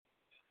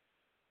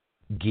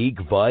Geek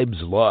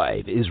Vibes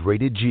Live is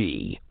rated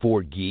G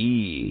for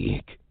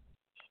geek.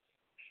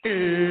 Hey,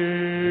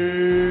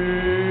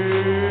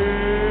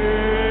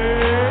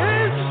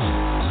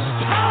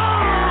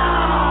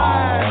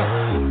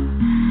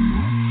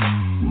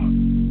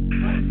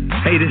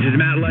 this is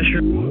Matt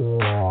Lesher.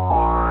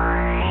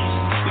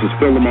 This is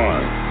Phil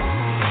Lamar.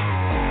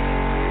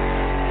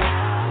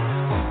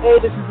 Hey,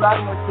 this is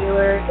Vladimir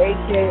Taylor,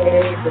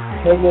 a.k.a. the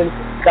Penguin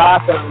from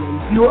Gotham,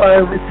 and you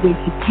are listening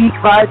to Geek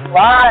Vibes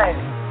Live.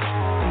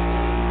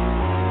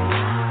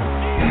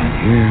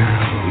 And here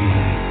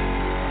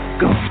we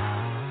go.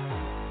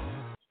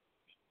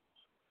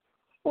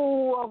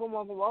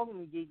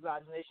 Welcome, Geek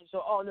Vibes Nation. So,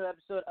 all new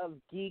episode of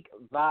Geek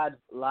Vibes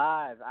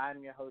Live.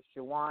 I'm your host,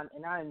 Jawan,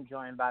 and I'm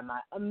joined by my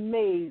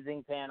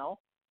amazing panel,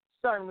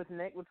 starting with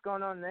Nick. What's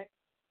going on, Nick?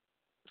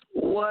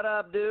 What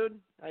up, dude?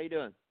 How you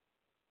doing?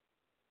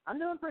 I'm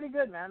doing pretty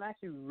good, man. I'm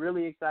actually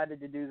really excited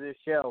to do this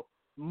show.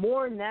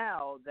 More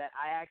now that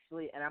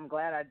and I'm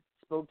glad I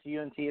spoke to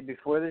you and Tia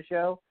before the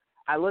show.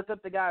 I looked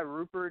up the guy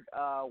Rupert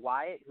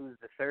Wyatt, who's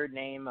the third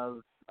name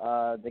of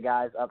the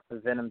guys up for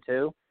Venom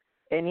 2.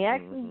 And he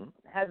actually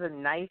has a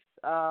nice,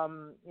 a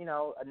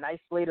nice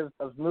slate of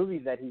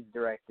movies that he's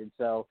directed.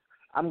 So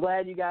I'm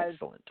glad you guys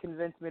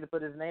convinced me to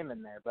put his name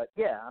in there. But,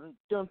 yeah, I'm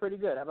doing pretty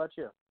good. How about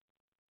you?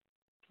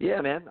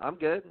 Yeah, man, I'm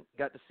good.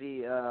 Got to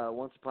see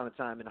Once Upon a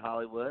Time in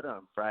Hollywood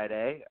on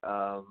Friday.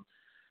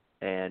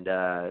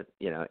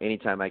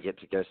 Anytime I get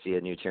to go see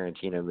a new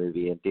Tarantino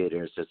movie in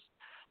theaters, just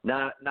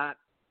not a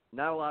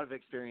lot of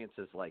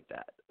experiences like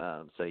that.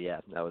 That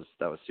was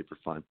super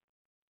fun.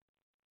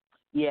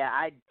 Yeah,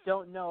 I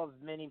don't know of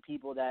many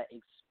people that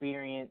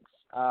experience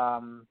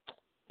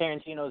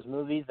Tarantino's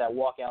movies that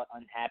walk out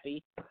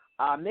unhappy.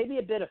 Maybe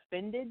a bit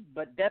offended,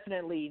 but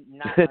definitely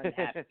not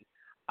unhappy.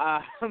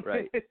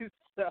 Right.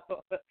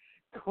 So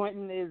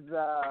Quentin is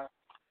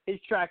his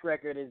track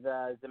record is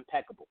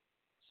impeccable.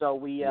 So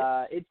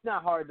it's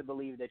not hard to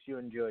believe that you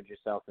enjoyed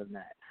yourself in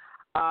that.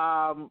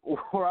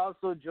 We're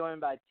also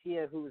joined by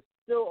Tia, who is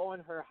still on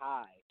her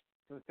high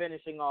from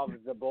finishing off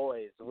The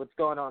Boys. What's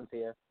going on,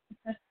 Tia?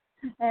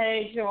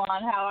 Hey, Juwan,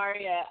 how are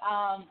you?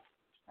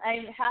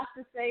 I have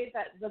to say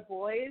that The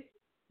Boys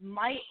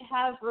might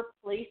have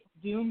replaced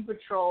Doom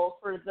Patrol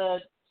for the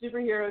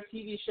superhero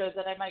TV show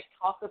that I might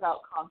talk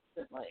about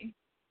constantly.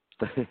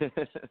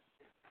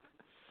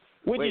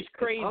 Which is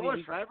crazy. Pablo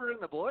Schreiber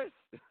and The Boys?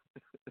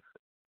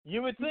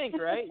 You would think,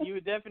 right? You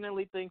would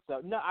definitely think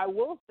so. No, I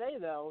will say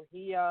though,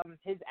 he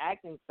his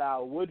acting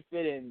style would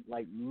fit in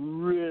like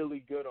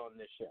really good on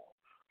this show.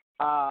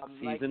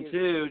 Season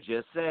 2,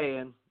 just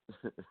saying.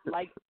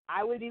 Like,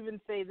 I would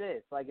even say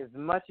this, like, as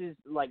much as,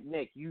 like,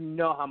 Nick, you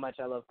know how much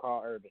I love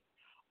Carl Urban,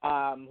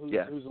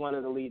 who's one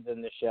of the leads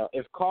in this show.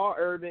 If Carl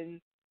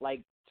Urban,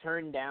 like,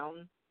 turned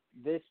down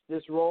this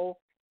role,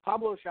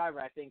 Pablo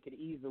Schreiber, I think, could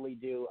easily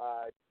do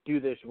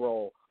this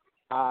role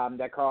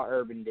that Carl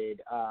Urban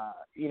did,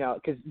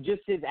 because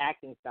just his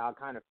acting style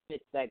kind of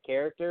fits that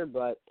character,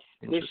 but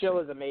this show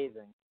is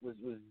amazing,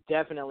 was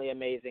definitely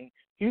amazing.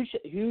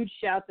 Huge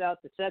shouts out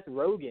to Seth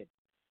Rogen,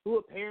 who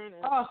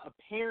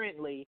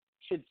apparently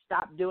should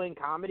stop doing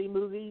comedy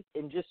movies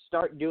and just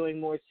start doing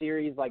more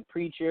series like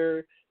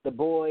Preacher, The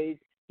Boys.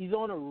 He's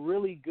on a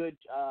really good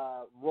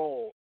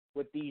role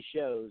with these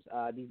shows,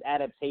 these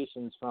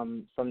adaptations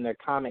from their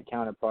comic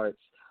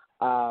counterparts.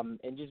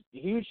 And just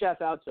huge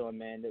shouts out to him,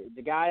 man.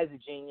 The guy is a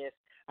genius.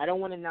 I don't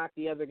want to knock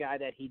the other guy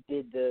that he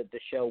did the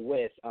show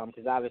with,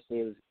 because obviously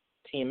it was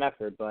a team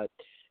effort, but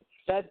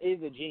Seth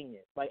is a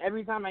genius. Like,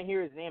 every time I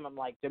hear his name, I'm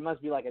like, there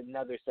must be, like,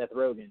 another Seth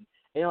Rogen.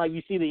 And, like,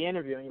 you see the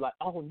interview, and you're like,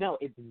 oh, no,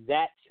 it's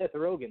that Seth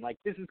Rogen. Like,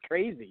 this is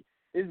crazy.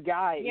 This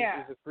guy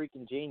is a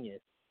freaking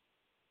genius.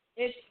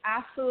 It's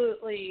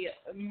absolutely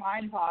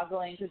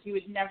mind-boggling because you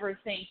would never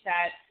think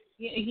that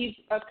he's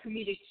a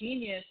comedic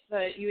genius,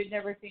 but you would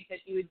never think that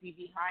he would be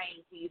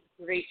behind these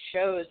great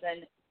shows.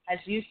 And as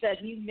you said,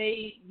 he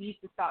may need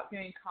to stop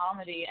doing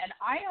comedy. And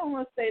I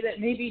almost say that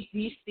maybe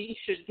DC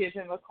should give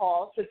him a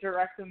call to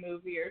direct a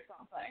movie or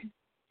something.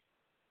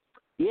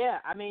 Yeah,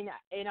 I mean,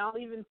 and I'll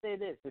even say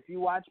this. If you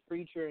watch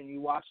Preacher and you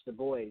watch The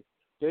Boys,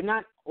 they're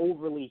not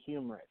overly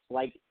humorous.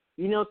 Like,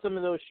 you know some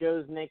of those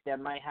shows, Nick, that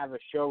might have a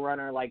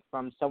showrunner, like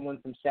from someone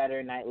from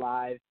Saturday Night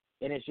Live,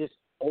 and it's just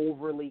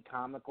overly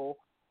comical.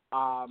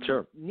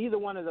 Sure. Neither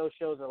one of those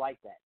shows are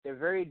like that. They're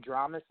very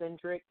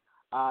drama-centric.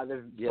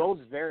 They're both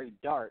very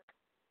dark.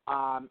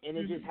 And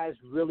it just has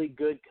really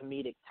good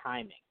comedic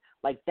timing.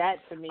 Like, that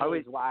to me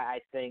is why I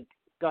think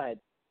 – go ahead.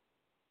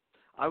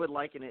 I would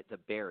liken it to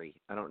Barry.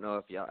 I don't know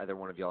if either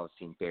one of y'all have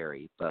seen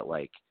Barry, but,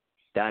 like,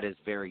 that is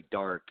very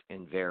dark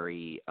and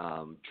very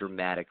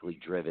dramatically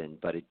driven,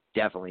 but it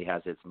definitely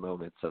has its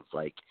moments of,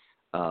 like,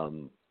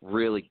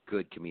 really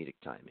good comedic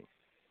timing.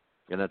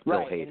 And that's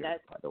Bill Hader,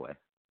 by the way.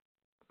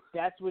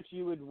 That's what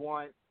you would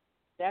want.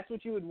 That's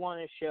what you would want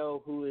a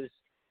show who is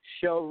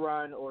show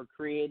run or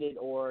created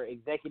or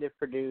executive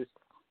produced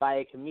by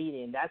a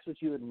comedian. That's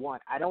what you would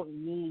want. I don't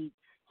need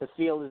to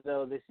feel as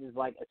though this is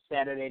like a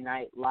Saturday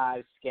Night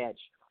Live sketch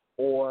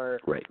or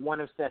Right. one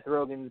of Seth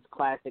Rogen's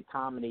classic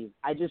comedies.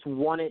 I just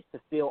want it to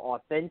feel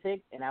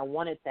authentic, and I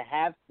want it to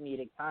have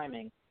comedic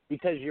timing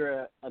because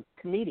you're a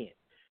comedian.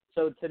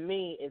 So to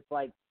me, it's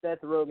like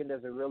Seth Rogen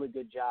does a really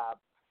good job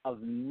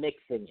of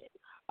mixing it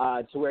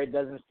to where it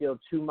doesn't feel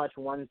too much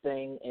one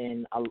thing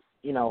and,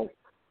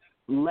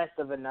 less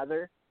of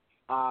another.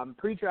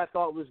 Preacher I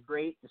thought was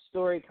great. The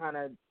story kind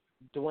of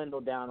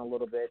dwindled down a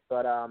little bit,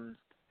 but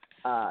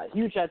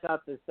huge shout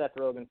out to Seth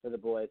Rogen for The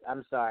Boys.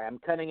 I'm sorry. I'm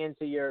cutting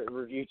into your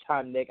review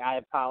time, Nick. I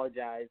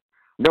apologize.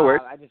 No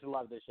worries. I just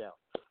love the show.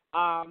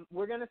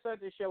 We're going to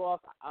start the show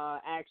off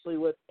actually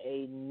with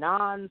a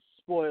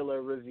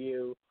non-spoiler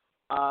review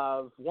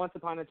of Once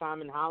Upon a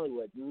Time in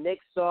Hollywood. Nick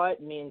saw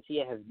it. Me and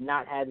Tia have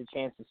not had the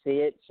chance to see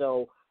it,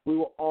 so we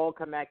will all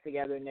come back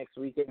together next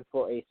weekend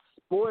for a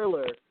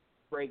spoiler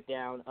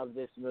breakdown of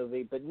this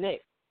movie. But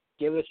Nick,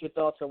 give us your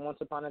thoughts on Once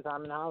Upon a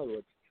Time in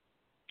Hollywood.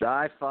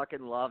 I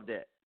fucking loved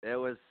it. It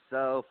was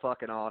so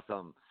fucking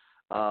awesome.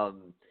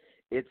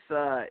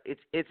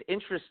 It's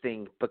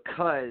interesting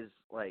because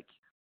like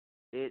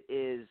it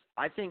is.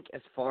 I think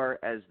as far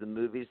as the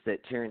movies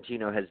that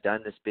Tarantino has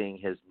done, this being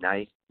his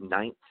ninth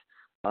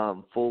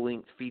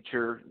full-length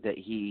feature that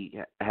he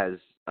has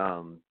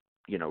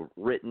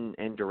written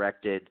and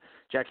directed.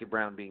 Jackie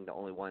Brown being the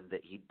only one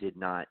that he did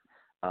not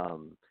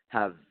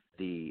have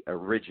the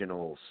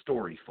original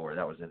story for.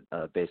 That was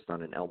based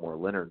on an Elmore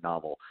Leonard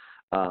novel.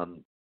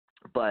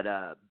 But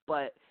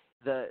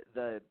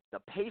the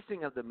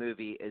pacing of the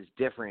movie is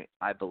different,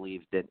 I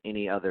believe, than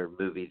any other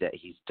movie that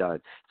he's done.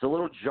 It's a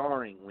little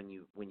jarring when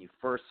you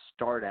first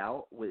start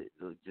out with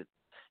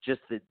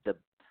just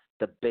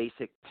the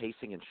basic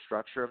pacing and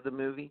structure of the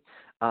movie.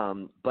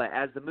 But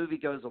as the movie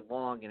goes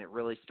along and it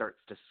really starts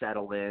to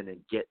settle in and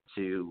get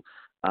to,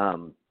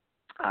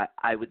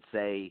 I would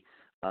say,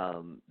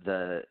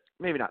 the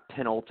maybe not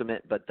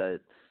penultimate, but the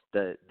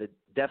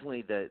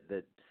definitely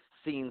the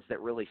scenes that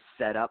really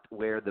set up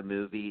where the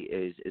movie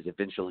is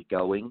eventually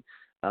going.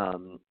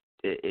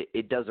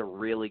 It does a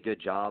really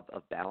good job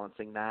of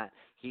balancing that.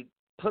 He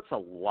puts a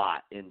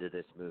lot into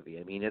this movie.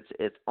 I mean,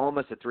 it's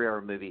almost a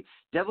 3-hour movie.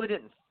 Definitely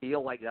didn't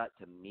feel like that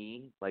to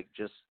me, like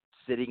just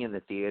sitting in the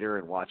theater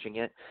and watching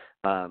it.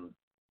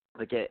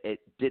 Like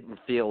it didn't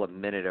feel a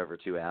minute over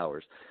 2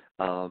 hours.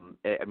 I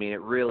mean,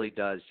 it really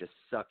does just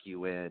suck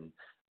you in,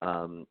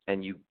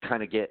 and you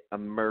kind of get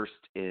immersed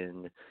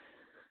in,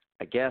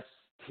 I guess,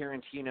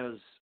 Tarantino's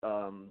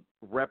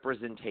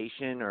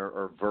representation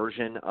or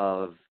version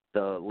of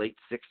the late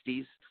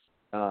 60s,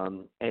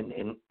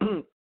 and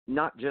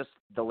not just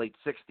the late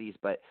 60s,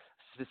 but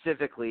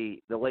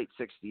specifically the late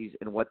 60s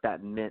and what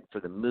that meant for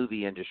the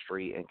movie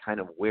industry and kind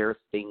of where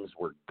things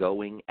were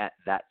going at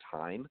that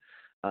time.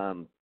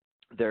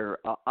 There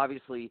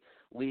obviously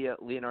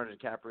Leonardo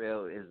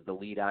DiCaprio is the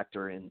lead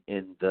actor in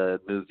the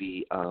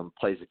movie,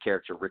 plays the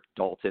character Rick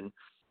Dalton,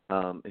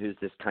 who's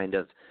this kind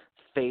of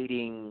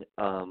fading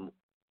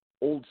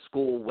old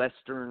school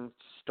Western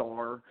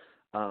star.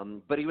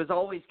 But he was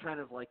always kind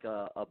of like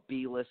a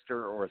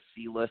B-lister or a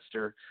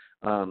C-lister.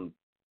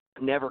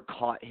 Never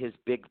caught his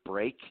big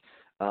break.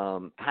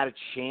 Had a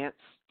chance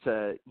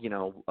to,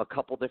 a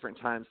couple different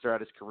times throughout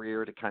his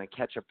career to kind of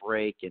catch a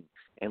break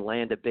and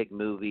land a big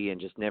movie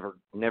and just never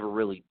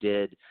really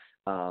did.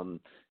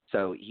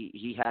 So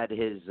he had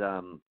his,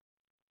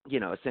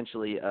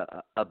 essentially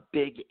a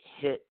big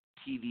hit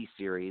TV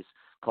series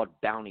called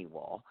Bounty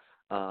Law,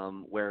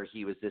 where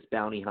he was this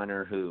bounty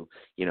hunter who,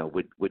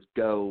 would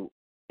go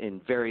in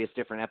various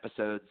different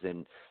episodes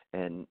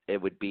and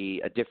it would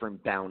be a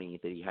different bounty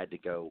that he had to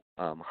go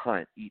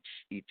hunt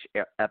each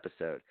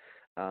episode.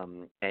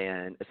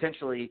 And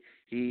essentially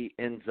he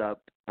ends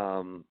up,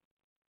 kind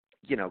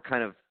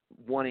of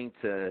wanting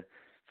to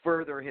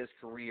further his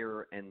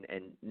career and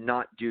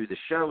not do the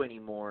show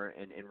anymore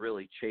and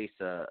really chase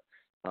a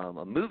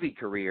movie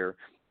career.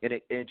 And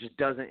it just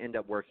doesn't end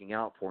up working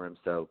out for him.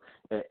 So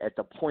at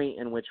the point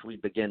in which we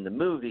begin the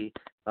movie,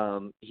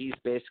 he's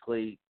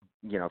basically,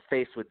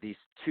 faced with these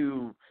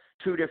two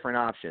different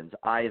options.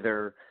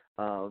 Either,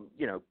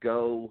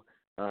 go,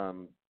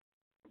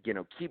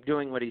 keep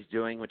doing what he's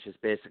doing, which is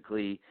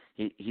basically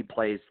he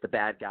plays the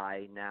bad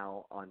guy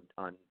now on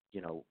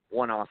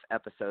one-off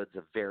episodes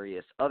of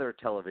various other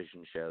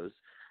television shows,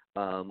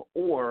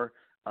 or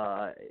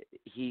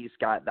he's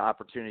got the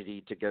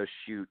opportunity to go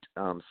shoot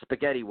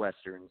spaghetti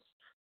westerns,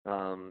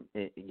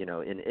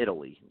 in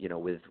Italy,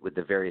 with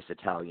the various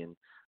Italian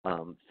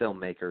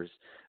filmmakers,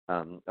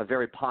 a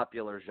very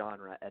popular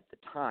genre at the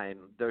time,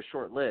 though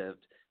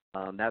short-lived.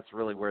 That's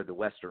really where the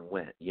Western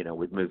went,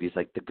 with movies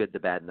like The Good, the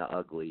Bad, and the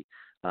Ugly,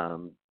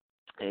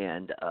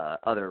 and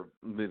other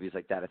movies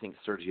like that. I think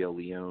Sergio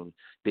Leone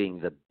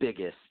being the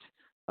biggest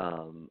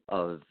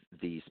of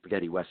the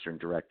spaghetti Western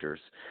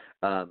directors.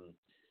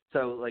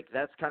 So, like,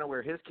 that's kind of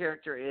where his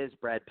character is.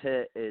 Brad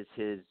Pitt is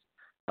his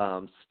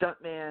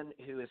stuntman,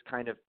 who is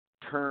kind of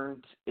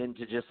turned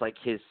into just like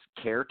his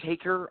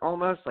caretaker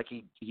almost. Like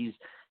he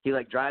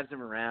like drives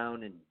him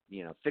around and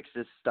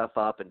fixes stuff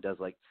up and does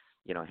like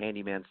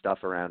handyman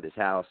stuff around his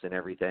house and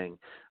everything.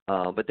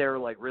 But they're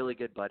like really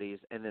good buddies.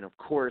 And then of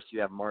course you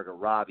have Margot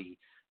Robbie,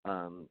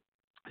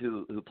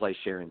 who plays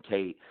Sharon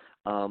Tate.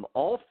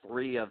 All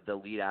three of the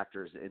lead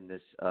actors in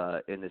this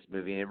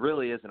movie, and it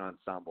really is an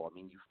ensemble. I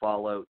mean, you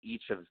follow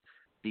each of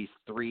these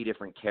three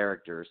different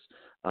characters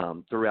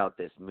throughout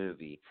this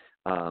movie.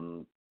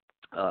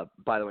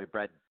 By the way,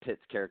 Brad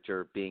Pitt's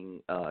character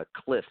being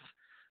Cliff,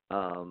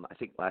 I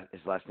think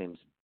his last name's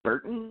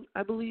Burton,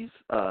 I believe.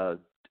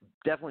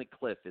 Definitely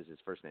Cliff is his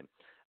first name.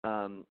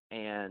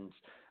 And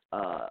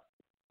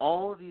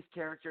all of these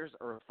characters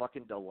are a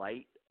fucking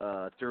delight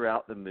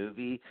throughout the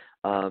movie.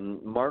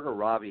 Margot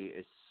Robbie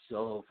is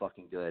so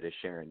fucking good as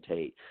Sharon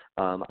Tate.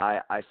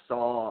 I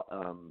saw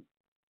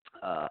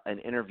an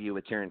interview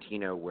with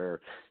Tarantino where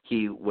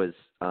he was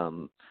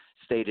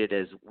stated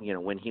as,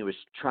 when he was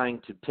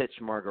trying to pitch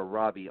Margot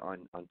Robbie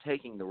on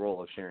taking the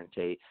role of Sharon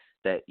Tate,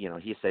 that,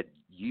 he said,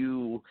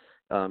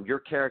 your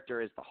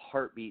character is the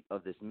heartbeat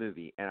of this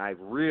movie. And I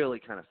really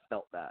kind of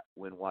felt that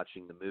when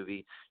watching the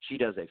movie. She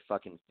does a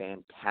fucking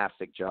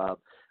fantastic job.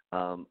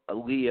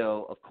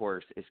 Leo, of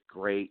course, is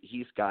great.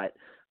 He's got,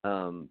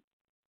 and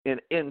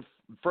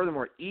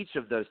furthermore, each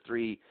of those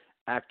three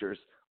actors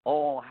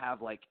all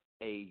have like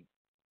a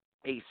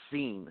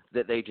scene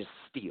that they just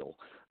steal,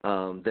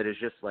 that is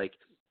just like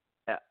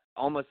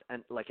almost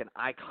like an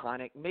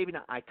iconic, maybe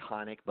not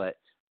iconic, but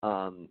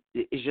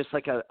it's just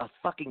like a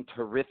fucking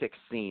terrific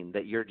scene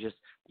that you're just,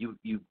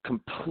 you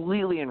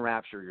completely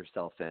enrapture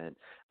yourself in.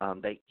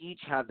 They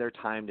each have their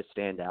time to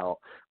stand out.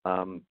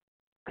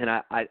 And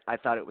I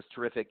thought it was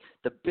terrific.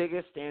 The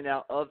biggest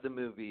standout of the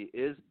movie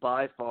is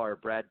by far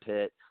Brad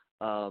Pitt.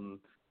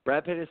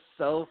 Brad Pitt is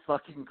so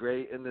fucking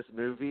great in this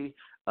movie.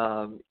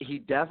 He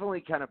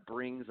definitely kind of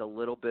brings a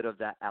little bit of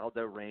that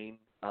Aldo Rain,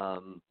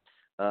 kind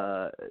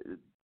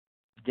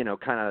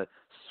of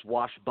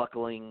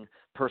swashbuckling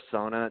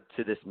persona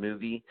to this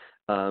movie,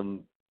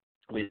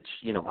 which,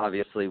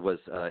 obviously was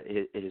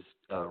his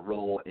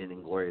role in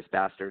Inglourious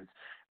Basterds.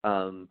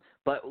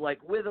 But like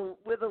with a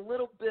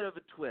little bit of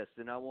a twist,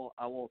 and I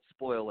won't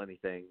spoil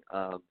anything.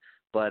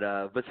 But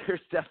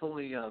there's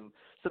definitely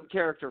some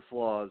character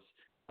flaws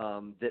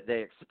that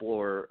they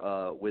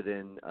explore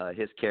within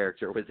his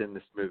character within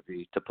this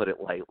movie, to put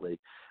it lightly.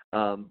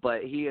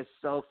 But he is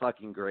so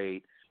fucking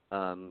great.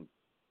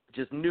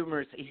 Just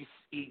numerous.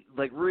 He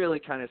like really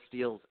kind of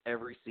steals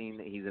every scene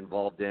that he's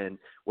involved in,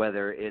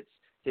 whether it's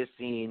his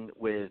scene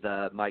with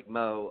Mike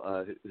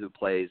Moe, who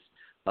plays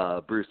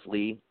Bruce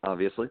Lee,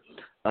 obviously,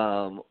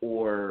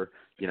 or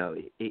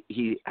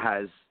he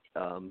has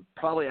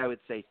probably, I would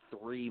say,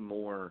 three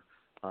more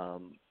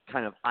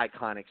kind of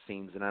iconic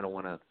scenes, and I don't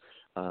want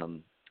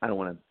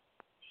to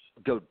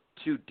go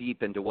too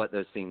deep into what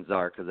those scenes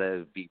are because that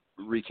would be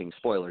reaching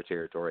spoiler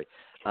territory.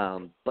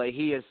 But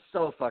he is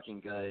so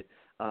fucking good.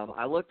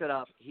 I looked it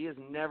up. He has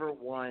never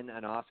won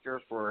an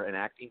Oscar for an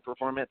acting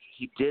performance.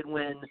 He did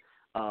win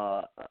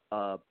an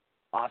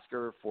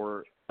Oscar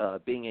for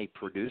being a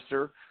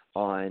producer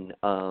on,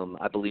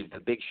 I believe, The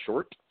Big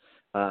Short.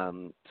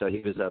 So he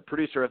was a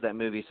producer of that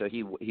movie, so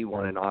he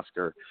won an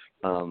Oscar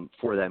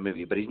for that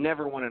movie. But he's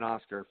never won an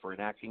Oscar for an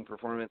acting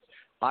performance.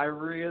 I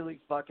really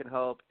fucking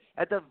hope,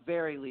 at the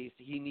very least,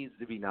 he needs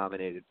to be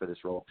nominated for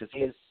this role because he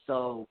is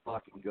so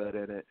fucking good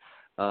in it.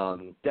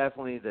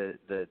 Definitely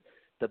the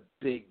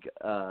big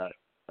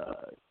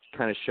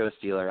kind of show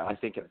stealer. I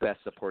think a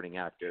Best Supporting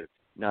Actor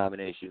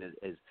nomination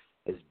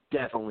is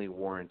definitely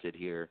warranted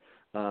here.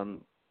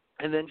 And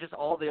then just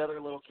all the other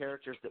little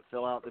characters that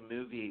fill out the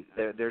movie,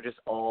 they're just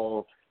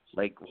all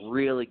like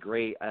really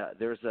great.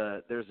 There's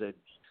a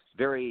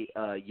very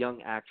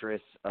young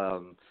actress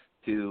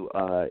who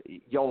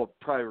y'all will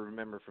probably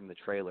remember from the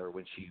trailer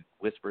when she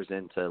whispers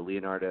into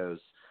Leonardo's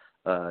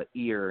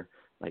ear,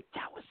 like,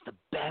 that was the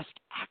best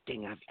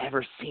acting I've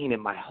ever seen in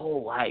my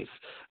whole life.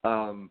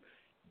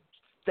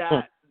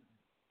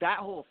 That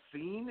whole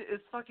scene is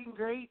fucking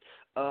great,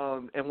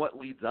 and what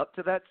leads up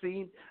to that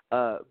scene.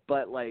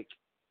 But like,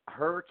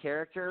 her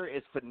character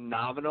is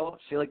phenomenal.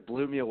 She like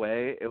blew me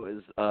away. It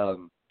was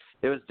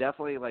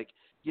definitely like,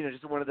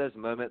 just one of those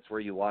moments where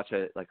you watch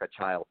a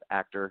child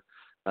actor,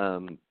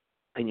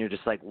 and you're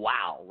just like,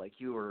 wow, like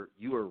you are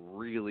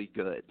really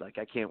good. Like,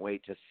 I can't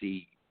wait to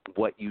see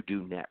what you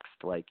do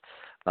next. Like,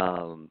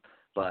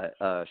 but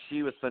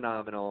she was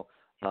phenomenal.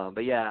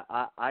 But yeah,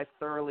 I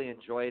thoroughly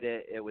enjoyed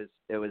it. It was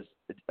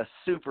a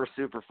super,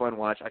 super fun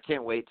watch. I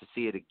can't wait to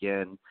see it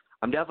again.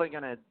 I'm definitely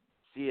going to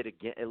see it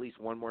again, at least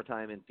one more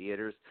time in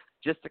theaters,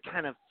 just to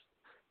kind of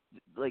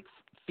like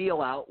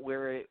feel out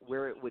where it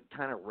would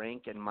kind of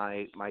rank in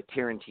my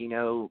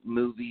Tarantino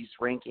movies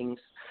rankings.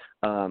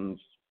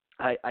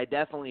 I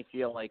definitely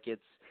feel like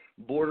it's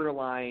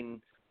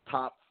borderline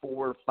top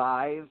 4 or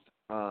 5.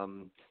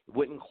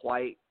 Wouldn't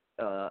quite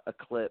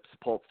eclipse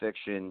Pulp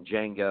Fiction,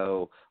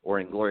 Django,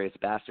 or Inglourious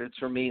Basterds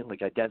for me.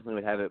 Like, I definitely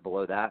would have it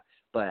below that.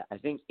 But I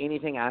think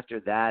anything after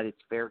that, it's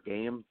fair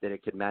game that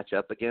it could match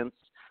up against.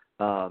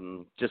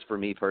 just for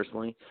me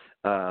personally.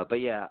 But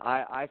yeah,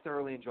 I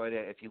thoroughly enjoyed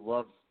it. If you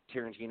love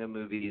Tarantino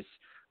movies,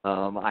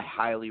 I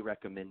highly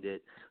recommend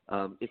it.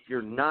 If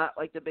you're not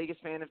like the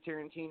biggest fan of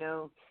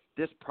Tarantino,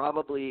 this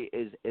probably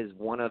is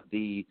one of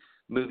the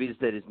movies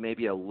that is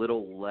maybe a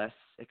little less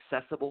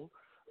accessible.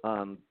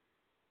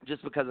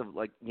 Just because of,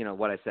 like, you know,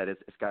 what I said,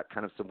 it's got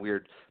kind of some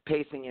weird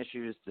pacing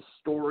issues. The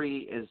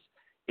story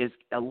is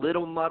a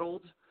little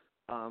muddled,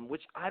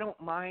 which I don't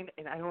mind,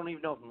 and I don't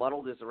even know if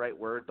muddled is the right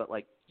word, but,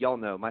 like, y'all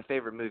know, my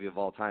favorite movie of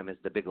all time is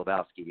The Big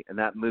Lebowski, and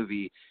that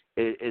movie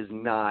is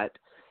not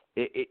 –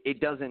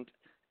 it doesn't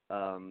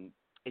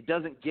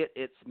get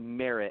its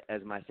merit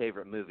as my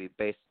favorite movie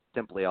based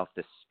simply off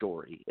the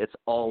story. It's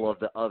all of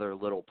the other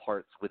little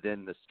parts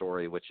within the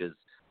story, which is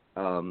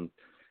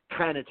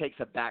kind of takes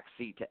a back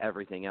seat to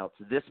everything else.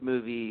 This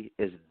movie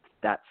is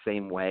that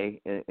same way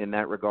in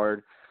that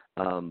regard.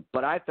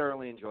 But I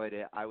thoroughly enjoyed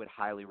it. I would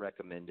highly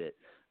recommend it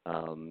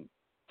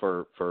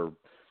for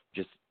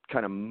just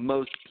kind of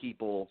most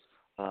people,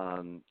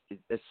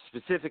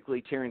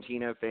 specifically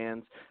Tarantino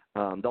fans.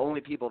 The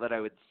only people that I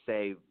would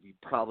say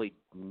probably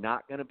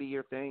not going to be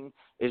your thing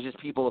is just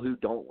people who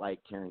don't like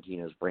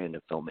Tarantino's brand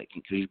of filmmaking,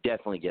 because you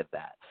definitely get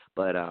that.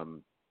 But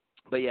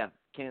yeah,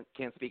 can't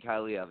speak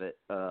highly of it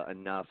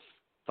enough.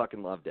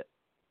 Fucking loved it.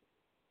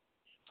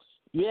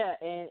 Yeah,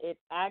 and it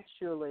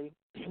actually,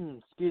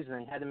 excuse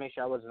me, had to make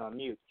sure I wasn't on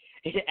mute.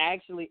 It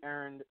actually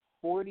earned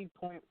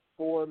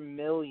 $40.4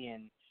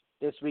 million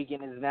this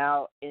weekend. Is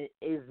now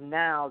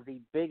the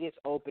biggest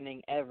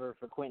opening ever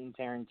for Quentin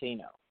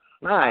Tarantino.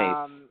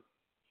 Nice.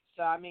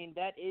 So I mean,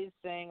 that is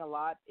saying a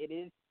lot. It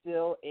is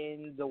still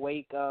in the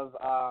wake of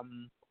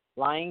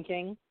Lion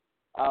King,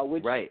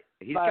 which right.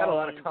 He's got a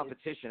lot of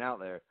competition out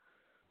there.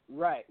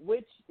 Right,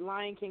 which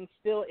Lion King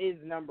still is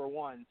number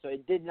one, so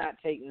it did not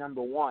take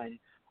number one.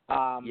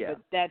 But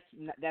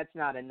that's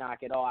not a knock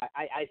at all.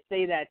 I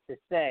say that to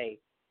say,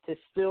 to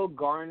still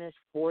garnish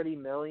 $40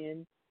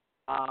 million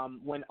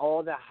when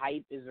all the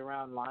hype is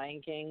around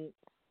Lion King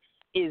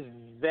is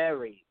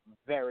very,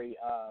 very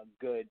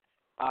good.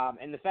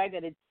 And the fact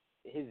that it's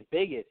his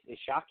biggest is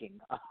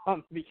shocking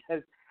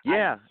because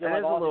that is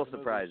like a little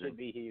surprising. Should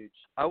be huge.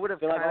 I would have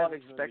kind like of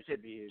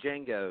expected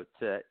Django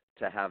to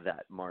have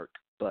that mark,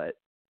 but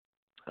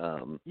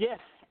I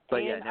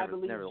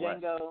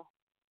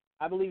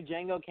believe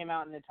Django came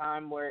out in a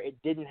time where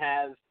it didn't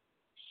have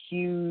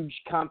huge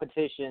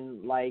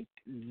competition like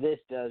this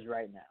does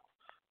right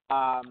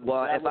now.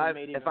 Well,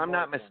 if I'm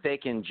not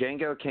mistaken,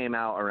 Django came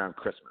out around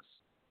Christmas,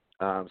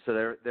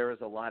 so there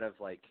was a lot of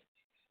like,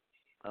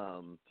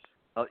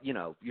 you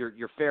know,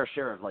 your fair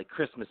share of like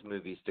Christmas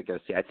movies to go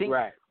see. I think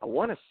I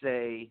want to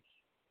say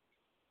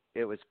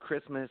it was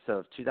Christmas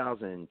of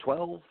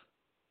 2012.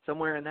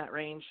 Somewhere in that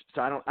range.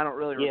 So I don't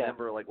really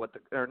remember like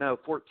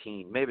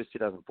 14, maybe it's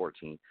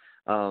 2014.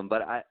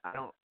 But I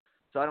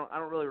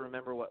don't really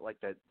remember what like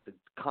the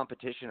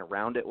competition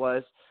around it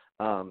was.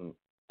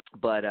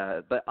 But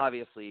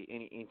obviously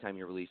anytime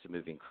you release a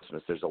movie in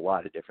Christmas, there's a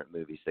lot of different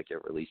movies that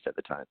get released at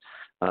the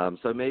time.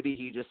 So maybe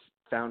he just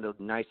found a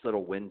nice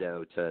little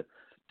window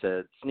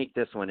to sneak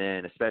this one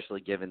in,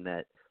 especially given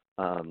that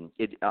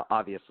it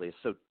obviously is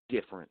so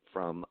different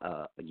from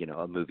you know,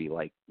 a movie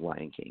like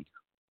Lion King.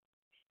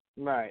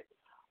 Right.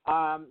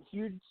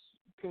 Huge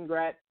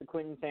congrats to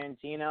Quentin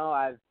Tarantino.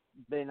 I've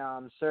been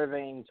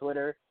surveying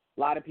Twitter. A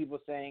lot of people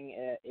saying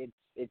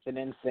it's an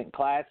instant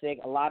classic.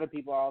 A lot of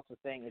people are also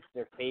saying it's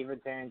their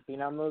favorite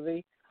Tarantino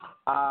movie.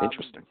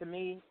 Interesting. To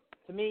me,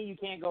 you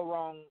can't go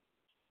wrong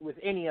with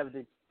any of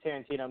the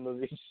Tarantino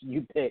movies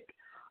you pick.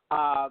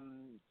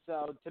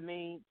 So to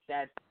me,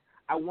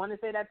 I want to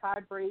say that's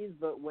high praise,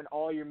 but when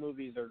all your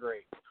movies are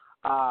great.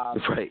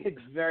 It's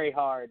very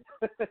hard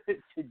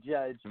to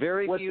judge.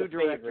 Very few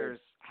directors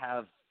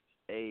have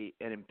an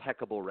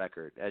impeccable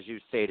record, as you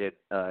stated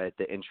at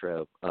the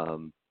intro,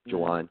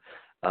 Juwan.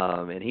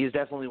 And he's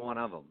definitely one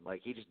of them. Like,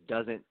 he just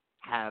doesn't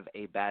have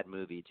a bad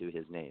movie to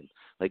his name.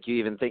 Like, you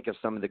even think of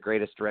some of the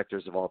greatest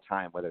directors of all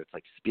time, whether it's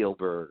like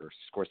Spielberg or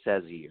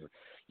Scorsese, or,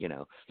 you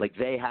know, like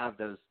they have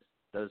those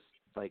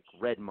like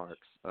red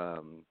marks,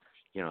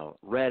 you know,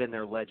 red in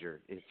their ledger,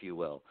 if you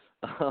will,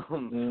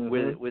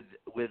 with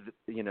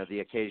you know, the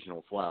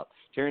occasional flop.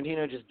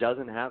 Tarantino just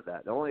doesn't have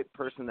that. The only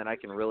person that I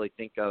can really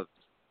think of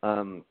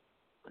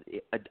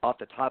off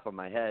the top of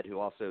my head who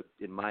also,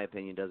 in my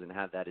opinion, doesn't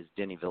have that is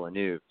Denis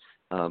Villeneuve,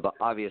 but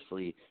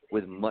obviously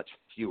with much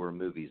fewer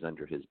movies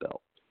under his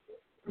belt.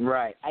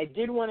 Right. I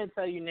did want to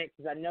tell you, Nick,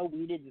 because I know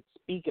we didn't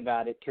speak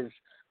about it because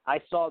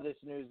I saw this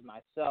news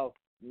myself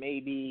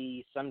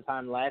maybe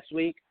sometime last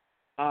week.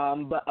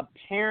 But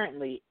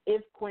apparently,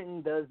 if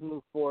Quentin does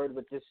move forward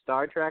with this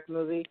Star Trek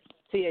movie,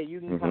 Tia, you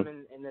can come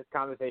in this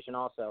conversation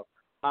also.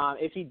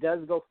 If he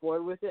does go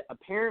forward with it,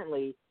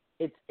 apparently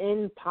it's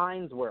in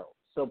Pine's world.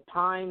 So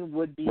Pine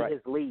would be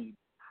his lead.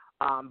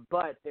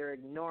 But they're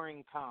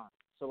ignoring Khan.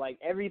 So, like,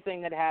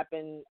 everything that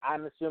happened,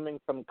 I'm assuming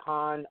from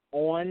Khan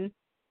on,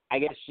 I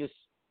guess just,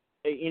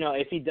 you know,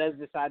 if he does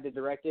decide to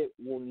direct it,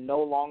 will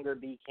no longer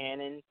be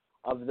canon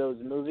of those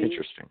movies.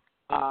 Interesting.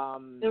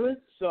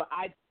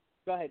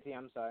 Go ahead, Tia,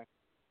 I'm sorry.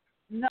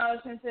 No, I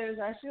was gonna say it was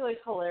actually like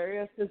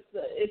hilarious because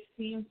it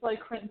seems like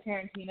Quentin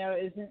Tarantino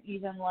isn't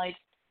even like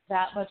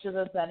that much of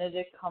a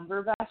Benedict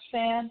Cumberbatch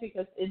fan,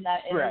 because in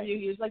that interview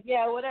he was like,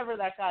 yeah, whatever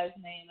that guy's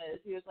name is,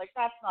 he was like,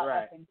 that's not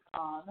effing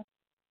Khan.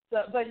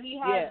 So, but he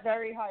had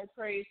very high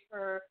praise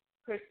for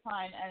Chris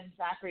Pine and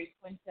Zachary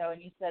Quinto,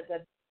 and he said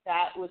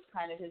that was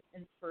kind of his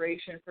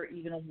inspiration for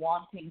even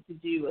wanting to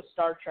do a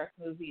Star Trek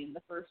movie in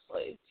the first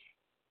place.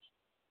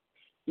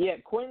 Yeah,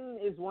 Quentin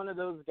is one of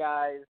those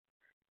guys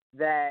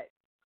that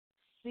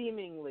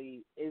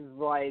seemingly is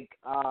like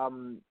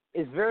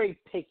is very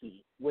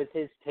picky with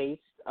his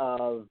taste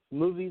of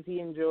movies he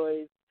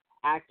enjoys,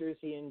 actors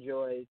he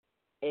enjoys,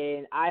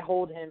 and I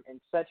hold him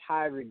in such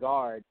high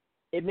regard.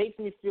 It makes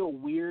me feel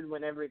weird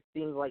whenever it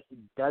seems like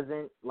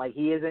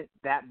he isn't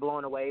that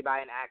blown away by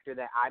an actor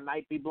that I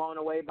might be blown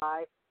away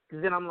by.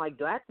 Because then I'm like,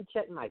 do I have to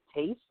check my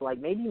taste? Like,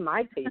 maybe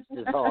my taste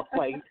is off.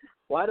 Like,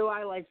 why do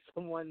I like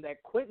someone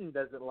that Quentin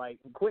doesn't like?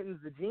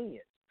 Quentin's a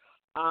genius.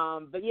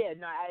 But yeah,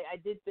 no, I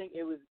did think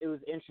it was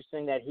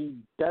interesting that he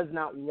does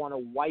not want to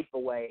wipe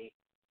away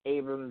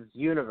Abrams'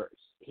 universe.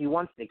 He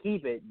wants to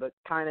keep it, but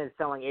kind of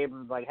telling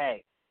Abrams, like,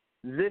 hey,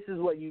 this is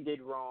what you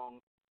did wrong.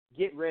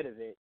 Get rid of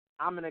it.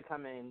 I'm going to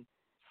come in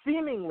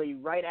seemingly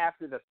right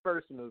after the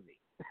first movie.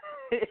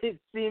 It's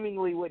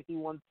seemingly what he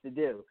wants to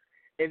do,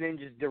 and then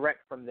just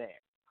direct from there.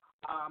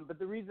 But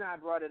the reason I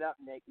brought it up,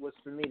 Nick, was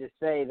for me to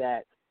say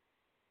that,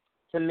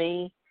 to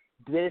me,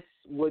 this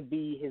would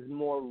be his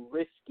more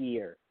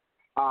riskier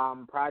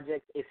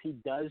project if he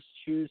does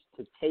choose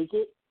to take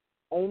it,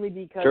 only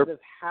because of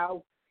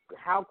how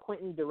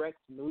Quentin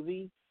directs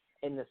movies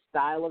and the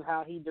style of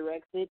how he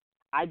directs it.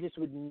 I just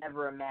would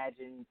never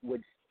imagine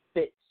would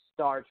fit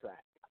Star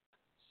Trek.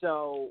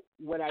 So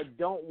what I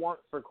don't want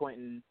for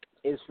Quentin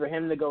is for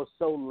him to go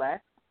so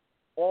left.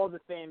 All the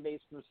fan base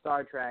from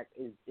Star Trek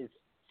is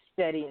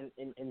steady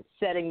and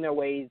setting their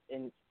ways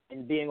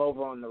and being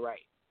over on the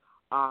right,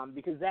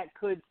 because that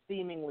could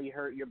seemingly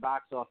hurt your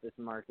box office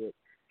market.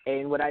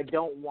 And what I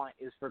don't want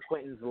is for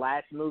Quentin's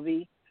last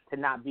movie to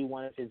not be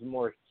one of his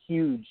more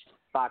huge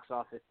box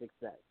office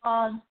success.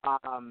 Can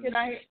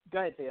I? Go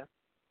ahead, Tia.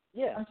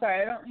 Yeah. I'm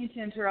sorry, I don't mean to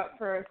interrupt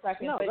for a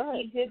second, no, but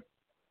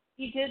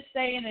he did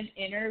say in an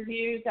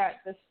interview that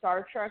the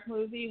Star Trek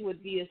movie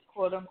would be his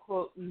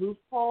quote-unquote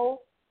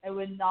loophole and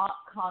would not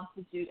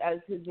constitute as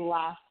his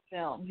last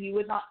film. He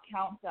would not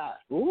count that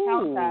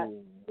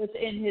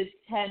within his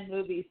 10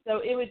 movies.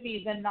 So it would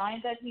be the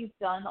 9 that he's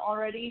done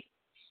already,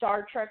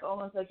 Star Trek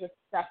almost as a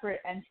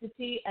separate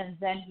entity, and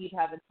then he'd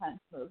have a 10th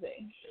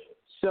movie.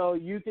 So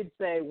you could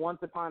say Once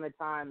Upon a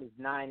Time is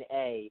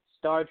 9A,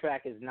 Star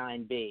Trek is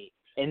 9B,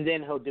 and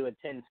then he'll do a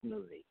 10th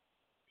movie.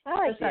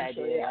 I like the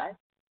idea. Yeah.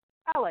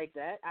 I like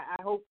that.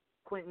 I hope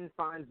Quentin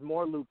finds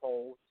more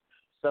loopholes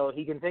so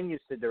he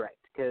continues to direct,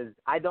 because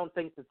I don't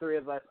think the three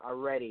of us are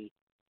ready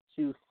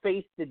to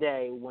face the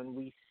day when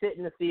we sit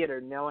in the theater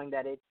knowing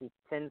that it's his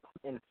 10th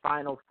and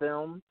final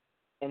film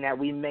and that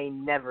we may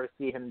never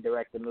see him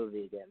direct a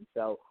movie again.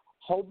 So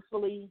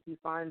hopefully he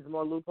finds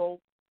more loopholes.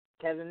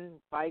 Kevin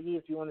Feige,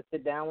 if you want to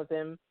sit down with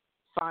him,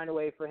 find a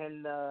way for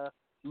him to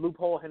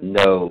loophole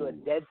himself to a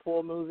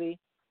Deadpool movie.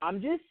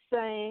 I'm just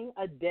saying,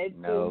 a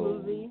Deadpool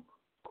movie,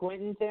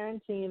 Quentin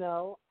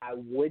Tarantino, I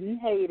wouldn't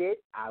hate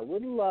it. I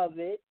would love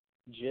it.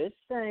 Just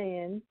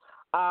saying.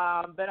 But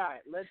all right,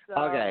 let's.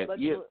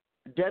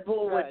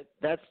 Deadpool would.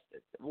 That's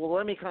well.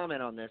 Let me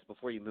comment on this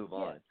before you move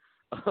on.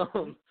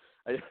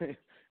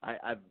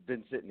 I've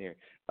been sitting here.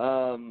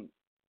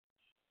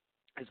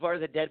 As far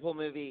as a Deadpool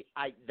movie,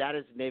 that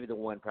is maybe the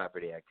one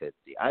property I could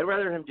see. I'd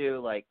rather him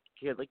do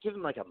give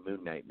him like a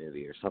Moon Knight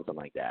movie or something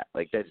like that.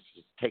 Like that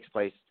just takes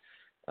place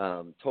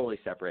totally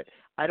separate.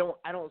 I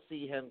don't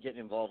see him getting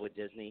involved with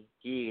Disney.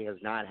 He has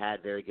not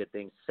had very good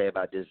things to say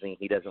about Disney.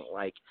 He doesn't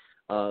like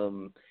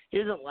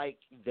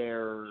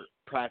their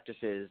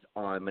practices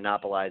on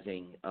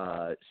monopolizing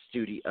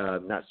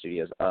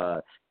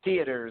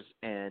theaters,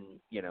 and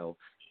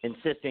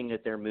insisting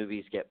that their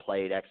movies get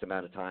played X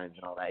amount of times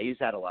and all that. He's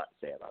had a lot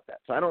to say about that.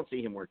 So I don't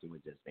see him working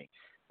with Disney.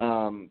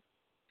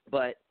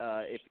 But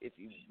if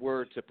you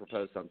were to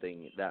propose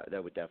something,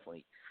 that would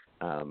definitely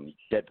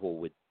Deadpool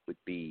would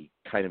be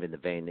kind of in the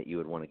vein that you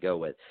would want to go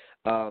with.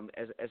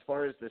 As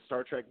far as the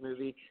Star Trek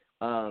movie,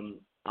 I'm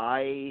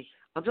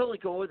totally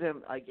cool with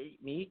him.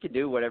 He can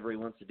do whatever he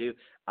wants to do.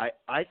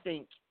 I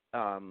think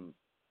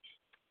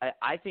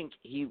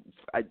he,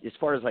 as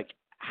far as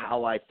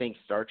how I think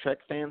Star Trek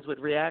fans would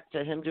react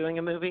to him doing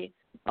a movie,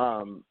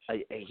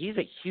 he's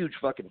a huge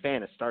fucking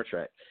fan of Star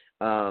Trek.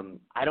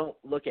 I don't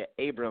look at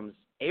Abrams.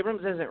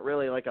 Abrams isn't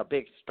really like a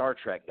big Star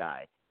Trek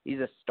guy. He's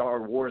a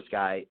Star Wars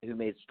guy who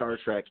made Star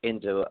Trek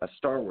into a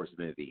Star Wars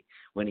movie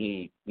when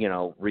he,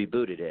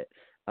 rebooted it.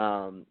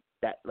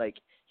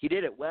 He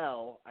did it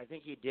well. I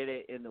think he did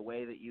it in the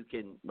way that you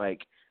can,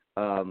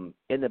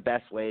 in the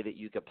best way that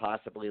you could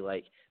possibly,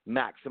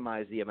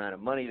 maximize the amount of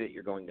money that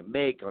you're going to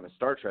make on a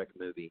Star Trek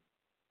movie.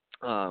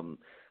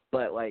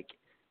 But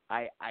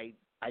I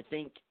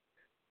think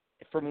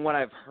from what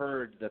I've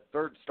heard, the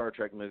third Star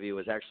Trek movie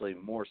was actually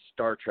more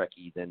Star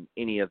Trek-y than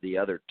any of the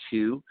other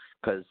two,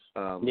 because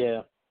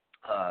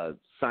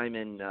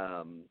Simon,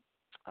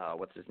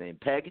 what's his name,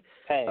 Pegg,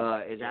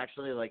 is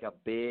actually like a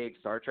big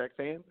Star Trek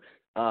fan.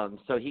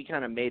 So he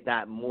kind of made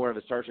that more of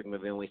a Star Trek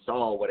movie, and we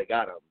saw what it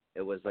got him.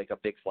 It was like a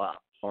big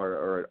flop,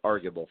 or an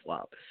arguable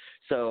flop.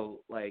 So,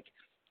 like,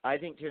 I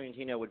think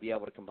Tarantino would be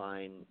able to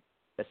combine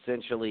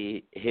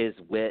essentially his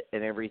wit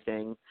and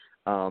everything,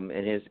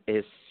 and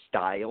his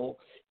style,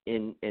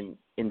 and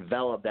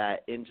envelop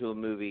that into a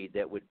movie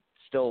that would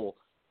still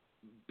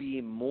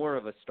be more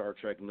of a Star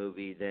Trek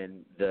movie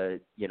than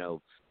the,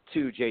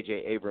 two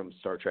J.J. Abrams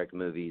Star Trek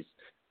movies.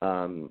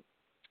 And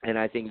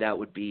I think that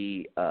would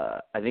be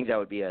a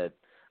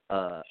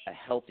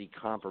healthy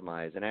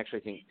compromise. And I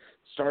actually think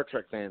Star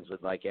Trek fans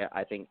would like it.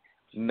 I think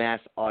mass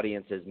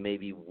audiences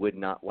maybe would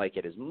not like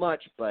it as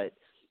much, but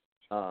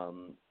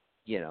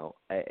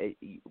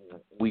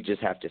we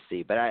just have to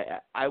see. But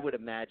I would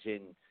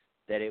imagine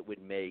that it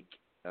would make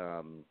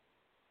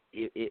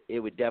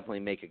it would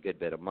definitely make a good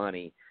bit of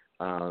money,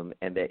 and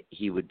that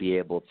he would be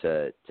able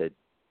to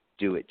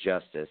do it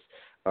justice.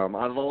 I've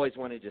always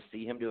wanted to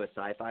see him do a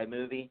sci-fi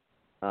movie.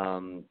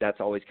 That's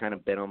always kind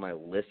of been on my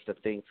list of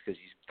things, because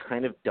he's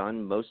kind of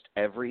done most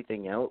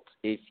everything else,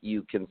 if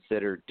you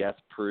consider Death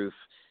Proof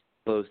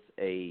both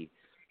a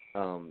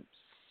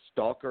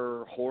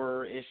stalker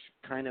horror-ish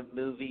kind of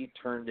movie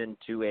turned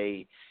into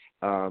a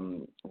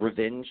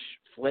revenge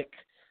flick,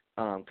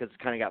 because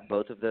it's kind of got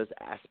both of those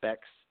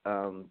aspects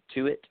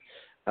to it.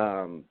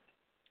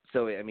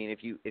 So I mean,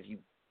 if you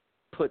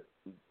put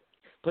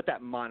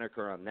that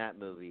moniker on that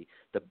movie,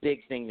 the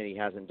big thing that he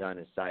hasn't done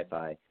is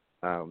sci-fi.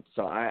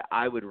 So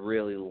I would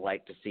really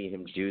like to see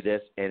him do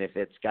this, and if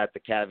it's got the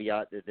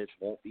caveat that this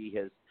won't be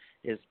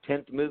his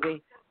 10th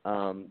movie,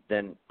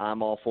 then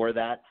I'm all for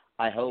that.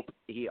 I hope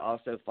he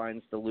also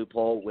finds the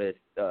loophole with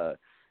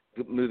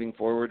moving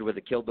forward with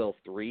a Kill Bill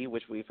 3,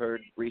 which we've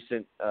heard we've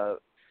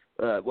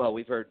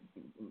heard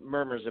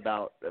murmurs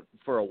about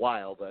for a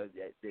while, but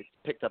it's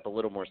picked up a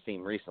little more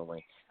steam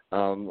recently.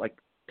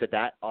 Could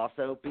that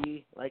also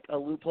be like a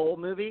loophole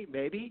movie?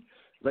 Maybe.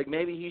 Like,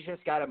 maybe he's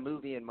just got a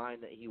movie in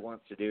mind that he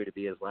wants to do to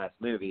be his last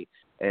movie,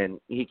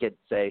 and he could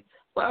say,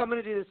 well, I'm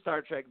going to do this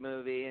Star Trek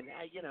movie, and,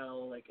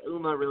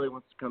 Uma really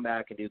wants to come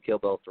back and do Kill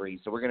Bill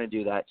 3, so we're going to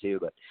do that too,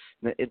 but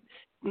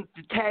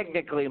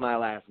technically my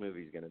last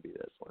movie is going to be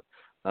this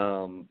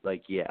one.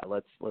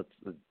 Let's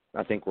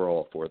I think we're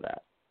all for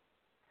that.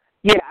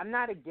 Yeah, I'm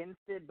not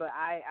against it, but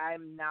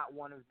I'm not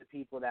one of the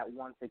people that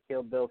wants to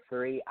Kill Bill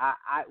 3.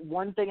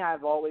 One thing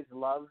I've always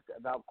loved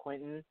about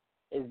Quentin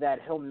is that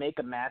he'll make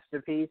a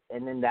masterpiece,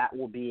 and then that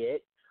will be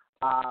it.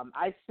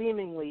 I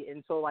seemingly,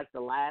 until like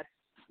the last,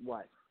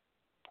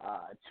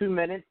 2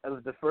 minutes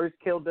of the first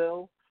Kill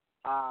Bill,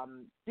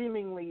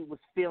 seemingly was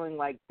feeling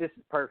like this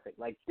is perfect.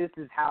 Like, this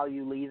is how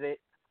you leave it.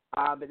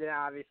 But then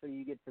obviously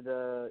you get to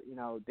the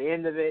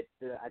end of it.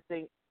 I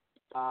think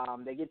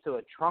they get to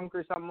a trunk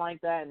or something like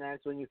that, and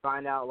that's when you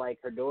find out, like,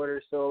 her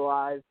daughter's still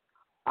alive.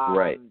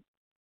 Right.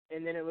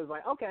 And then it was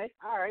like, okay,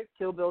 all right,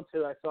 Kill Bill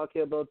 2. I saw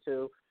Kill Bill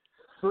 2.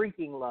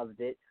 Freaking loved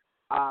it.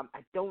 I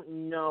don't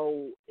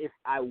know if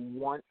I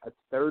want a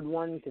third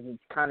one, because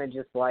it's kind of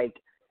just like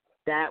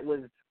that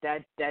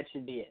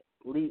should be it.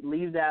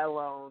 Leave that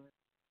alone.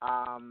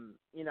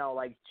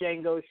 Like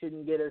Django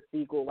shouldn't get a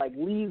sequel. Like,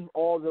 leave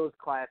all those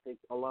classics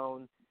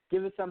alone.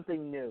 Give us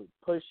something new.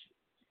 Push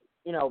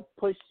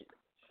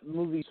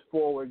movies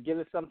forward. Give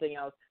us something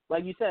else.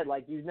 Like you said,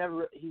 like he's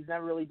never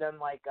really done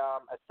like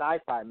a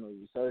sci-fi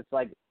movie. So it's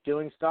like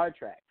doing Star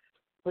Trek.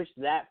 Push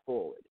that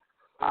forward.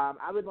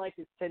 I would like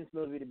his 10th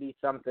movie to be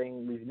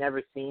something we've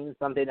never seen,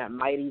 something that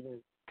might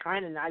even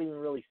kind of not even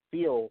really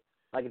feel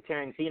like a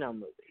Tarantino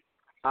movie.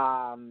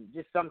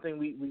 Just something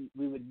we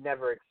would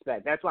never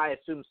expect. That's why I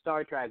assumed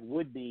Star Trek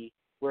would be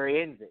where he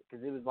ends it,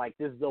 because it was like,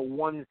 this is the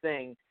one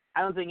thing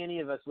I don't think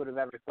any of us would have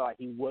ever thought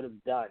he would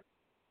have done.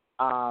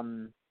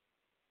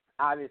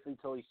 Obviously,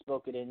 till he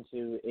spoke it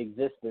into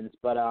existence.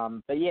 But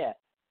yeah.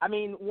 I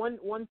mean,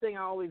 one thing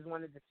I always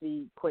wanted to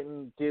see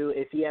Quentin do,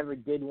 if he ever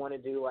did want to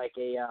do like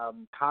a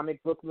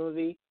comic book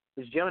movie,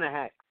 was Jonah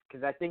Hex,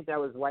 because I think that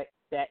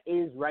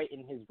is right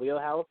in his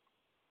wheelhouse,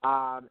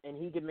 and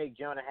he could make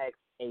Jonah Hex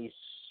a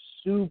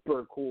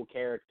super cool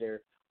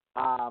character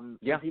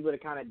for people to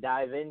kind of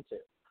dive into,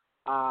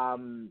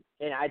 and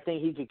I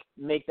think he could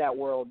make that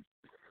world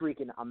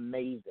freaking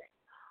amazing.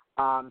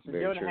 So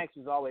very Jonah true. Hex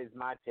was always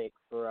my pick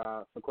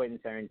for Quentin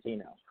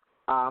Tarantino,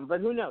 but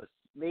who knows?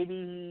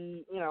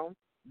 Maybe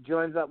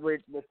joins up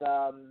with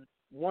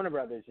Warner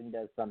Brothers and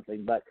does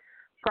something, but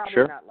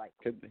probably not likely.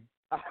 Could be.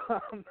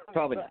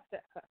 Probably not.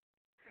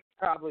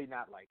 Probably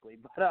not likely.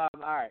 But all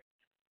right,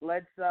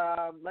 let's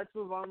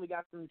move on. We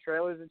got some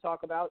trailers to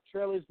talk about.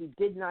 Trailers we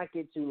did not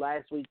get to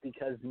last week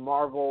because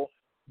Marvel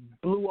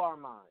blew our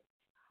minds.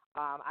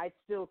 I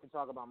still can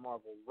talk about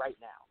Marvel right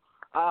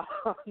now.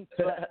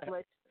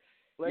 Let's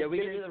we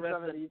could do the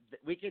rest of these.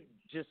 We could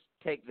just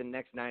take the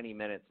next 90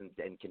 minutes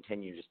and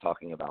continue just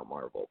talking about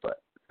Marvel,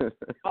 but.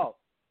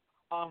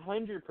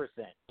 100%.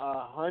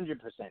 100%.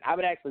 I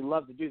would actually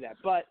love to do that,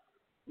 but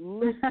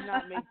let's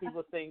not make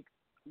people think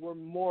we're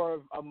more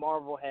of a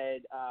Marvel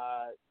head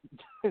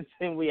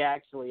than we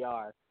actually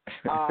are.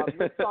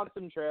 Let's talk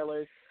some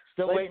trailers.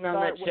 Still waiting on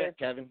that check,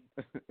 Kevin.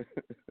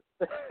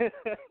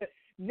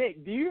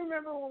 Nick, do you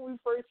remember when we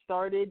first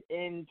started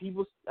and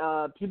people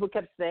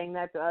kept saying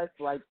that to us,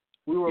 like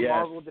we were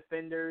Marvel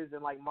defenders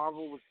and like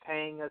Marvel was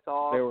paying us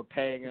off? They were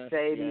paying us to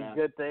say these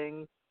good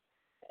things.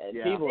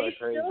 And people are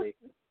crazy.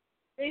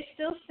 They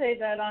still say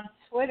that on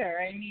Twitter.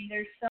 I mean,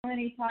 there's so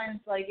many times,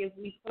 like, if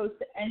we post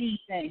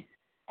anything,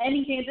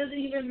 it doesn't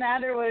even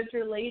matter what it's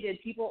related,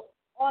 people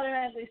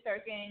automatically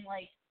start getting,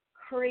 like,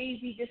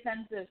 crazy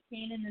defensive.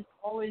 Kanan is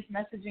always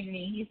messaging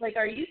me. He's like,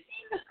 are you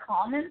seeing the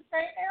comments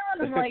right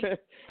now? And I'm like,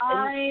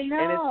 I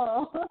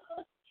know.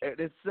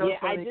 It's so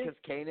funny because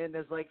Kanan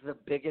is, like, the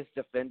biggest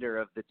defender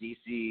of the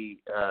DC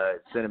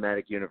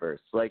cinematic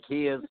universe. Like,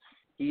 he is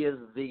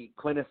the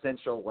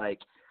quintessential, like,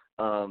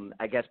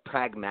 I guess,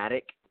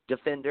 pragmatic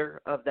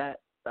defender of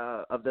that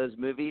of those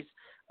movies.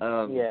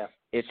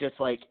 It's just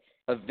like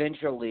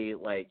eventually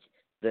like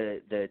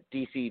the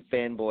DC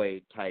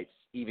fanboy types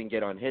even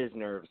get on his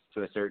nerves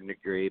to a certain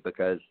degree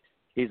because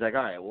he's like,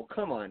 all right, well,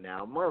 come on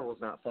now, Marvel's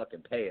not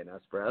fucking paying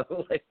us, bro.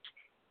 Like,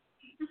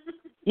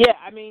 yeah,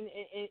 I mean,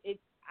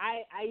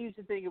 I used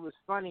to think it was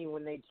funny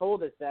when they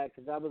told us that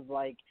because I was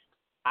like,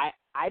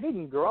 I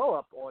didn't grow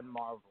up on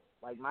Marvel.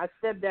 Like, my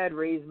stepdad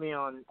raised me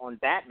on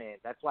Batman.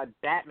 That's why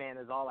Batman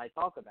is all I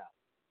talk about.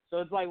 So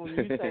it's like when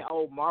you say,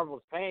 oh,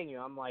 Marvel's paying you,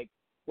 I'm like,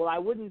 well, I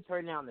wouldn't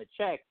turn down the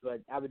check, but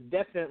I would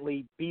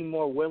definitely be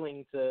more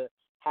willing to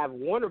have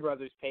Warner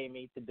Brothers pay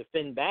me to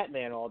defend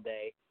Batman all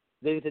day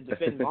than to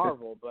defend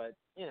Marvel. But,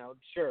 you know,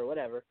 sure,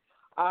 whatever.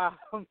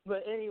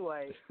 But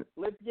anyway,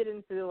 let's get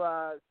into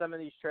some of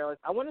these trailers.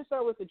 I want to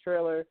start with the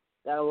trailer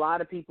that a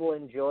lot of people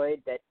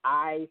enjoyed that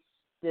I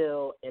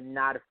still am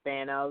not a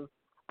fan of.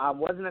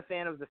 Wasn't a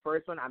fan of the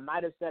first one. I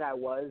might have said I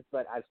was,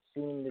 but I've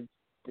seen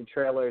the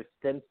trailers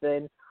since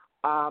then.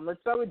 Let's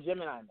start with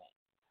Gemini Man.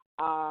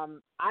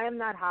 I am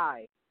not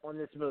high on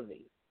this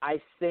movie. I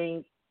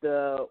think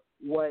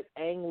what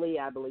Ang Lee,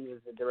 I believe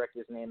is the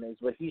director's name, is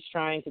what he's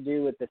trying to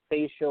do with the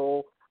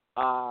facial,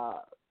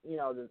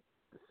 the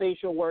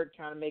facial work,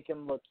 trying to make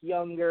him look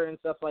younger and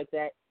stuff like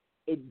that.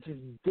 It just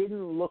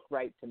didn't look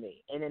right to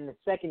me. And in the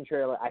second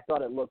trailer, I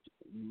thought it looked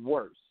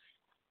worse.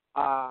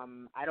 I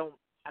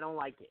don't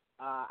like it.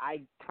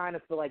 I kind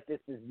of feel like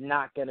this is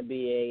not going to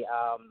be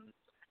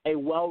a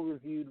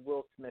well-reviewed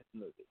Will Smith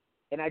movie.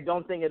 And I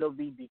don't think it'll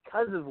be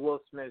because of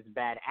Will Smith's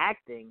bad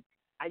acting.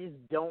 I just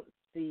don't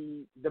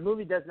see – the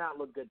movie does not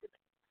look good to me.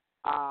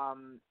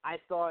 I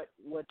thought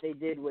what they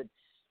did with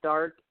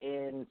Stark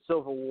in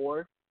Civil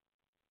War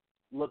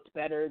looked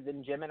better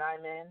than Gemini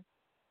Man.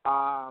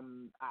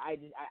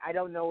 I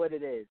don't know what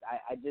it is.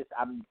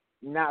 I'm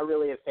not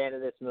really a fan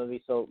of this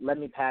movie, so let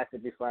me pass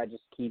it before I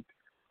just keep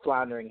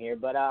floundering here.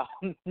 But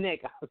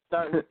Nick, I'll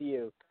start with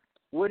you.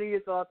 What are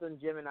your thoughts on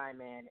Gemini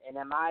Man? And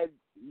am I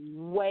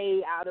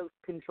way out of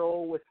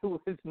control with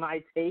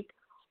my take,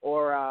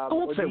 or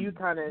do you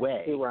kind of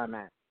see where I'm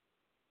at?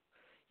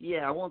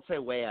 Yeah, I won't say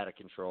way out of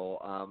control.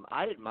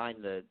 I didn't mind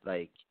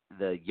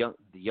the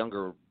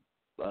younger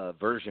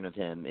version of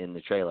him in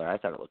the trailer. I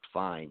thought it looked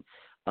fine.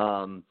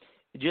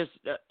 Just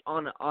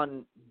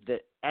on the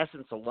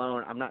essence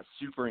alone, I'm not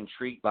super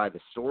intrigued by the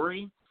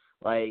story.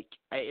 Like,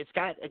 it's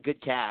got a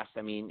good cast.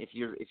 I mean, if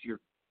you're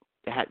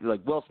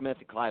like Will Smith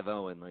and Clive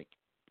Owen, like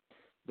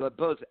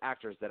both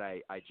actors that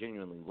I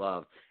genuinely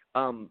love.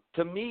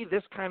 To me,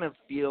 this kind of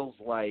feels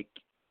like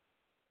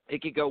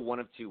it could go one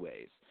of two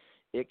ways.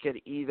 It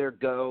could either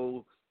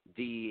go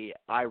the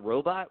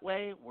iRobot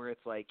way, where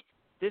it's like,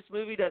 this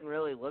movie doesn't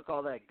really look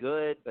all that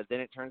good, but then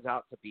it turns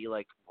out to be,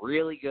 like,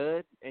 really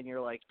good, and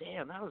you're like,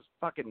 damn, that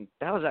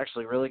was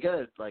actually really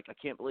good. Like, I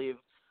can't believe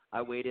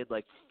I waited,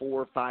 like,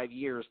 4 or 5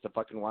 years to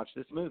fucking watch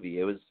this movie.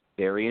 It was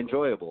very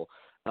enjoyable.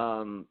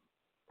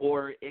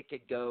 Or it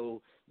could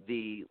go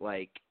the,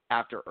 like,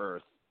 After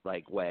Earth,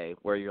 like, way,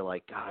 where you're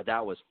like, God,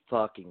 that was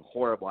fucking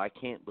horrible. I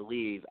can't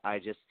believe I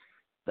just,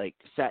 like,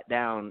 sat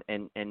down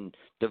and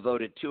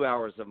devoted 2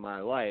 hours of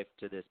my life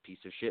to this piece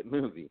of shit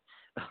movie.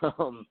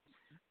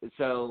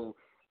 So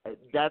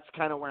that's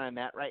kind of where I'm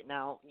at right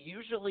now.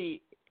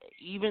 Usually,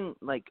 even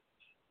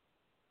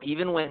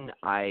when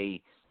I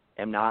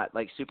am not,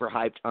 like, super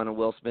hyped on a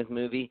Will Smith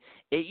movie,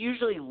 it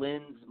usually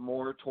lends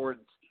more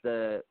towards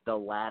the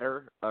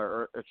latter,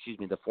 or excuse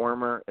me, the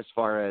former, as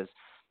far as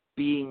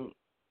being,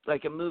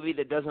 like, a movie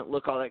that doesn't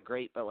look all that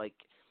great, but, like,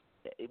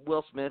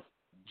 Will Smith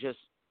just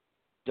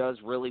does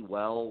really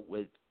well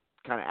with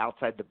kind of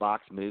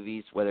outside-the-box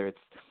movies, whether it's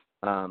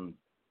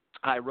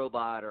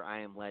iRobot or I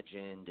Am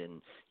Legend,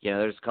 and, you know,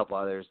 there's a couple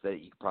others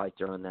that you could probably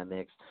throw in that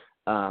mix.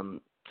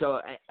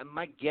 So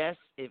my guess,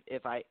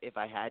 if I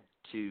had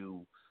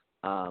to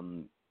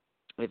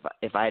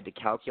if I had to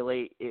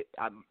calculate it,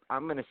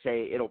 I'm going to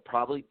say it'll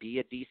probably be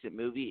a decent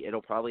movie.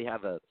 It'll probably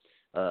have a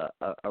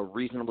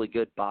reasonably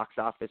good box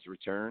office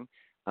return.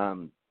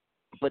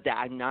 But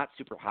I'm not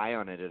super high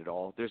on it at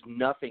all. There's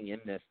nothing in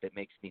this that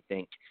makes me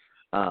think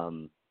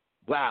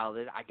wow,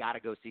 I got to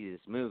go see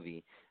this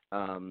movie.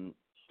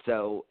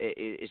 So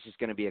it's just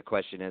going to be a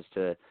question as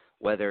to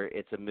whether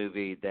it's a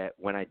movie that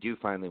when I do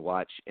finally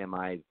watch, am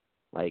I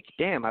like,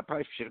 damn, I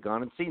probably should have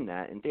gone and seen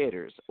that in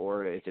theaters,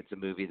 or if it's a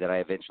movie that I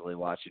eventually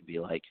watch and be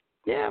like,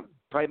 yeah,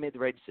 probably made the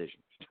right decision.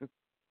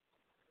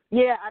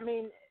 Yeah, I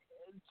mean,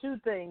 two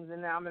things,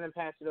 and now I'm going to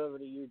pass it over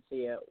to you,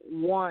 Tia.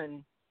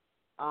 One,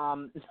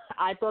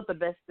 I thought the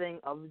best thing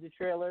of the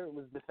trailer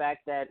was the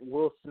fact that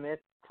Will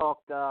Smith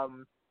talked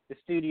the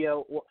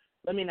studio. Well,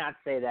 let me not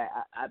say that.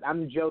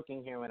 I'm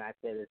joking here when I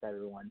say this,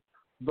 everyone.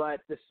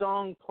 But the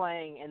song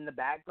playing in the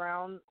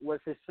background was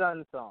his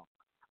son's song.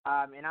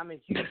 And I'm a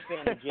huge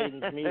fan of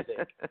Jaden's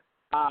music.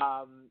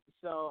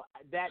 So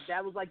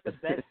that was like the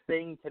best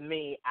thing to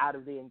me out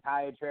of the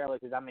entire trailer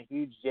because I'm a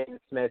huge Jaden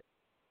Smith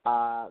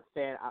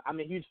fan. I'm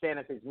a huge fan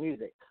of his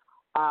music.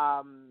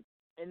 And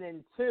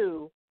then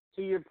two,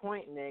 to your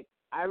point, Nick,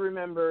 I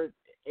remember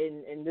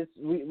in this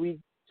we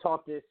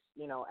talked this,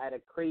 at a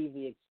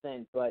crazy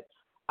extent, but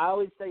I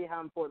always tell you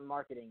how important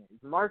marketing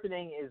is.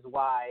 Marketing is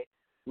why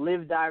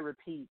Live Die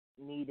Repeat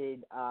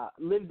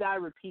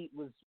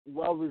was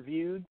well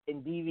reviewed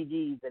in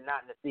DVDs and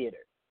not in the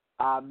theater,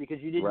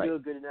 because you didn't do a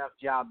good enough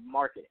job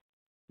marketing.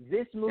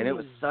 This movie, and it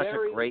was such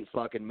a great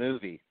fucking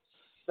movie.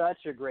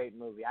 Such a great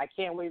movie. I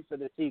can't wait for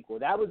the sequel.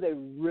 That was a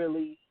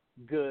really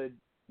good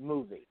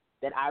movie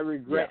that I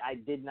regret I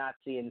did not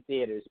see in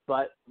theaters,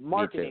 but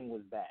marketing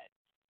was bad.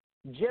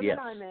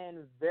 Gemini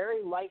Man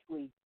very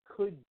likely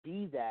could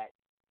be that,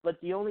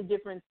 but the only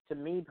difference to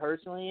me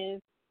personally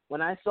is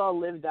when I saw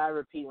Live, Die,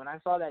 Repeat, when I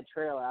saw that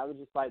trailer, I was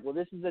just like, well,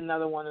 this is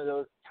another one of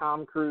those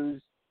Tom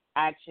Cruise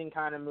action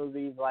kind of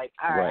movies. Like,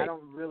 all right, I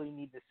don't really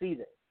need to see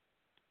this.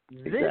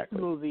 Exactly. This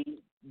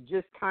movie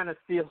just kind of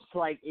feels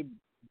like it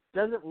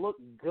doesn't look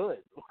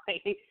good.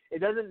 Like,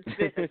 it doesn't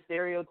fit the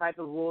stereotype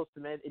of Will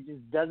Smith. It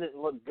just doesn't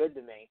look good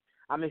to me.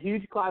 I'm a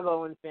huge Clive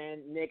Owen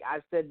fan. Nick,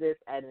 I've said this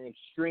at an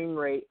extreme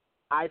rate.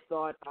 I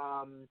thought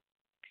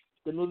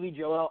the movie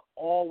Joel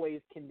always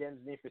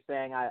condemns me for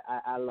saying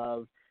I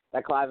love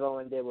that Clive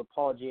Owen did with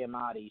Paul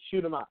Giamatti.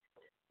 Shoot 'em Up.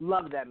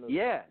 Love that movie.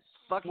 Yeah,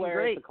 fucking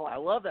great. I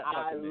love that I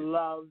fucking movie.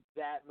 love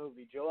that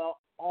movie. Joel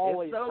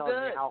always tells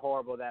me how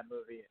horrible that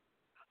movie is.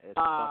 It's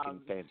fucking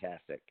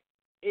fantastic.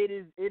 It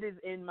is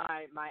in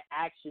my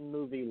action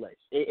movie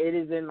list. It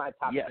is in my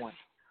top 20.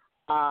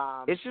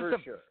 It's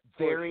just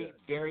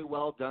very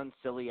well done,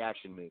 silly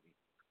action movie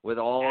with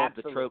all of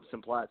the tropes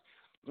and plots.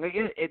 Like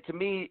it to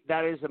me,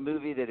 that is a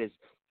movie that is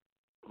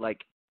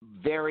like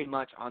very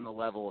much on the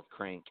level of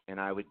Crank, and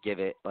I would give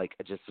it like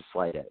just a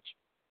slight edge.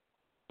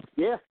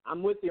 Yeah,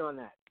 I'm with you on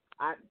that.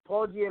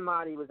 Paul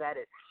Giamatti was at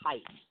his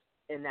height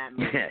in that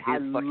movie. Yeah,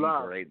 he's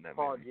fucking great in that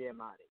Paul movie.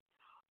 Giamatti.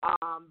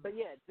 But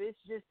yeah, this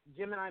just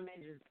Gemini Man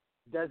just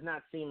does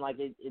not seem like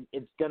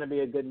it's going to be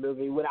a good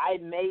movie. What I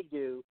may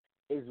do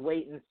is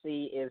wait and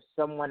see if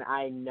someone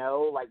I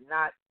know, like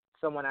not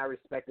someone I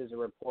respect as a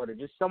reporter,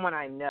 just someone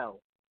I know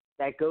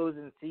that goes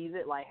and sees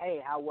it, like,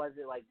 hey, how was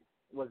it? Like,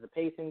 was the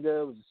pacing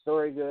good? Was the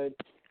story good?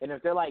 And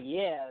if they're like,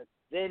 yeah,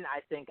 then I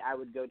think I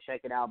would go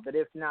check it out. But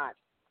if not,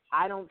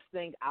 I don't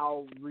think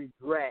I'll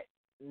regret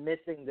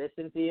missing this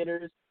in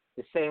theaters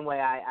the same way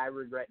I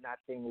regret not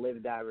seeing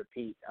Live, Die,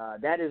 Repeat.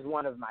 That is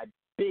one of my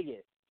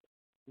biggest.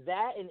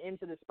 That and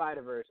Into the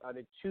Spider-Verse are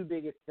the two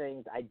biggest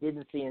things I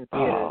didn't see in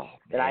theaters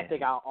that I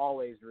think I'll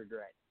always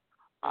regret.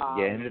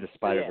 Into the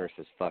Spider-Verse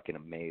is fucking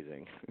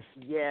amazing.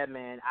 Yeah,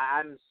 man.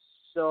 I'm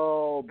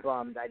so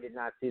bummed I did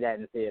not see that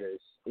in theaters.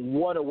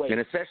 What a waste.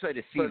 And especially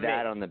to see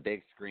that on the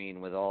big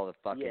screen with all the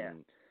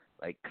fucking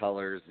like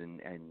colors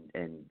and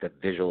the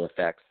visual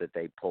effects that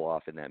they pull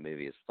off in that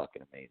movie is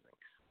fucking amazing.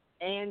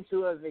 And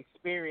to have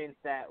experienced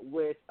that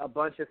with a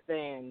bunch of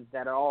fans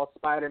that are all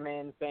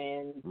Spider-Man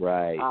fans.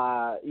 Right.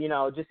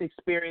 Just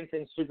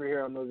experiencing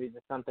superhero movies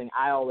is something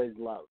I always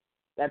love.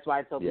 That's why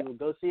I tell people,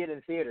 go see it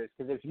in theaters.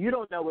 Because if you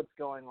don't know what's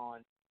going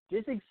on,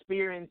 just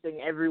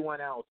experiencing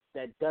everyone else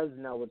that does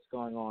know what's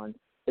going on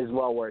is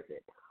well worth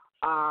it.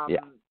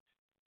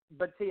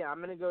 But Tia, I'm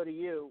going to go to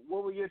you.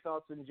 What were your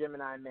thoughts on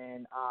Gemini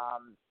Man?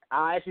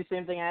 I'll ask you the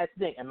same thing I asked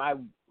Nick. Am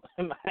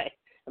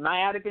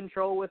I out of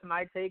control with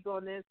my take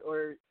on this,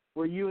 or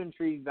were you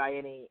intrigued by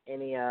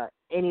any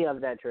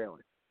of that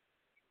trailer?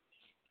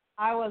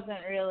 I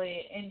wasn't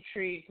really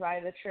intrigued by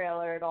the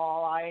trailer at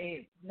all.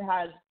 I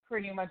had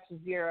pretty much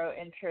zero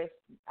interest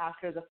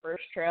after the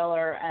first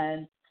trailer,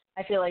 and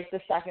I feel like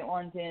the second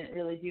one didn't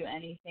really do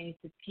anything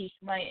to pique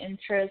my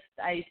interest.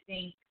 I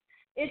think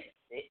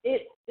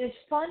it's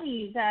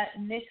funny that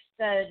Nick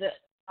said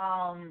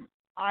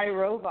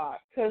iRobot,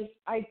 because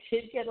I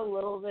did get a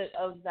little bit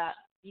of that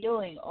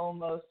feeling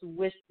almost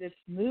with this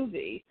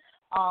movie,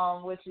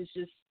 which is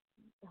just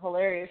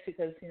hilarious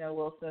because,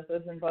 Will Smith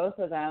was in both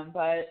of them.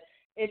 But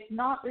it's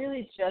not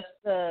really just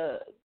the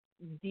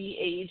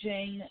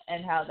de-aging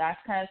and how that's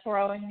kind of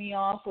throwing me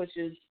off, which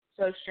is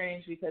so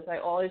strange because I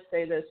always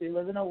say this. We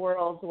live in a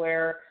world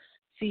where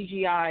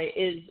CGI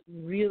is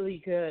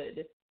really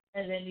good,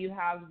 and then you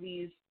have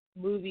these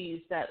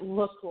movies that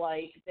look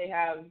like they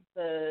have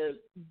the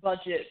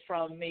budget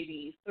from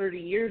maybe 30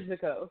 years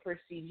ago for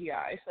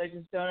CGI. So I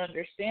just don't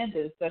understand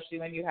it, especially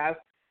when you have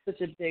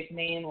such a big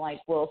name like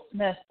Will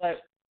Smith.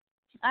 But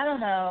I don't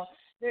know.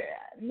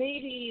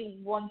 Maybe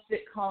once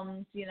it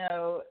comes,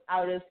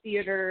 out of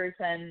theaters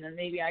and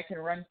maybe I can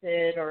rent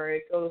it or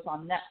it goes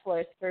on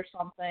Netflix or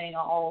something,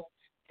 I'll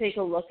take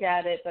a look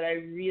at it. But I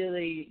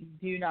really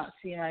do not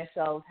see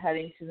myself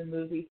heading to the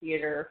movie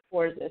theater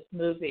for this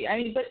movie. I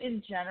mean, but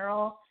in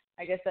general,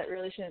 I guess that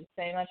really shouldn't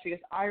say much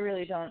because I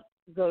really don't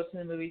go to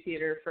the movie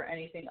theater for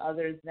anything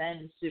other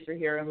than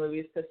superhero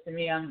movies. Because to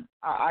me,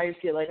 I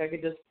feel like I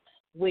could just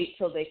wait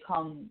till they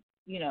come,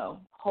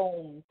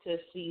 home to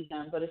see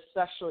them. But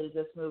especially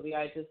this movie,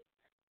 I just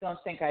don't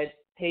think I'd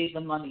pay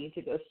the money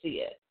to go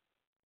see it.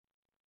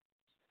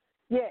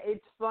 Yeah,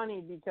 it's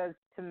funny because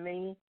to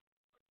me,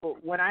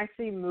 when I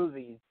see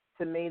movies,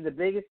 to me, the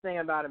biggest thing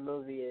about a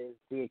movie is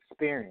the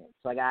experience.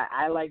 Like,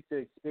 I like to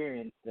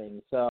experience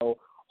things. So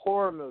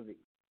horror movies,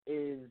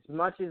 as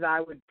much as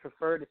I would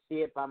prefer to see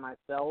it by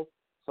myself,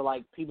 so,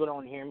 like, people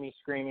don't hear me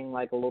screaming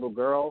like a little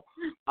girl,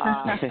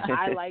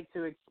 I like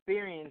to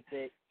experience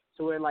it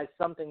to where, like,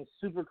 something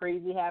super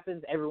crazy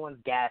happens, everyone's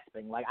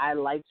gasping. Like, I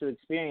like to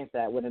experience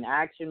that. With an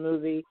action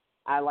movie,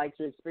 I like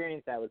to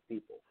experience that with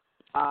people.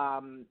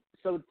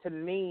 So to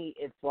me,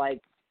 it's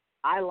like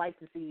I like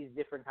to see these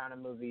different kind of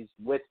movies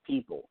with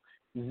people.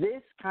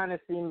 This kind of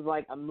seems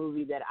like a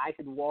movie that I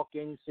could walk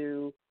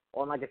into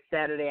on like a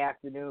Saturday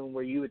afternoon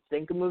where you would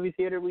think a movie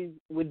theater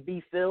would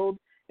be filled,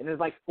 and there's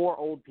like 4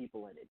 old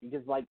people in it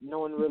because like no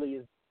one really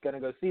is going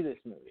to go see this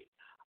movie.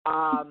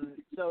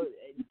 So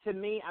to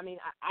me, I mean,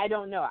 I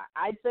don't know.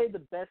 I'd say the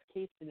best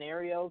case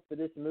scenario for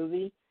this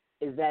movie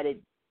is that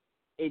it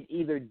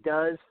either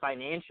does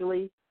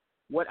financially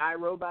what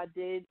iRobot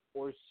did,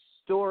 or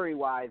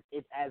story-wise,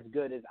 it's as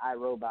good as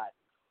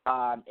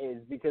iRobot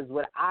is. Because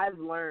what I've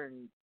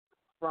learned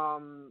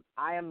from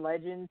I Am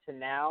Legend to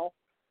now,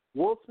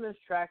 Will Smith's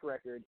track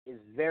record is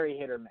very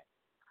hit or miss.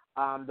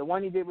 The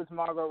one he did with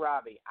Margot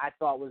Robbie, I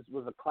thought was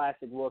a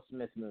classic Will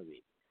Smith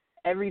movie.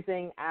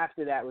 Everything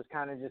after that was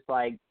kind of just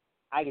like,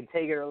 I can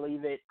take it or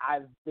leave it.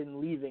 I've been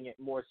leaving it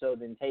more so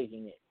than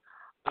taking it.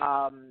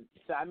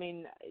 So, I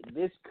mean,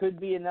 this could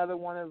be another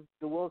one of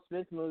the Will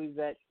Smith movies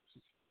that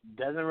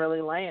doesn't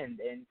really land,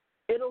 and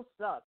it'll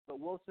suck, but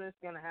Will Smith's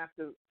going to have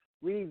to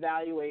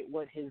reevaluate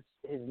what his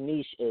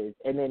niche is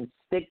and then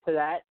stick to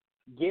that,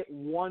 get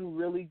one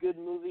really good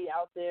movie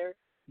out there,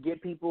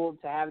 get people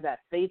to have that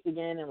faith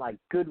again in, like,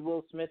 good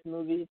Will Smith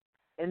movies.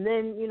 And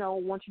then,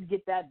 once you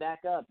get that back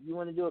up, you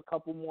want to do a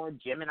couple more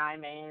Gemini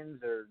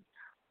Mans or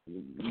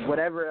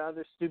whatever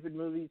other stupid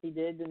movies he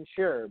did, then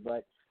sure.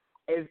 But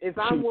if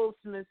I'm Will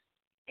Smith's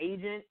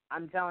agent,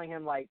 I'm telling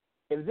him, like,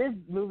 if this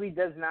movie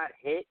does not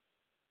hit,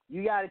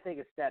 you got to take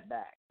a step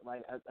back,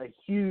 like a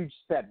huge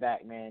step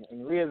back, man,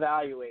 and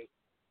reevaluate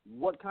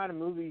what kind of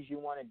movies you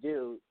want to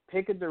do.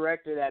 Pick a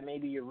director that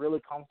maybe you're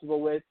really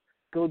comfortable with.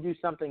 Go do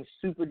something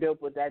super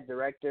dope with that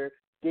director.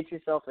 Get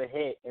yourself a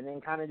hit, and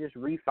then kind of just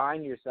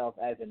refine yourself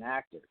as an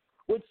actor,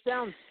 which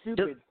sounds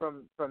stupid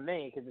from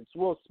me because it's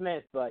Will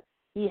Smith, but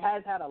he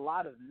has had a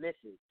lot of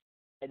misses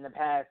in the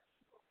past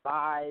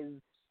 5-6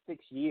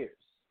 years.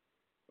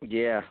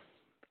 Yeah.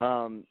 I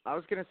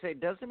was going to say,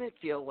 doesn't it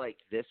feel like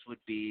this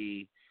would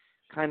be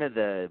kind of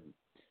the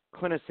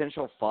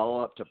quintessential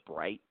follow-up to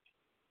Bright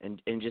and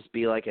just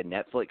be like a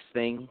Netflix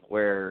thing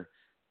where,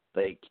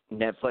 like,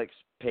 Netflix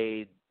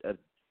paid a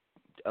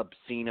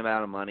obscene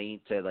amount of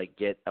money to, like,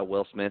 get a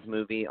Will Smith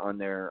movie on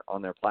their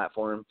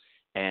platform,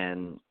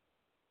 and,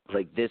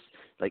 like, this,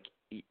 like,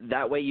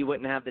 that way you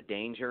wouldn't have the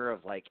danger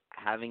of, like,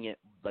 having it,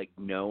 like,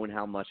 known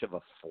how much of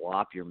a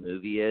flop your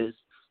movie is.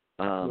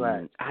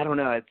 Right. I don't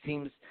know. It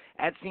seems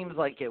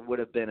like it would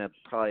have been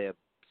probably a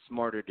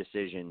smarter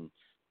decision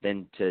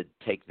than to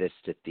take this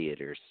to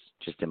theaters,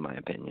 just in my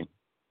opinion.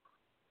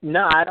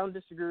 No, I don't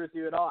disagree with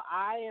you at all.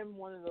 I am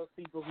one of those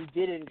people who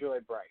did enjoy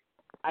Bright.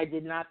 I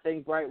did not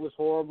think Bright was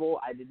horrible.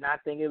 I did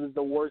not think it was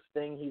the worst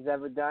thing he's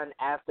ever done.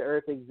 After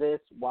Earth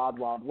exists, Wild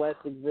Wild West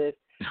exists.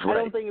 Right. I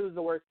don't think it was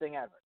the worst thing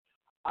ever.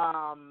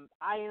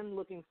 I am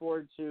looking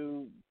forward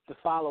to the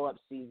follow-up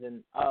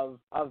season of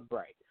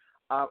Bright.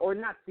 Or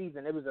not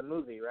season, it was a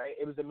movie, right?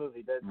 It was a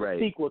movie, the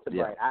sequel to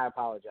Bright. I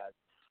apologize.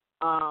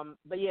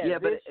 But yeah. Yeah,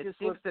 but it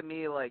seems to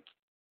me like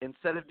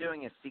instead of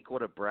doing a sequel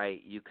to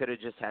Bright, you could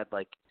have just had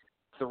like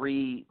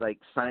 3, like,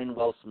 sign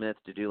Will Smith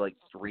to do like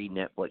 3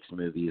 Netflix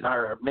movies,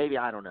 or maybe,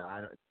 I don't know.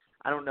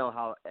 I don't know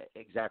how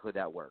exactly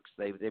that works.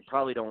 They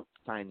probably don't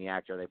sign the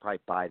actor. They probably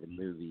buy the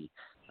movie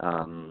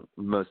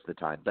most of the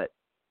time. But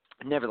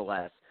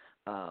nevertheless,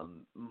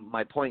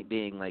 my point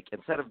being, like,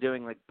 instead of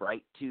doing like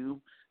Bright 2,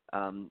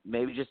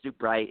 maybe just do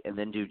Bright and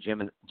then do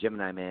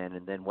Gemini Man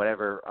and then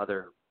whatever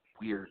other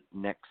weird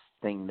next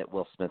thing that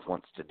Will Smith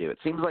wants to do. It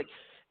seems like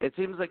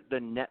the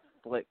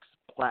Netflix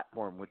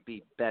platform would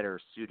be better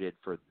suited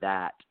for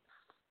that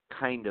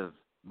kind of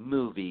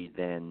movie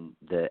than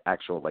the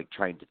actual, like,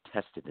 trying to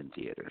test it in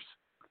theaters.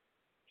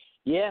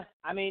 Yeah,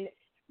 I mean,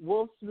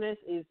 Will Smith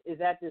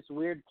is at this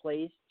weird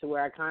place to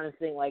where I kind of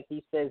think like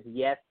he says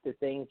yes to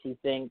things he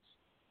thinks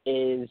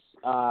is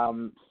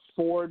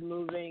forward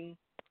moving,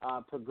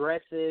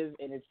 progressive,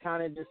 and it's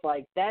kind of just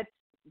like that's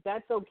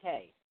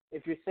okay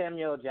if you're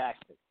Samuel L.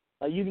 Jackson.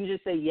 Like you can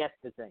just say yes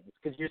to things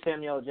because you're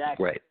Samuel L.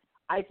 Jackson. Right.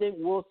 I think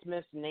Will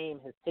Smith's name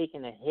has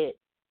taken a hit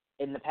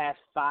in the past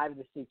 5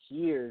 to 6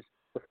 years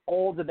with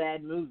all the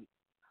bad movies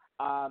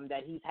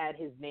that he's had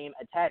his name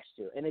attached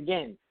to. And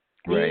again,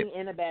 being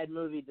in a bad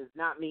movie does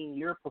not mean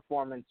your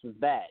performance was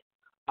bad.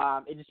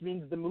 It just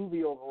means the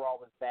movie overall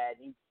was bad.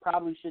 You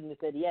probably shouldn't have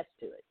said yes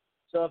to it.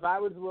 So if I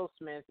was Will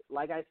Smith,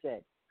 like I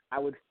said, I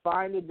would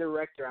find a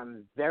director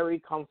I'm very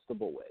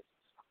comfortable with.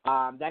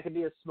 That could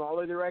be a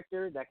smaller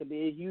director. That could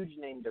be a huge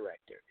name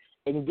director.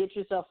 And get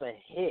yourself a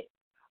hit.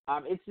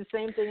 It's the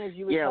same thing as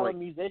you would tell a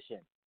musician.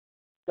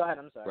 Go ahead,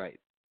 I'm sorry. Right.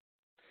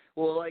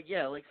 Well,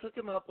 hook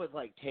him up with,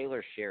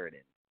 Taylor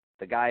Sheridan,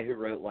 the guy who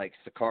wrote,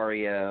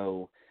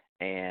 Sicario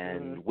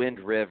and Wind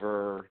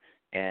River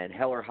and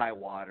Hell or High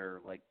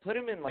Water. Put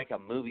him in, a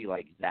movie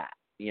like that,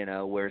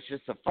 where it's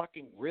just a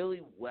fucking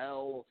really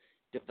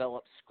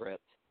well-developed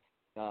script.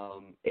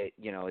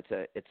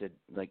 It's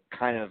a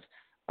kind of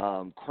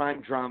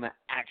crime drama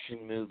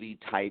action movie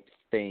type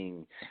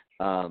thing.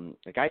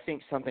 I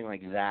think something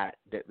like that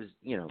was,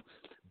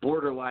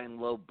 borderline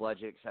low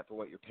budget except for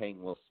what you're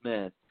paying Will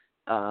Smith.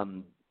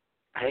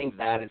 I think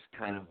that is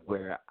kind of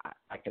where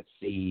I could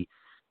see,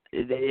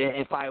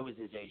 if I was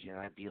his agent,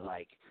 I'd be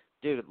like,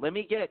 dude, let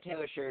me get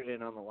Taylor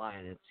Sheridan on the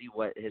line and see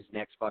what his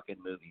next fucking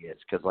movie is.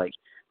 Because,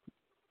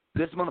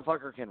 this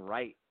motherfucker can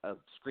write a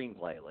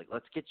screenplay.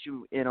 Let's get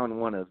you in on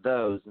one of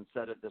those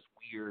instead of this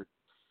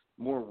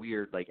more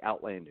weird,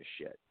 outlandish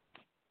shit.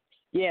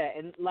 Yeah,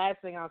 and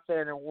last thing I'll say,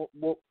 and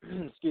we'll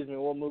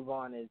we'll move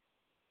on, is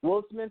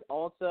Will Smith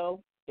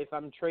also, if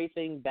I'm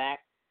tracing back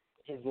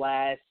his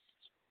last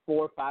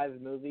 4 or 5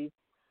 movies,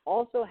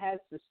 also has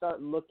to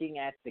start looking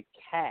at the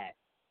cast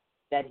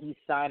that he's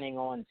signing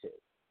on to.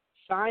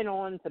 Sign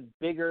on to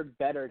bigger,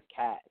 better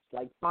casts.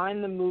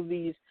 Find the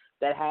movies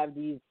that have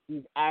these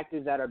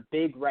actors that are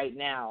big right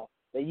now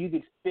that you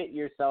could fit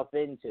yourself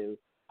into.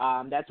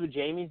 That's what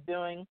Jamie's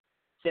doing.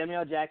 Samuel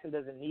L. Jackson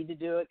doesn't need to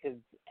do it because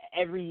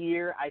every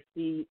year I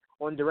see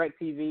on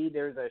DirecTV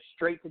there's a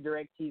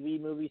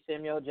straight-to-DirecTV movie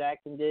Samuel L.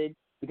 Jackson did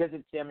because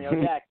it's Samuel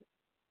L. Jackson.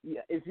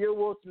 Yeah, if you're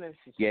Will Smith,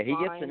 he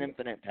gets an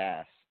infinite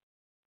pass.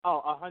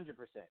 Oh, 100%.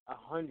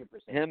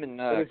 Him and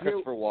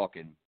Christopher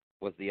Walken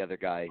was the other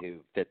guy who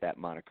fit that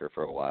moniker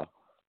for a while.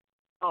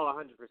 Oh,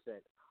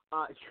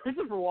 100%.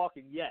 Christopher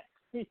Walken, yes.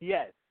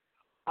 Yes.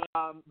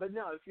 But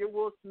no, if you're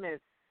Will Smith,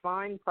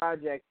 find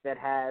projects that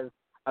have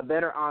a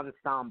better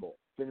ensemble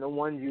than the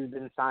ones you've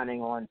been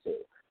signing on to,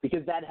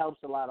 because that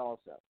helps a lot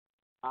also.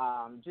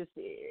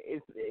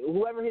 If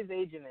whoever his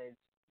agent is,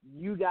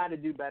 you got to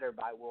do better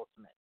by Will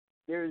Smith.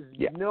 There's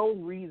no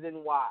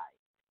reason why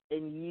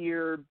in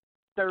year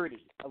 30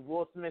 of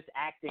Will Smith's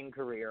acting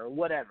career or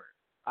whatever,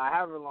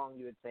 however long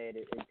you would say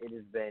it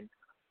has been,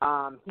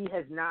 he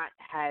has not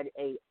had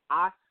a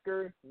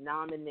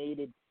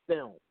Oscar-nominated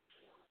film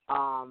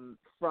and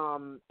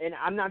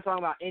I'm not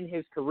talking about in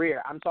his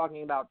career. I'm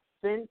talking about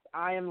since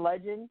I Am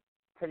Legend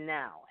to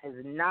now, has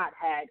not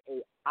had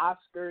a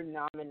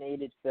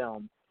Oscar-nominated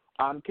film.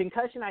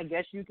 Concussion, I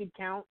guess you could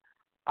count,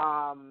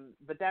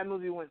 but that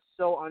movie went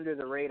so under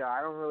the radar.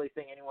 I don't really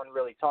think anyone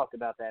really talked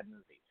about that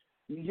movie.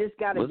 You just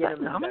got to get him. Was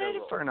that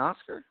nominated for an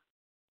Oscar?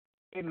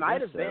 It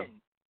might have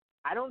been.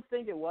 I don't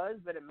think it was,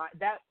 but it might.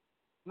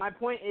 My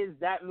point is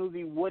that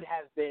movie would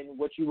have been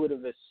what you would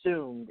have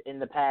assumed in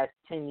the past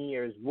 10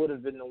 years would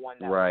have been the one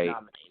that was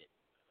nominated.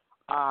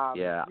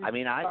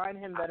 Find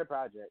him better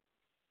projects.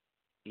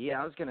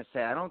 Yeah, I was going to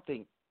say, I don't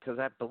think, because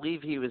I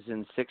believe he was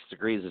in 6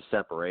 Degrees of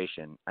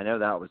Separation. I know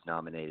that was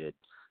nominated,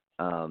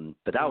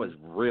 but that was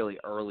really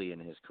early in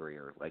his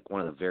career,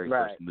 one of the very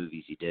first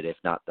movies he did, if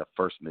not the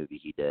first movie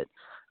he did.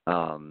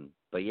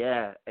 But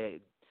yeah,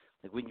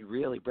 when you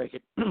really break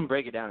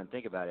it down and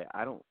think about it,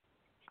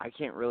 I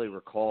can't really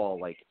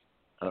recall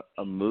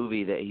a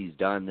movie that he's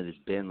done that has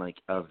been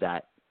of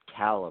that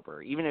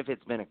caliber, even if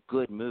it's been a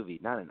good movie,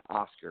 not an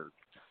Oscar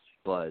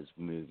buzz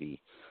movie.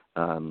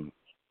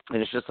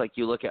 And it's just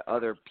you look at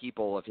other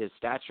people of his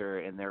stature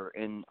and they're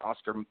in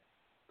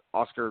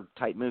Oscar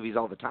type movies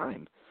all the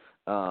time.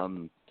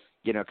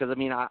 Because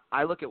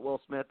I look at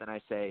Will Smith and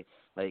I say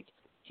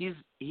he's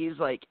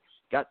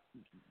got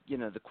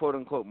the quote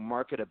unquote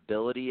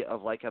marketability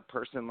of a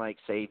person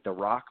say The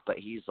Rock, but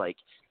he's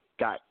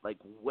got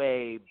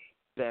way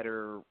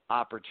better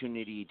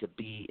opportunity to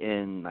be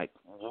in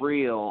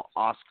real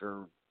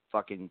Oscar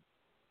fucking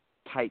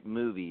type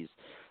movies.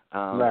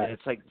 And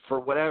it's for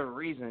whatever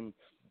reason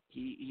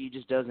he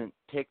just doesn't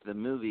pick the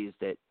movies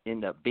that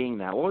end up being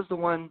that. What was the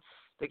one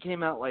that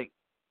came out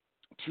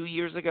 2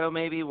 years ago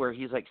maybe, where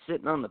he's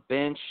sitting on the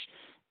bench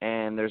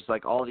and there's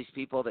all these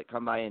people that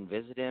come by and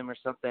visit him or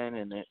something,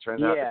 and it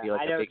turns out to be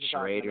a big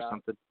charade or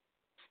something.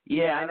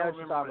 Yeah, I don't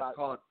remember what it's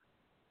called.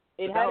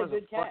 It had a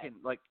good cast.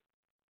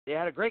 it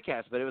had a great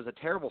cast, but it was a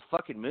terrible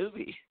fucking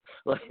movie.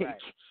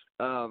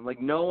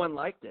 Like no one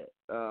liked it.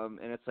 And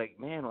it's like,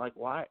 man,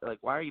 why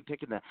are you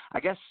picking that? I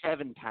guess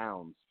 7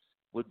 Pounds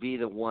would be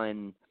the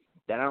one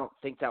that I don't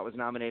think that was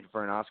nominated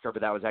for an Oscar,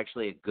 but that was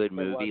actually a good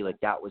movie. Like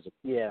that was a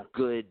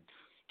good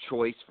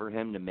choice for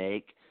him to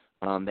make.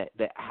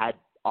 That had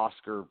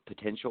Oscar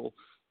potential,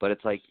 but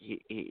it's like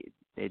he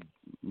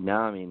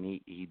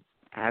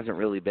hasn't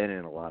really been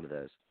in a lot of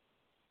those.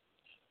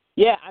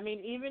 Yeah, I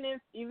mean, even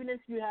if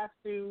you have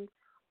to,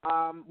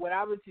 what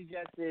I would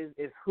suggest is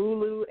if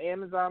Hulu,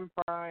 Amazon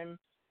Prime,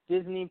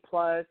 Disney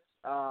Plus,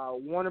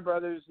 Warner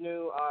Brothers'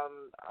 new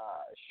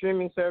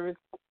streaming service,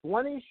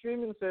 one of these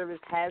streaming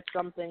services has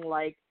something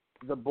like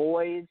The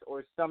Boys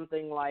or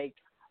something like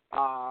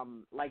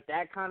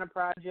that kind of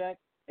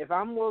project. If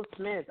I'm Will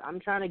Smith, I'm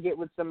trying to get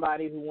with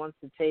somebody who wants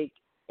to take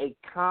a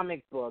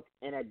comic book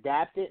and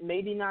adapt it,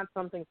 maybe not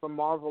something from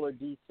Marvel or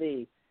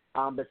DC,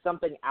 but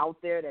something out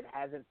there that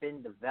hasn't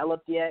been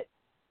developed yet,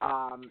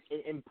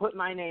 and put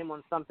my name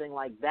on something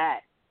like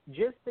that,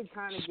 just to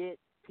kind of get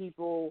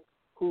people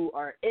who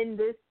are in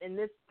this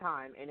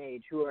time and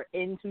age, who are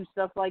into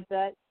stuff like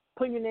that,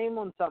 put your name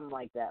on something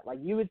like that. Like,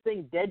 you would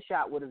think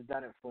Deadshot would have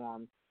done it for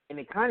him, and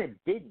it kind of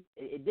didn't.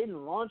 It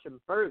didn't launch him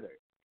further.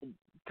 It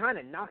kind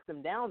of knocked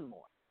him down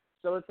more.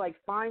 So it's like,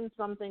 find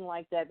something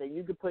like that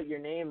you could put your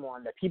name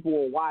on that people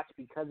will watch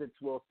because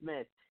it's Will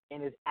Smith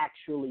and is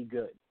actually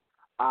good.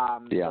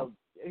 So,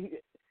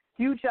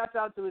 huge shout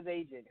out to his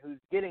agent who's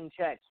getting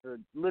checks for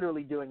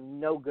literally doing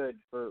no good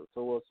for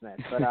Will Smith.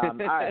 But all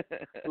right,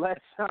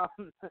 let's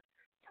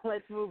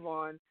move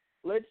on.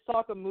 Let's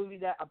talk a movie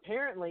that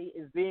apparently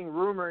is being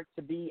rumored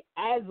to be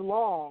as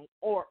long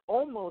or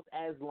almost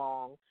as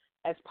long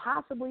as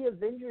possibly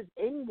Avengers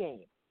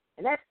Endgame,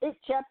 and that's It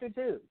Chapter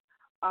 2.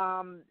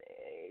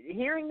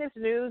 Hearing this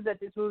news that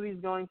this movie is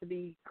going to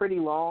be pretty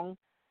long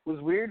was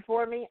weird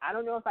for me. I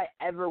don't know if I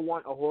ever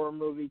want a horror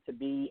movie to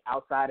be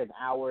outside an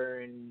hour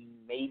and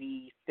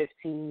maybe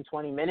 15,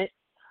 20 minutes.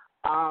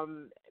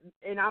 And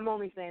I'm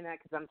only saying that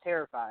because I'm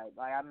terrified.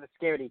 Like, I'm a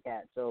scaredy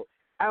cat. So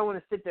I don't want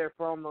to sit there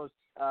for almost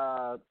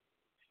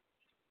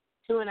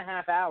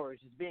 2.5 hours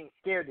just being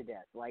scared to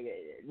death. Like,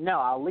 no,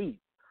 I'll leave.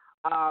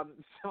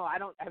 So I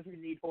don't ever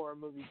need horror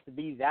movies to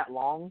be that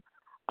long.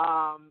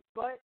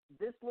 But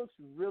this looks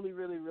really,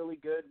 really, really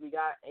good. We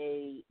got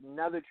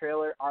another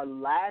trailer, our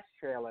last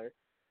trailer,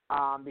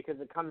 because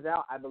it comes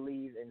out, I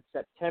believe, in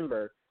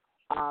September,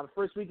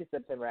 first week of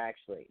September,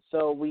 actually.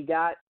 So we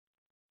got,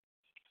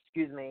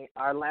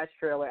 our last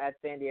trailer at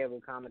San Diego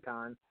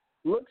Comic-Con.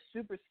 Looks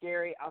super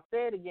scary. I'll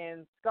say it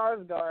again,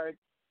 Skarsgård,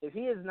 if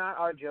he is not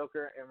our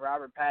Joker in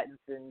Robert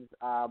Pattinson's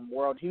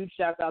world, huge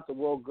shout out to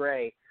Will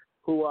Gray,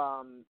 who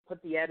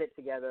put the edit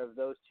together of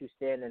those two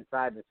standing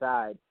side to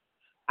side.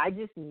 I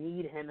just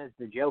need him as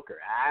the Joker.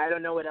 I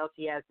don't know what else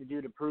he has to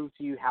do to prove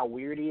to you how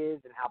weird he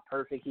is and how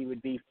perfect he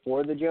would be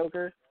for the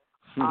Joker.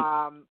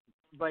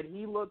 But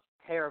he looks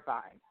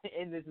terrifying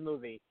in this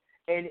movie.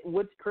 And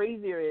what's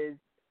crazier is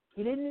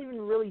he didn't even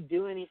really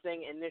do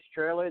anything in this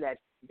trailer that's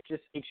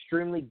just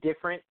extremely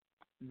different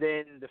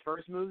than the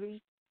first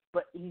movie,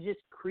 but he's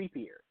just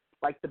creepier.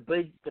 Like the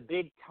big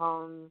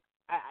tongue,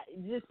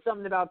 just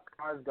something about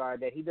Skarsgård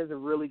that he does a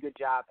really good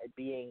job at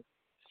being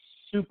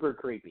super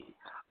creepy.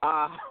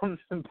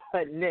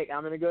 But Nick,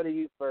 I'm going to go to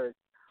you first.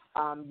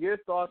 Your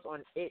thoughts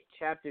on It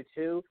Chapter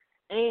 2,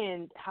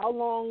 and how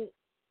long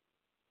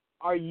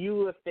are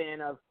you a fan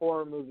of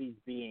horror movies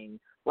being?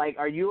 Like,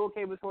 are you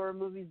okay with horror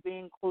movies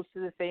being close to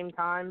the same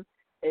time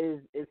as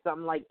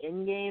something like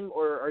Endgame,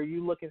 or are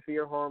you looking for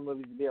your horror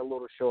movies to be a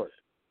little shorter?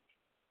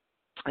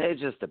 It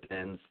just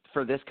depends.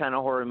 For this kind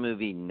of horror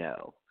movie,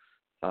 no.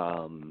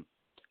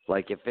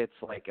 Like, if it's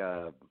like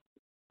The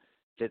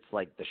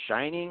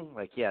Shining,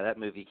 like, yeah, that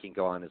movie can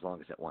go on as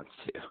long as it wants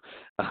to.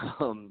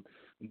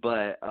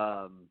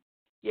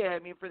 Yeah, I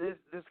mean, for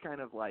this kind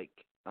of like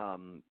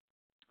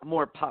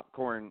more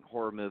popcorn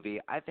horror movie,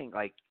 I think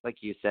like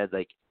you said,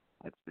 like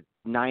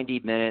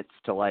 90 minutes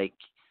to like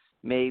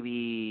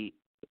maybe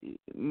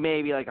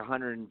like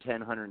 110,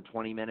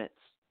 120 minutes.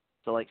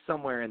 So like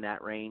somewhere in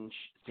that range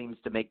seems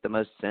to make the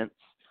most sense.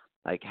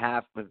 Like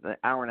half of an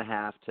hour and a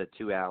half to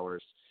 2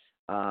 hours.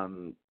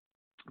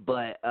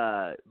 But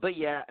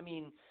yeah, I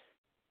mean,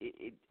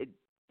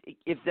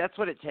 if that's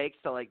what it takes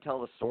to like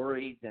tell the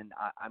story, then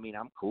I mean,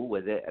 I'm cool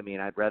with it. I mean,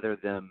 I'd rather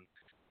them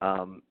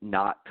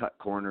not cut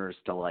corners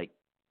to like,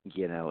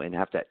 you know, and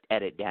have to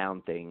edit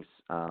down things.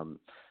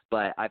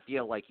 But I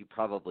feel like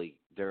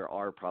there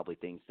are probably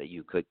things that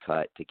you could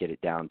cut to get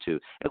it down to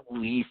at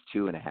least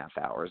 2.5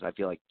 hours. I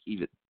feel like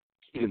even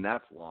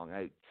that's long.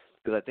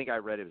 Because I think I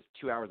read it was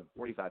 2 hours and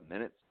 45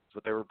 minutes. That's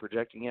what they were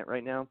projecting it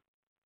right now.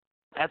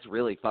 That's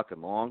really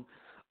fucking long.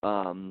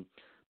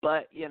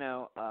 But you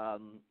know,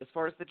 as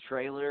far as the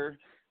trailer,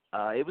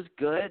 it was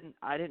good.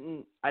 I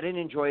didn't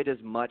enjoy it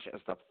as much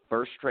as the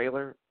first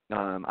trailer.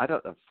 I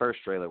thought the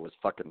first trailer was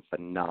fucking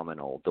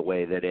phenomenal. The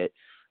way that it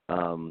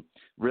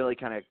really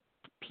kind of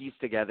pieced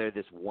together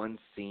this one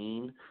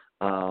scene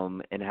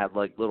and had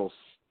like little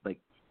like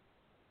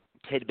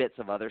tidbits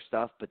of other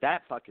stuff. But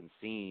that fucking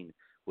scene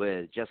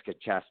with Jessica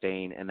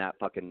Chastain and that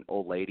fucking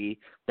old lady,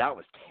 that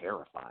was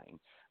terrifying.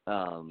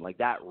 Like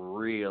that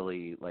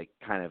really like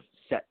kind of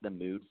set the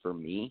mood for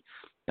me.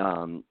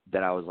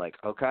 That I was like,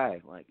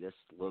 okay, like this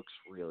looks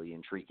really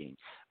intriguing.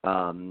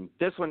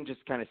 This one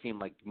just kind of seemed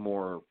like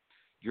more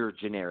your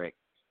generic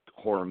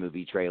horror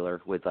movie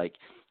trailer with like,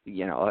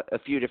 you know, a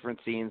few different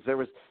scenes. There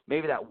was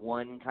maybe that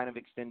one kind of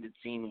extended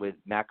scene with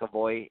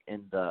McAvoy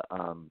in the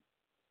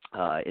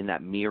in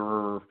that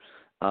mirror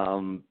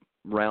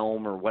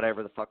realm or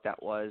whatever the fuck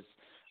that was.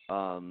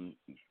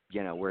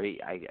 You know, where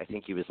I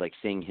think he was like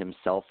seeing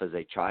himself as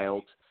a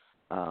child,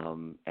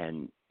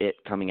 and it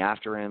coming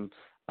after him.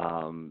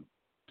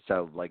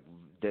 So like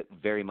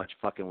very much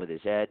fucking with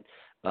his head.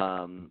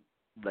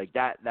 Like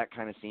that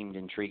kind of seemed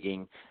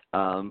intriguing.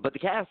 But the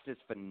cast is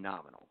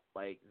phenomenal.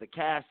 Like the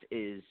cast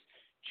is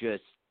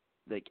just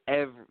like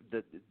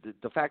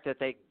the fact that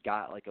they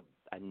got like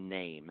a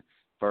name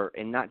for,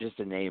 and not just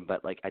a name,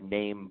 but like a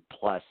name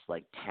plus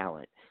like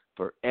talent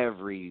for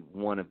every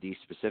one of these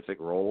specific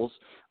roles,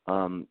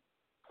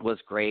 was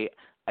great.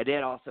 I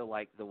did also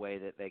like the way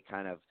that they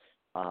kind of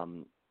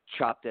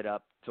chopped it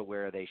up to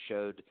where they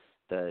showed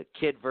the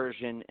kid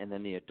version and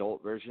then the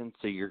adult version.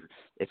 So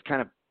it's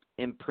kind of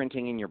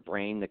imprinting in your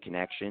brain the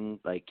connection,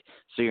 like,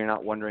 so you're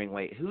not wondering,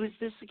 wait, who is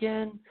this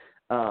again?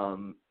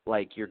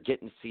 Like you're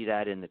getting to see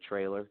that in the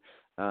trailer.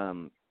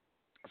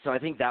 So I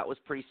think that was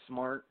pretty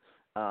smart.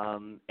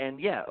 And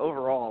yeah,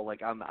 overall,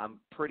 like I'm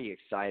pretty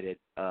excited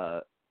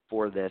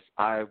for this.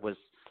 I was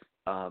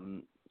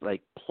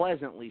like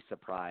pleasantly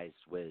surprised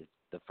with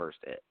the first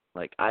It.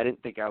 Like I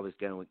didn't think I was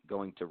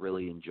going to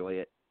really enjoy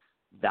it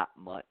that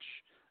much.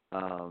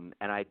 And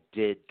I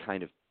did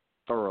kind of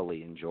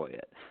thoroughly enjoy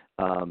it.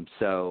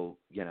 So,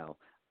 you know,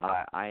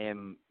 I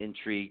am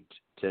intrigued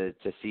to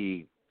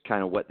see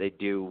kind of what they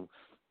do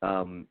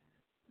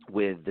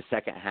with the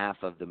second half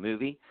of the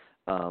movie,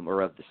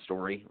 or of the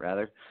story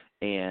rather.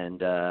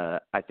 And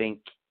I think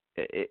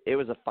it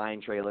was a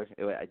fine trailer.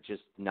 It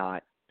just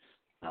not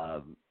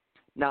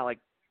like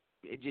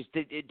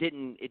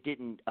it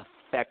didn't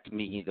affect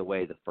me the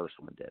way the first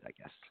one did, I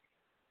guess.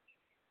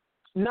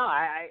 No,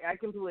 I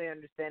completely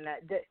understand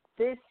that.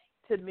 This,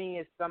 to me,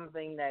 is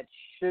something that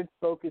should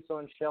focus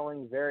on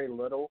showing very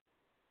little.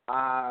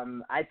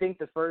 I think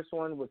the first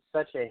one was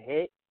such a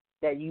hit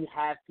that you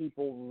have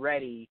people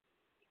ready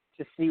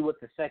to see what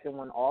the second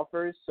one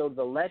offers. So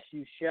the less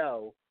you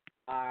show,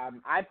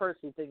 I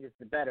personally think it's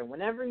the better.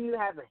 Whenever you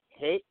have a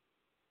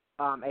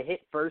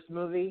hit first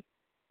movie,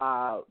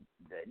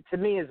 to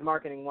me is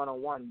marketing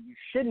 101. You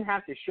shouldn't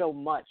have to show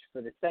much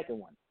for the second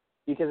one.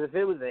 Because if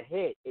it was a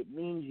hit, it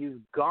means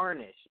you've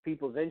garnished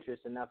people's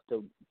interest enough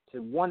to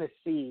want to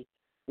see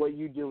what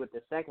you do with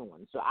the second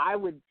one. So I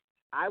would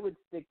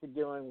stick to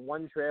doing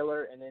one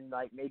trailer and then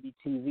like maybe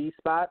TV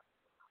spots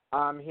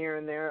here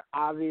and there.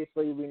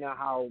 Obviously, we know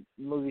how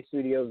movie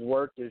studios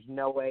work. There's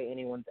no way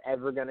anyone's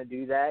ever going to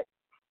do that.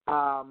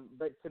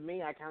 But to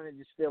me, I kind of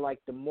just feel like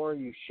the more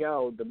you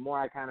show, the more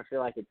I kind of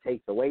feel like it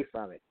takes away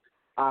from it.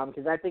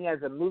 Because I think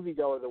as a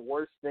moviegoer, the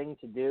worst thing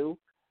to do,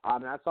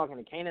 and I was talking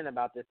to Kanan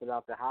about this,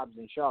 about the Hobbs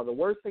and Shaw. The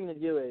worst thing to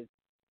do is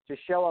to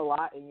show a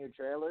lot in your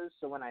trailers.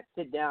 So when I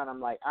sit down,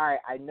 I'm like, all right,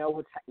 I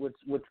know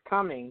what's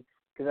coming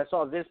because I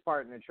saw this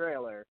part in the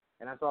trailer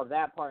and I saw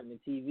that part in the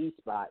TV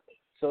spot.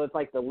 So it's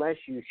like the less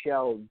you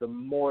show, the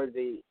more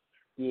the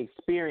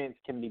experience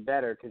can be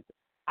better because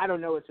I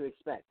don't know what to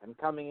expect. I'm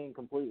coming in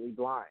completely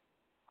blind.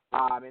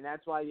 And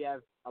that's why you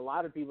have a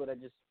lot of people that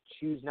just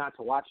choose not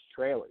to watch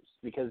trailers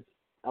because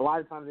a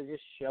lot of times they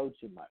just show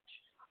too much.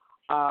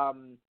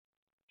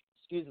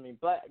 Excuse me.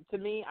 But to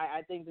me,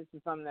 I think this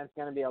is something that's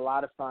going to be a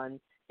lot of fun.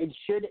 It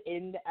should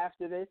end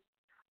after this.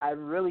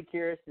 I'm really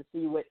curious to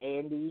see what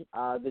Andy,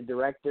 the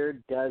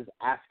director, does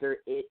after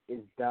it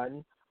is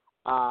done.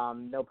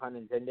 No pun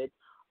intended.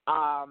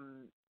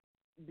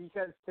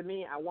 Because to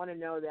me, I want to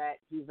know that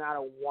he's not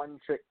a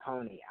one-trick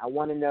pony. I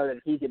want to know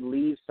that he could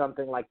leave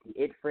something like the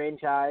It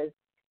franchise,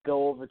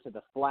 go over to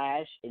The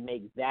Flash, and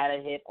make that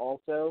a hit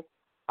also.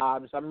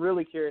 So I'm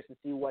really curious to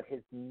see what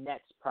his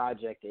next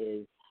project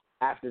is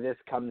after this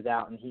comes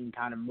out and he can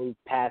kind of move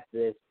past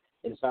this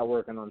and start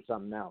working on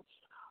something else.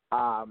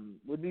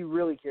 Would be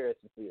really curious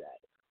to see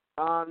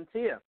that.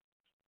 Tia,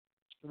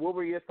 what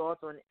were your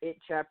thoughts on It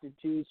Chapter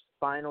 2's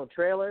final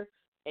trailer?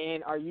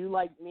 And are you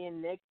like me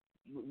and Nick?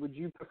 Would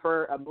you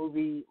prefer a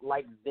movie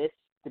like this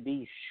to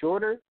be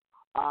shorter?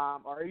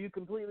 Or are you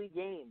completely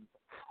game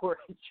for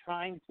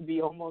trying to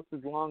be almost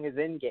as long as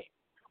Endgame,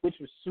 which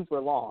was super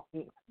long?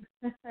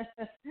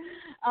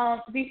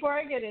 Before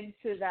I get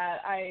into that,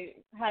 I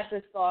had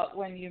this thought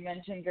when you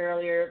mentioned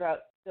earlier about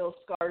Bill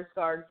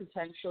Skarsgård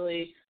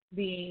potentially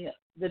being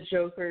the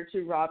Joker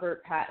to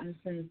Robert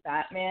Pattinson's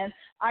Batman.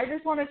 I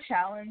just want to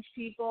challenge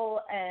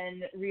people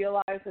and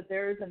realize that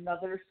there is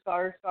another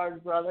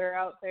Skarsgård brother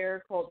out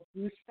there called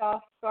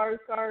Gustav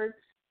Skarsgård,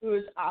 who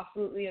is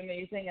absolutely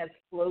amazing as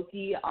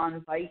Floki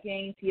on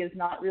Vikings. He has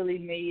not really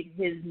made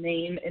his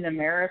name in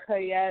America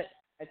yet.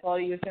 I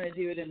thought he was going to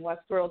do it in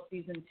Westworld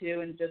Season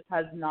 2 and just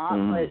has not.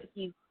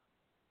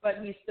 But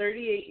he's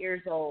 38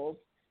 years old.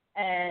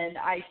 And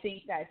I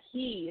think that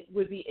he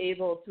would be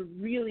able to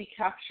really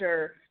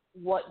capture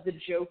what the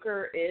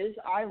Joker is.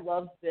 I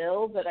love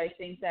Bill, but I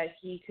think that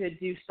he could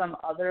do some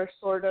other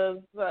sort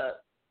of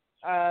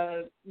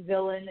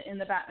villain in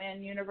the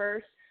Batman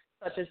universe,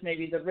 such as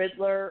maybe the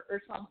Riddler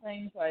or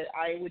something. But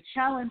I would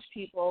challenge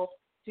people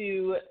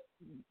to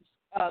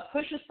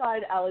push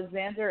aside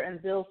Alexander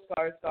and Bill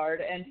Skarsgård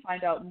and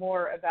find out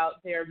more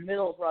about their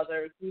middle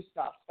brother,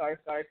 Gustav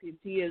Skarsgård, because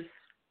he is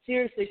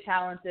seriously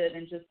talented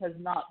and just has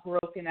not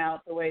broken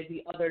out the way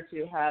the other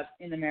two have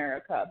in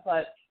America.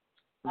 But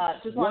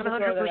just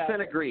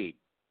 100% agreed.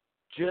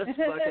 Just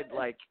fucking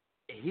like,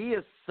 he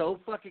is so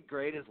fucking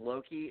great as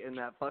Loki in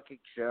that fucking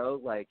show.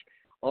 Like,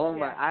 oh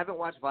my! I haven't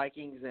watched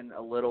Vikings in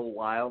a little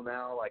while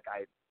now. Like,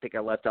 I think I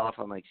left off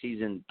on like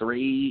season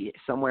 3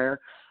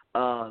 somewhere.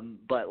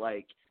 But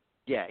like,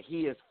 yeah,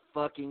 he is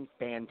fucking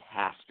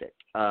fantastic.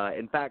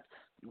 In fact,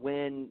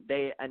 when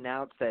they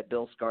announced that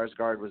Bill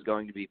Skarsgård was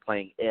going to be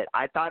playing it,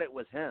 I thought it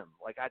was him.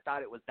 Like, I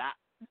thought it was that,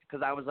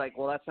 because I was like,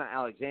 well, that's not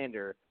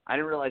Alexander. I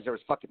didn't realize there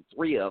was fucking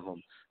 3 of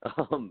them.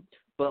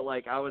 But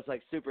like, I was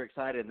like super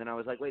excited, and then I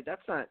was like, wait,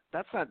 that's not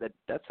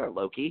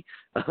Loki.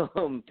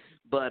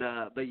 But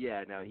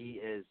yeah, no, he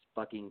is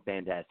fucking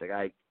fantastic.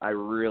 I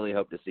really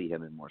hope to see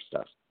him in more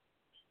stuff.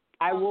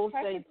 I will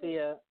say to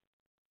you,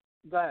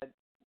 go ahead.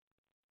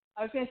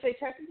 I was going to say,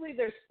 technically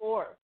there's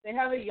 4. They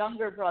have a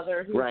younger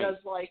brother who does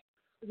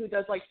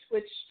like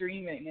Twitch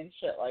streaming and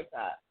shit like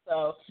that.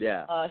 So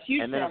yeah,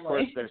 huge and then family. Of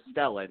course there's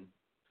Stellan,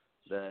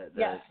 the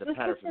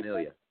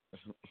paterfamilias.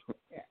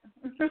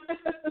 Yeah.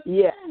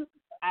 Yeah.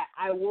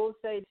 I will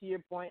say to your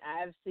point, I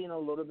have seen a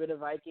little bit of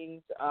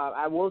Vikings.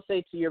 I will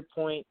say to your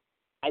point,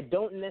 I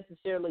don't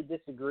necessarily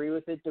disagree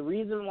with it. The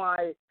reason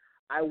why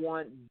I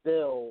want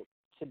Bill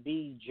to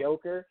be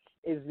Joker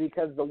is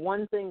because the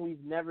one thing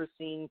we've never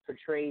seen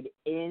portrayed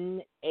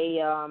in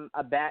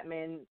a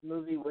Batman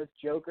movie with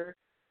Joker,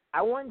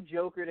 I want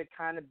Joker to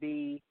kind of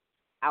be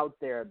out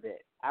there a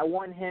bit. I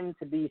want him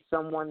to be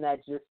someone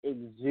that just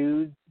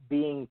exudes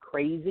being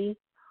crazy.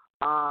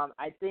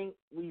 I think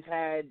we've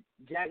had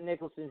Jack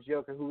Nicholson's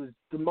Joker, who was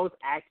the most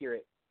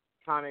accurate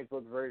comic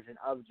book version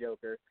of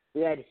Joker.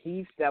 We had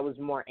Heath, that was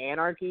more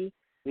anarchy.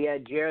 We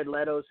had Jared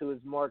Leto's, who was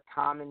more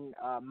common,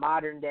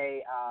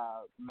 modern-day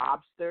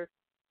mobster.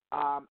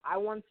 I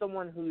want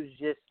someone who's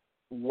just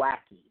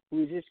wacky,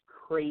 who's just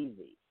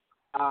crazy.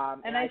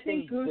 And I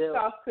think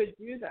Gustav could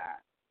do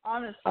that,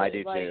 honestly. I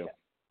do, too.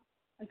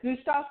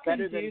 Gustav can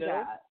do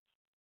that.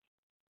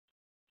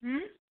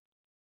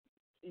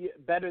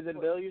 Better than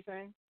Bill, you're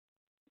saying?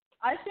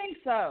 I think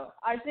so.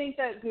 I think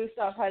that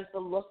Gustav has the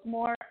look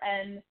more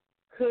and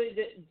could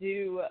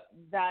do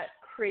that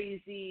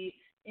crazy,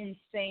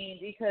 insane,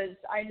 because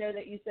I know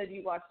that you said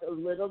you watched a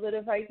little bit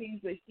of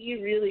Vikings, but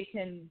he really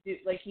can do,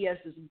 like, he has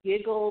this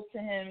giggle to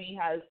him. He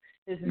has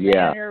his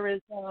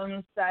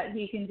mannerisms that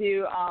he can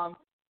do.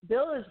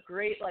 Bill is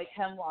great, like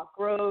Hemlock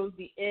Grove,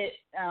 The It,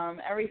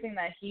 everything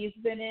that he's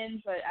been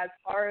in, but as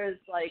far as,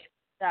 like,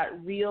 that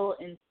real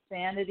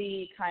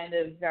insanity, kind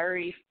of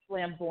very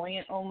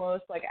flamboyant,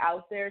 almost like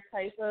out there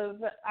type of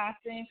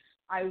acting,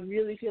 I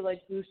really feel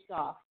like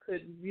Gustav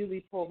could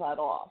really pull that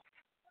off.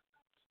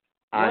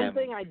 One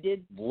thing I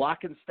did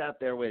lock and step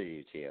there with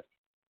you, Tia.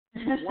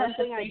 One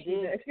thing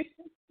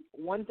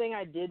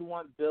I did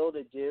want Bill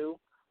to do,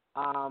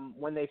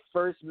 when they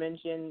first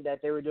mentioned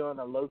that they were doing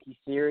a Loki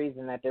series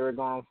and that they were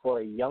going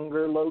for a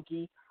younger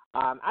Loki.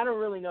 I don't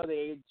really know the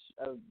age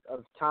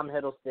of Tom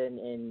Hiddleston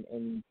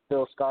and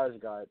Bill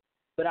Skarsgård,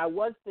 but I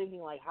was thinking,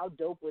 like, how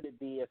dope would it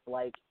be if,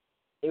 like,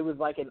 it was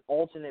like an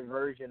alternate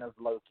version of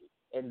Loki,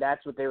 and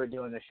that's what they were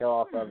doing the show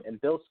off of, and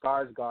Bill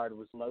Skarsgård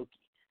was Loki.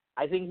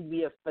 I think he'd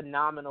be a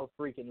phenomenal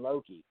freaking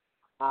Loki,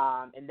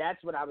 and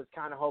that's what I was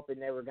kind of hoping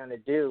they were going to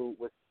do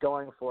with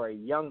going for a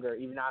younger,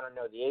 even though I don't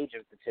know the age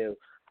of the two.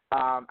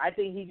 I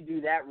think he could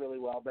do that really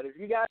well, but if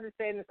you guys are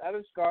saying this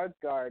other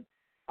Skarsgård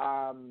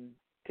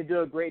could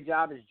do a great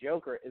job as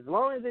Joker, as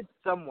long as it's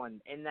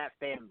someone in that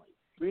family.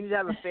 We need to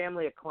have a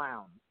family of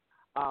clowns.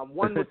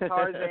 One was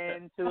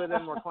Tarzan, 2 of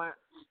them were clowns.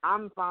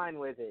 I'm fine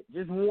with it.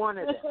 Just one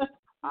of them.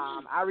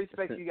 I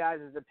respect you guys'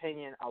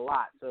 opinion a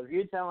lot. So if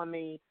you're telling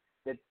me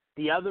that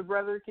the other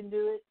brother can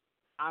do it,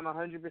 I'm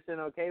 100%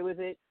 okay with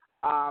it.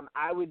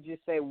 I would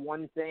just say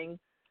one thing.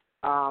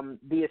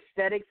 The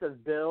aesthetics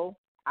of Bill,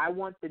 I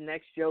want the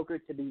next Joker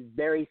to be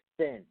very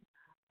thin.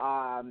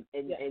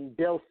 And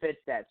Bill fits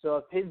that. So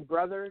if his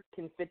brother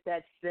can fit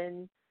that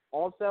thin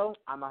also,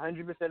 I'm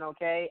 100%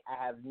 okay.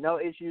 I have no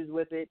issues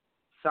with it.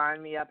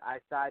 Sign me up. I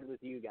side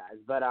with you guys.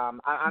 But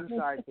I'm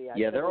sorry, Tia.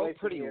 Yeah, they're all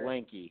pretty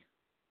lanky.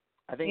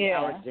 I think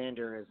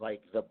Alexander is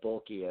like the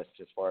bulkiest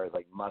as far as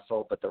like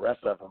muscle, but the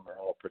rest of them are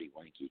all pretty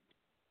lanky.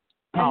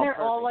 And they're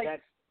all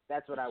like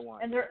that's what I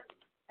want.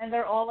 And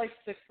they're all like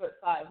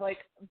 6'5". Like,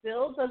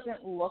 Bill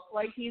doesn't look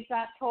like he's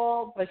that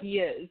tall, but he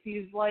is.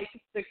 He's like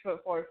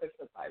 6'4", 6'5".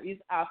 He's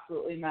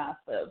absolutely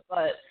massive.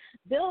 But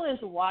Bill is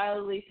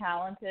wildly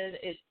talented.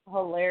 It's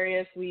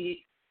hilarious.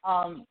 We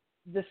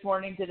this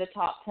morning did a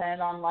top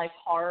 10 on like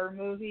horror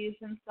movies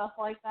and stuff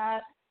like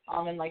that,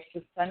 and like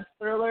suspense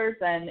thrillers,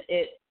 and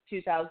it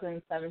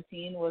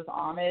 2017 was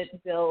on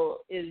it. Bill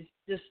is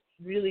just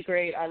really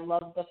great. I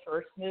love the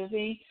first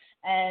movie.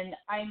 And,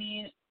 I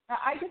mean,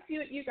 I can see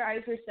what you guys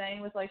are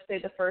saying with, like, say,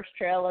 the first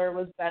trailer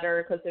was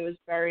better because it was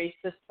very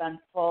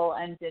suspenseful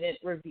and didn't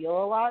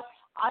reveal a lot.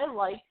 I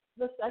liked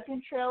the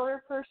second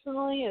trailer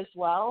personally as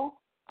well.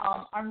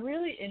 I'm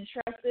really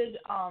interested.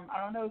 I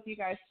don't know if you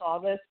guys saw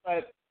this,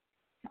 but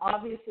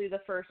obviously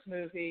the first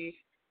movie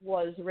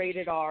was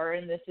rated R,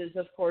 and this is,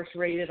 of course,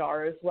 rated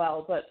R as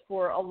well. But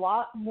for a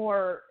lot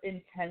more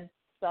intense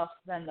stuff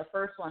than the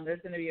first one,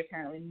 there's going to be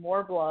apparently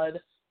more blood,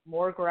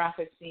 more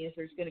graphic scenes.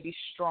 There's going to be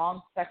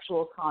strong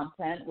sexual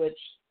content, which,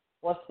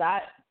 what's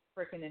that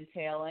freaking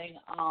entailing?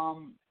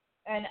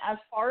 And as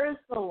far as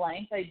the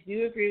length, I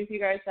do agree with you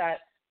guys that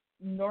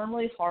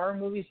normally horror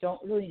movies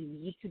don't really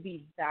need to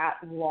be that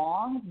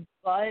long,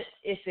 but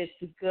if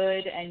it's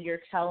good and you're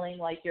telling,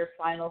 like, your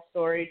final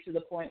story to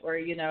the point where,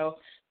 you know,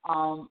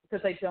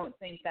 because I don't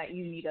think that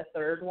you need a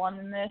third one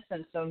in this,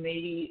 and so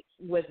maybe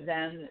with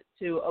them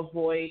to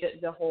avoid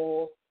the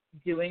whole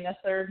doing a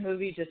third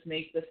movie, just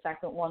make the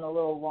second one a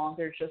little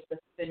longer just to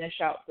finish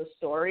out the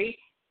story,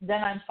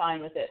 then I'm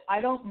fine with it. I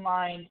don't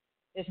mind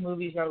if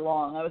movies are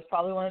long. I was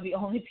probably one of the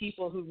only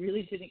people who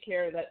really didn't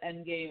care that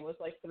Endgame was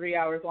like 3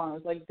 hours long. I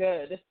was like,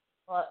 good.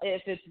 Well,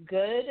 if it's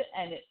good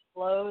and it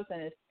flows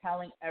and it's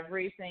telling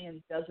everything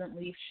and doesn't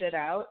leave shit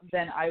out,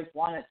 then I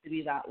want it to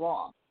be that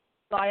long.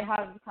 So I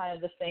have kind of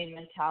the same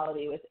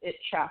mentality with It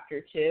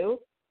Chapter 2.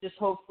 Just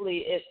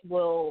hopefully it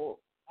will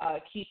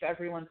keep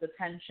everyone's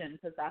attention,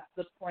 because that's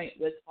the point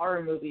with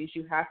horror movies.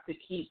 You have to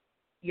keep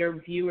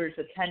your viewers'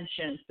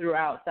 attention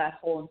throughout that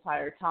whole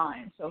entire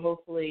time. So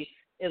hopefully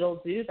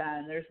it'll do that,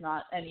 and there's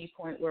not any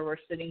point where we're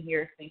sitting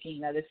here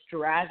thinking that it's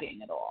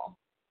dragging at all.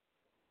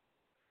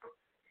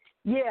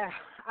 Yeah,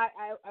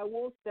 I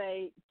will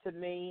say, to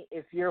me,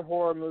 if your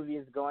horror movie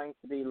is going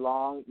to be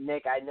long,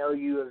 Nick, I know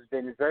you have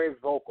been very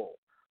vocal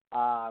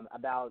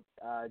about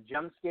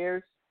jump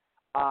scares.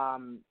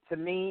 To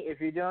me, if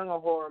you're doing a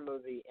horror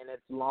movie and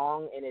it's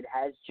long and it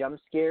has jump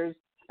scares,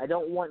 I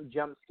don't want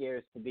jump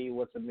scares to be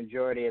what's the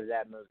majority of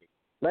that movie.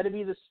 Let it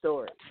be the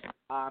story.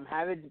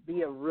 Have it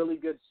be a really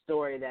good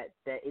story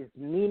that is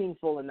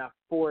meaningful enough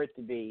for it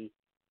to be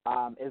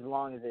as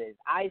long as it is.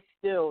 I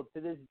still,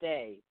 to this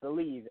day,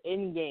 believe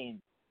Endgame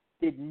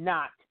did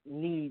not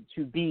need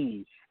to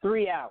be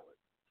 3 hours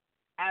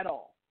at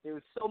all. There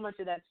was so much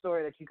of that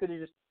story that you could have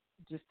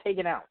just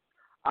taken out.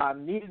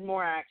 Needed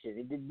more action.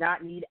 It did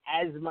not need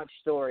as much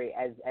story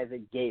as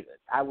it gave us.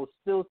 I will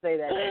still say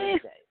that every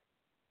day.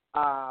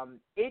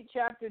 It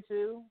Chapter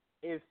 2,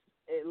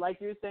 like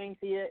you're saying,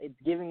 Tia, it's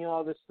giving you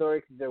all this story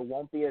because there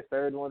won't be a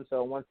third one,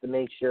 so it wants to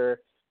make sure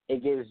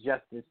it gives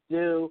justice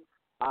due,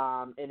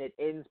 and it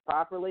ends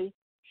properly.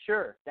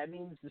 Sure, that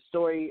means the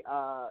story,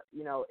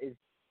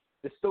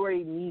 the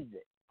story needs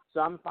it. So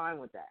I'm fine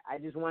with that. I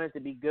just want it to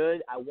be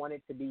good. I want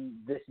it to be,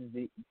 this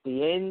is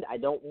the end. I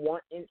don't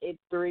want It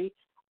 3.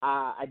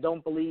 I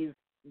don't believe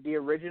the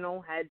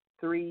original had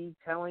 3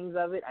 tellings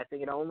of it. I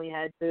think it only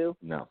had 2.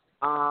 No.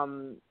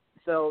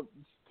 So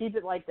keep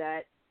it like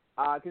that.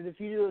 Because if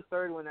you do a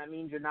third one, that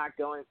means you're not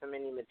going from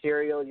any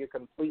material. You're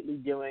completely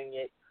doing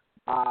it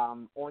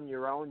on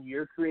your own.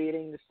 You're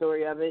creating the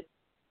story of it.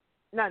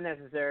 Not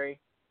necessary.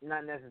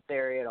 Not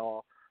necessary at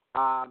all.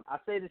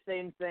 I'll say the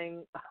same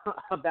thing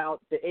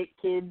about the It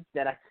kids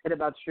that I said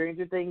about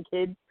Stranger Things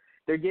kids.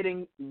 They're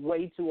getting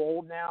way too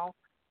old now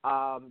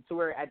to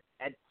where at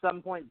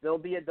some point they'll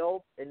be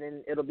adults, and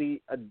then it'll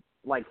be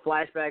like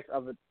flashbacks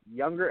of a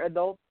younger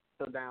adults,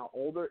 so now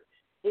older.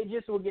 It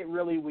just will get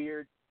really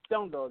weird.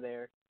 Don't go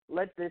there.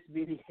 Let this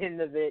be the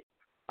end of it.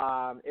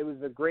 It was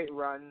a great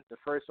run. The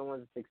first one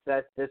was a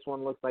success. This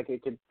one looks like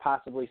it could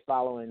possibly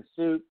follow in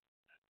suit.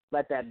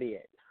 Let that be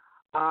it.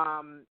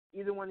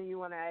 Either one of you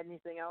want to add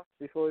anything else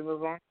before we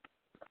move on?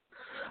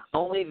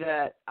 Only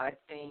that I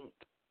think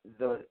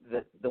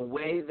the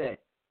way that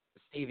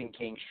Stephen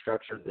King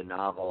structured the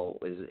novel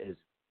is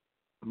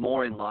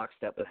more in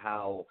lockstep with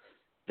how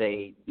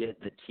they did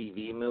the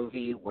TV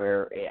movie,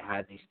 where it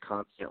had these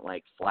constant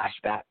like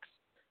flashbacks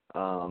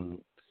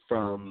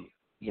from,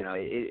 you know,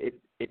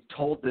 it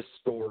told the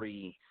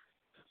story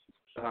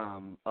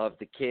of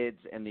the kids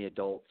and the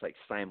adults like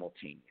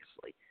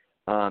simultaneously.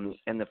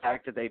 And the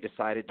fact that they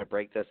decided to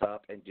break this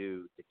up and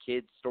do the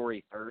kids'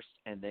 story first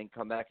and then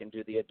come back and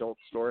do the adult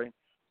story,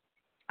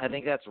 I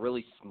think that's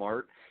really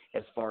smart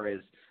as far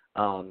as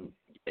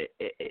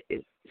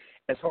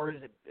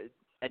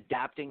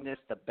adapting this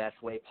the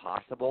best way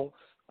possible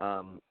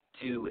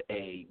to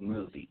a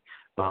movie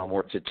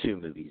or to 2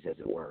 movies, as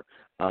it were.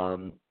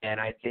 And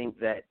I think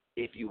that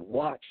if you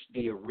watch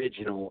the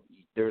original,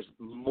 there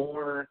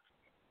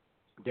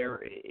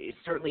is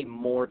certainly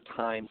more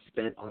time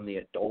spent on the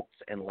adults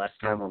and less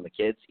time on the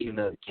kids, even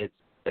though the kids,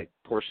 the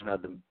portion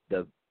of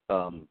the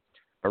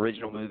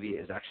original movie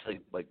is actually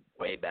like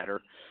way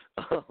better.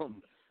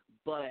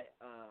 But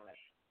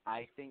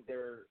I think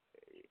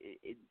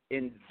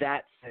in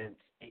that sense,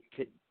 it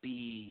could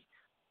be,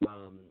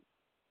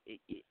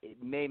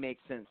 it may make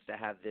sense to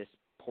have this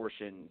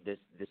portion,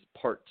 this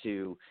part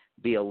 2,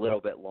 be a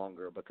little bit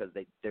longer because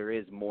there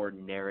is more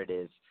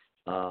narrative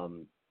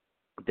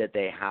that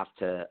they have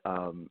to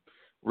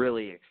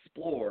really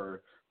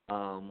explore,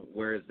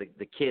 whereas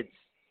the kids'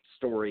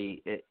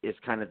 story is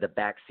kind of the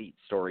backseat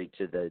story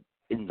to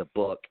in the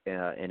book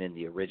and in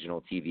the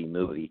original TV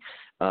movie.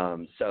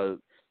 So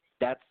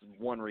that's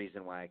one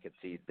reason why I could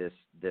see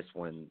this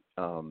one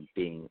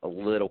being a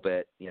little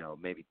bit,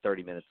 maybe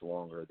 30 minutes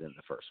longer than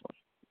the first one.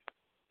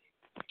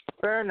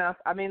 Fair enough.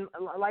 I mean,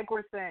 like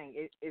we're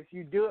saying, if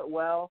you do it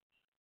well,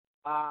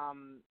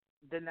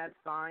 then that's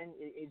fine.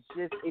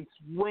 It's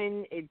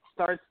when it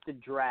starts to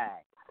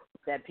drag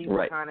that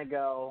people kind of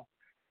go,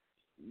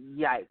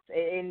 yikes.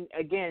 And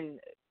again,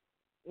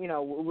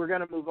 we're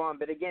going to move on.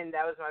 But again,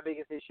 that was my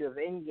biggest issue of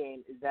Endgame,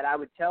 is that I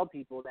would tell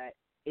people that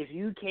if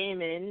you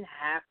came in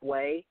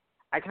halfway,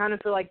 I kind of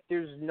feel like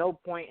there's no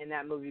point in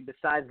that movie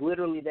besides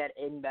literally that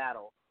end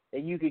battle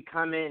that you could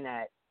come in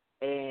at.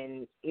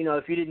 And,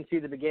 if you didn't see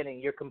the beginning,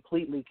 you're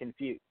completely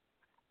confused.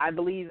 I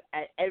believe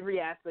at every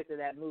aspect of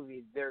that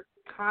movie, they're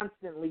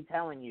constantly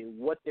telling you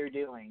what they're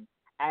doing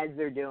as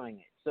they're doing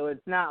it. So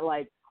it's not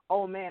like,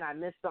 oh, man, I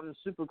missed something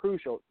super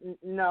crucial.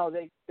 No,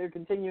 they're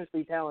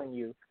continuously telling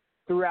you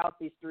throughout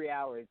these 3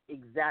 hours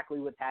exactly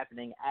what's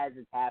happening as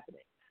it's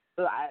happening.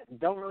 So I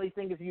don't really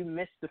think if you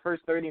missed the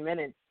first 30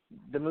 minutes,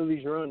 the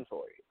movie's ruined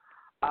for you.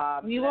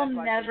 We will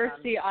never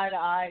see eye to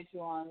eye,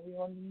 Juwan. We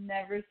will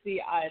never see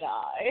eye to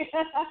eye.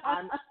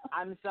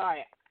 I'm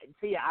sorry.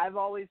 See, I've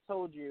always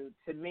told you,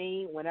 to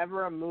me,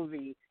 whenever a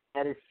movie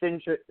that is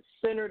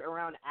centered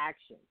around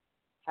action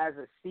has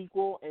a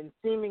sequel, and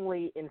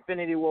seemingly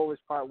Infinity War was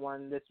part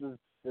one,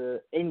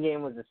 the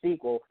Endgame was a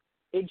sequel,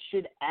 it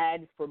should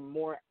add for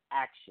more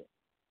action.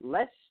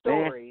 Less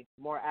story,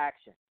 more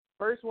action.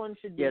 First one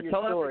should be your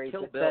story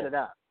to set it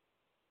up.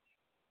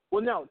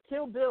 Well, no,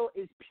 Kill Bill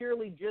is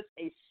purely just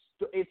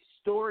it's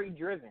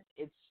story-driven.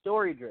 It's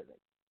story-driven.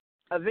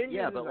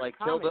 Avengers but like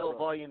Kill Bill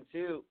Volume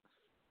 2,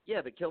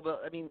 but Kill Bill,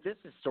 I mean, this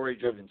is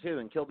story-driven too,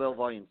 and Kill Bill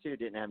Volume 2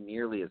 didn't have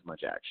nearly as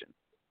much action.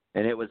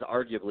 And it was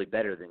arguably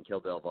better than Kill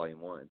Bill Volume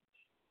 1.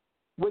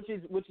 Which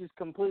is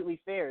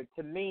completely fair.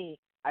 To me,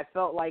 I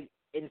felt like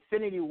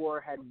Infinity War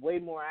had way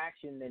more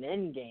action than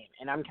Endgame,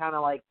 and I'm kind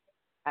of like,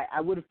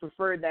 I would have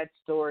preferred that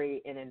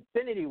story in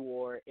Infinity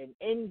War and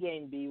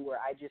Endgame be where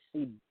I just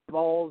see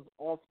balls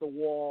off the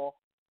wall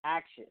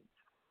action.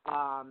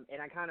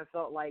 And I kind of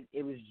felt like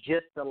it was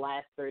just the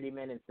last 30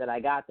 minutes that I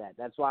got that.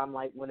 That's why I'm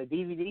like, when a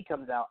DVD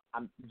comes out,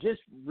 I'm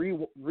just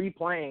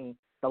replaying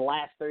the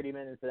last 30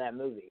 minutes of that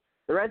movie.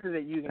 The rest of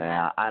it you can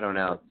have. I don't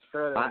know.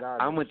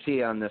 I'm with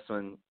T on this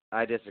one.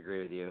 I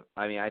disagree with you.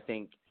 I mean, I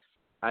think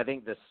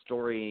the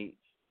story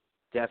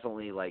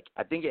definitely,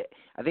 I think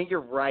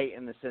you're right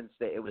in the sense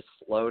that it was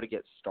slow to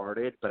get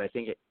started, but I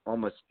think it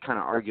almost kind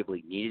of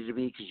arguably needed to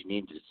be because you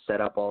need to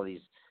set up all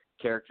these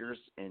characters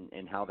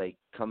and how they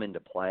come into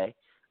play.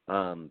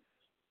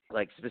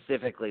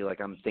 Specifically,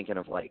 I'm thinking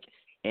of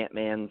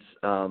Ant-Man's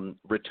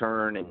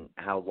return and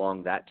how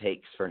long that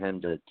takes for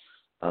him to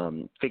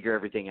figure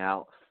everything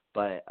out.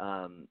 But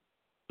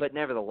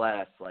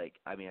nevertheless, I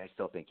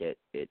still think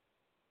it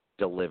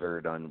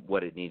delivered on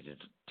what it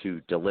needed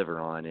to deliver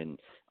on, and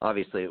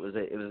obviously it was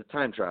a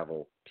time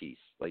travel piece.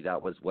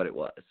 That was what it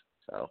was.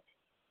 So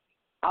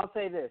I'll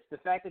say this: the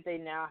fact that they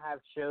now have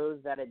shows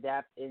that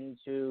adapt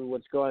into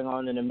what's going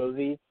on in a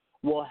movie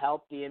will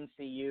help the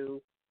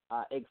MCU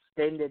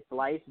extend its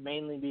life,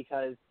 mainly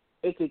because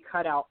it could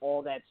cut out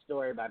all that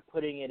story by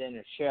putting it in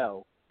a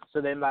show.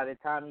 So then by the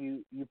time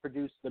you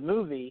produce the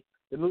movie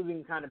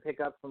can kind of pick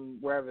up from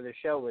wherever the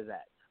show was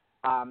at.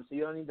 So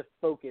you don't need to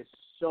focus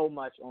so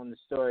much on the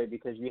story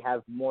because you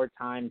have more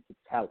time to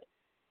tell it,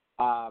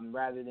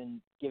 rather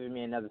than giving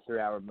me another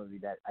 3-hour movie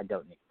that I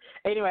don't need.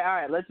 Anyway, all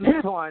right, let's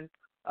move on.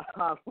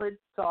 Let's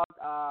talk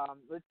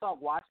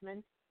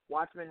Watchmen.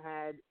 Watchmen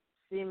had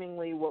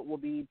seemingly what will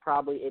be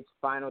probably its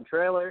final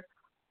trailer.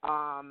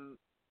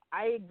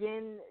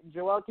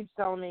 Joel keeps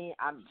telling me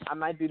I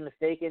might be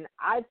mistaken.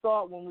 I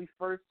thought when we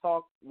first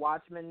talked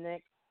Watchmen,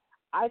 Nick,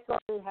 I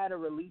thought it had a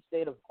release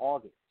date of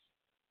August.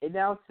 It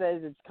now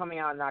says it's coming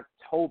out in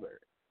October.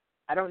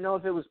 I don't know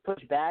if it was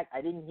pushed back.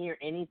 I didn't hear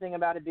anything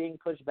about it being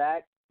pushed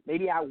back.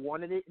 Maybe I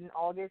wanted it in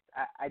August.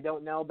 I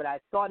don't know, but I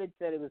thought it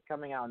said it was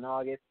coming out in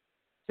August.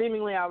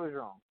 Seemingly I was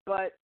wrong.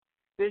 But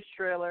this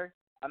trailer,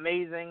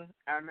 amazing.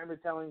 I remember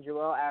telling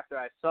Joel after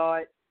I saw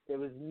it, there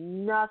was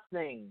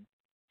nothing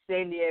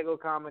San Diego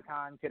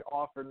Comic-Con could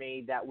offer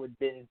me that would have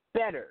been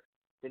better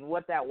than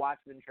what that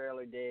Watchmen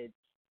trailer did.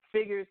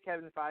 Figures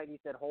Kevin Feige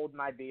said, hold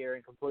my beer,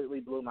 and completely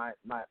blew my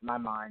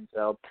mind.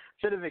 So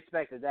should have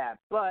expected that.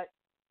 But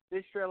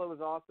this trailer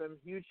was awesome.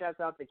 Huge shouts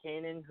out to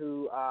Kanan,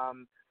 who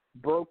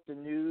broke the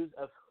news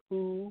of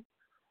who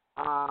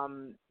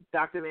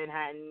Dr.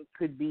 Manhattan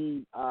could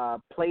be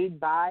played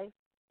by,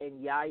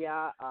 and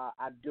Yahya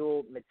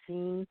Abdul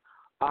Mateen.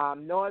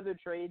 No other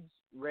trades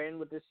ran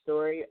with this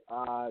story.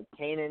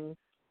 Kanan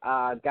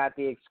got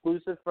the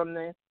exclusive from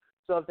this.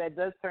 So if that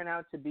does turn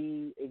out to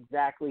be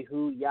exactly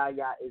who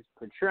Yahya is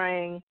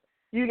portraying,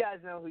 you guys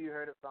know who you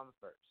heard it from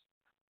first.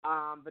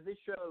 But this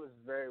show was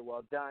very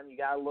well done. You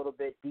got a little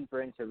bit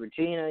deeper into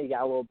Regina. You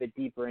got a little bit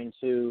deeper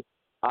into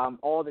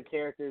all the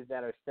characters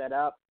that are set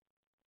up.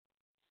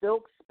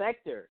 Silk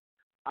Spectre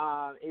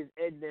is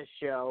in this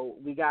show.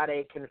 We got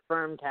a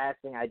confirmed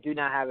casting. I do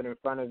not have it in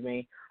front of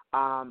me.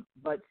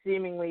 But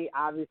seemingly,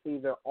 obviously,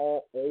 they're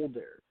all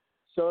older.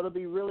 So it'll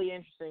be really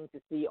interesting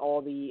to see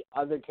all the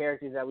other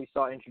characters that we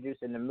saw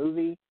introduced in the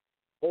movie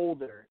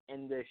older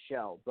in this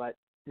show. But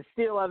the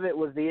steal of it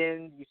was the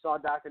end. You saw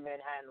Dr.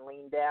 Manhattan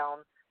lean down,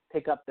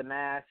 pick up the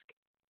mask.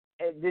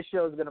 This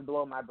show is going to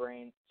blow my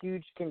brain.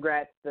 Huge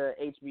congrats to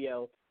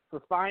HBO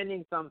for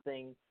finding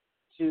something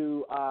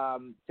to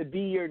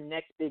be your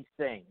next big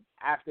thing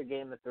after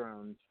Game of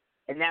Thrones,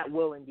 and that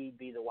will indeed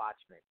be The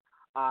Watchmen.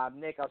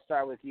 Nick, I'll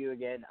start with you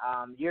again.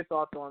 Your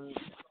thoughts on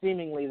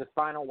seemingly the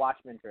final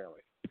Watchmen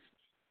trailer?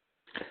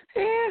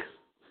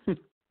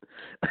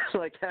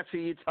 Like, after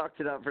you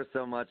talked it up for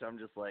so much, I'm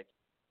just like,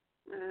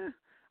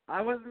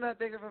 I wasn't that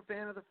big of a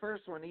fan of the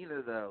first one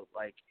either, though.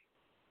 Like,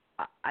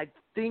 I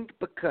think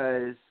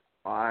because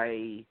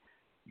I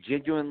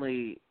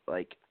genuinely,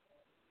 like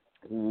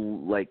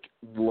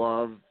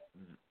love,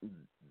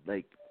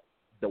 like,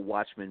 the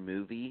Watchmen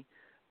movie,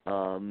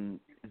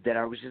 that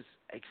I was just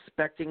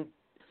expecting,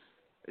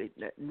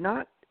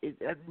 not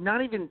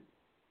even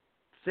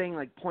saying,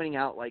 like, pointing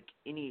out, like,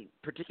 any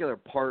particular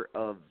part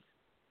of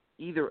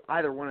either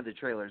one of the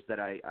trailers that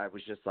I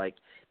was just like,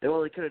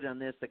 well, they could have done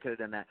this, they could have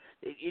done that.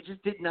 It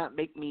just did not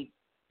make me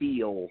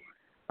feel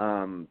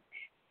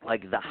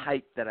like the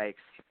hype that I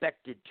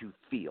expected to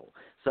feel.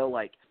 So,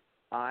 like,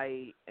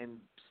 I am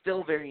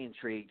still very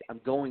intrigued. I'm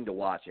going to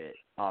watch it,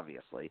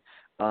 obviously.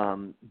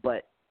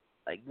 But,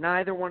 like,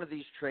 neither one of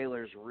these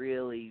trailers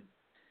really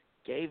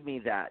gave me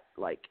that,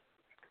 like,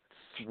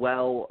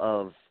 swell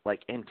of,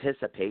 like,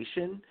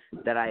 anticipation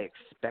that I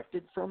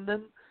expected from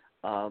them.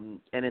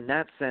 And in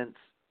that sense,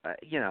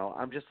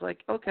 I'm just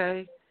like,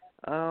 okay,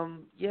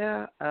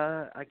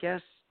 I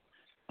guess,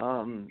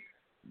 I'm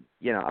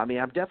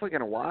definitely going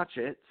to watch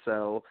it.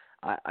 So,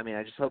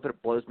 I just hope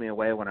it blows me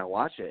away when I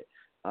watch it.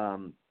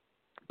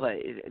 But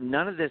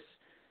none of this,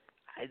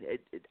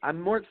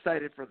 I'm more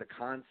excited for the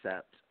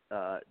concept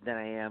than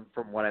I am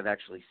from what I've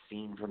actually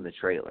seen from the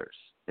trailers,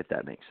 if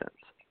that makes sense.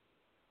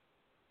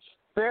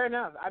 Fair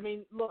enough. I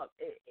mean, look,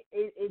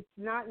 it's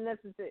not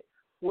necessary.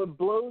 What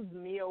blows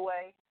me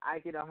away, I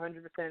can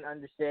 100%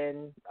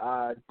 understand,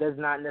 does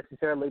not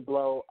necessarily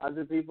blow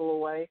other people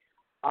away.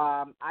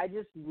 I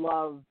just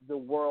love the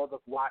world of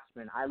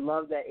Watchmen. I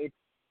love that it's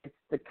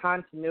the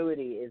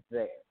continuity is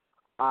there.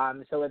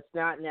 So it's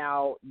not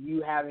now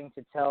you having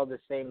to tell the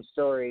same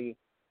story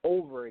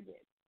over again.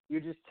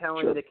 You're just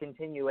telling the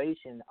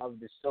continuation of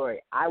the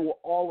story. I will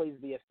always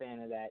be a fan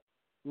of that.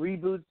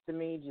 Reboots to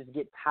me just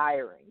get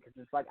tiring because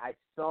it's like I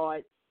saw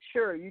it.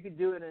 Sure, you could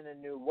do it in a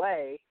new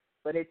way,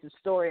 but it's a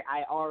story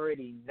I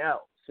already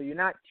know. So you're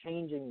not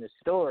changing the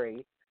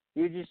story.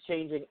 You're just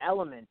changing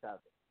elements of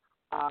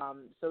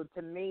it. So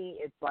to me,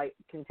 it's like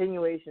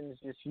continuations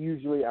just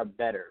usually are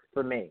better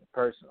for me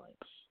personally.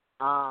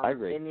 I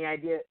agree. And the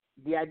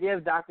idea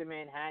of Dr.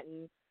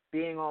 Manhattan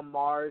being on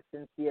Mars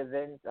since the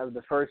events of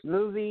the first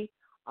movie,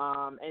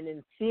 and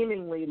then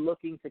seemingly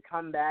looking to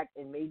come back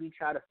and maybe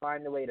try to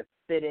find a way to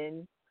fit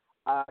in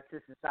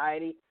to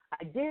society.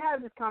 I did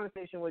have this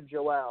conversation with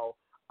Joel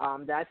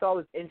that I thought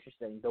was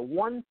interesting. The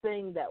one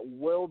thing that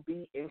will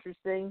be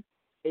interesting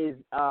is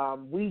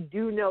we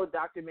do know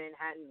Dr.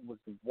 Manhattan was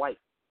white.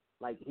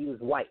 Like, he was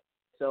white.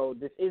 So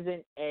this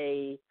isn't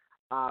a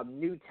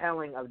new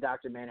telling of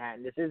Dr.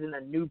 Manhattan. This isn't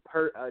a new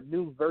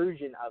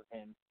version of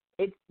him.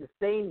 It's the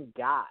same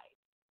guy.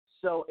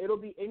 So it'll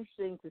be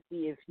interesting to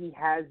see if he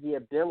has the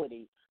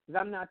ability, because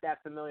I'm not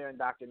that familiar in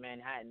Dr.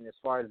 Manhattan as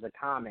far as the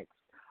comics,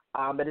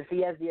 but if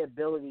he has the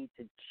ability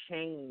to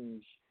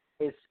change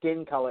his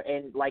skin color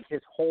and, like,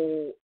 his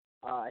whole,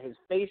 his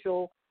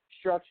facial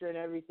structure and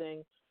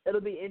everything,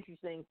 it'll be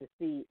interesting to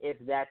see if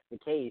that's the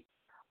case.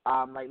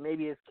 Like,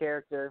 maybe his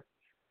character,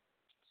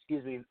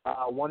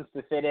 wants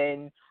to fit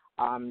in,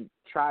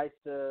 tries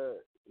to,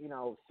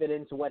 fit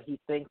into what he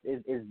thinks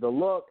is the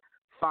look,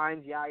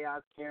 finds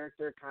Yaya's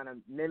character, kind of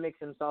mimics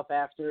himself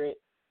after it.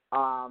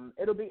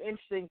 It'll be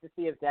interesting to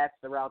see if that's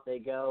the route they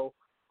go,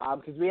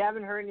 because we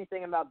haven't heard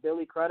anything about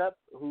Billy Crudup,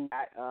 who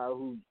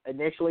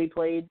initially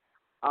played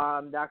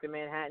Dr.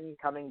 Manhattan,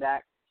 coming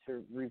back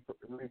to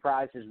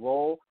reprise his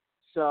role.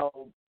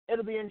 So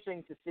it'll be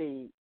interesting to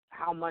see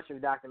how much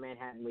of Dr.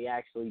 Manhattan we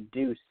actually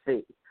do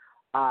see.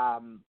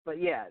 But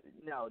yeah,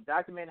 no,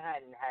 Dr.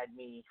 Manhattan had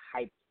me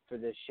hyped for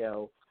this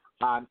show.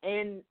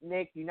 And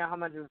Nick, you know how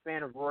much of a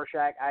fan of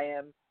Rorschach I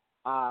am.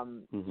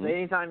 So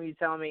anytime you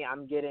tell me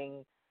I'm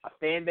getting a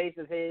fan base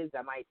of his,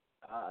 I might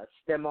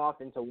stem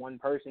off into one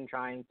person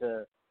trying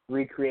to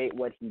recreate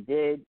what he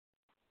did.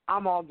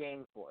 I'm all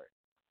game for it.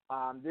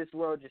 This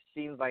world just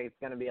seems like it's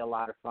going to be a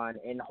lot of fun,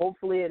 and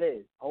hopefully it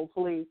is.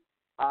 Hopefully,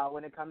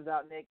 when it comes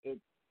out, Nick,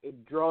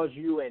 it draws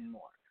you in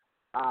more,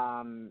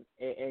 and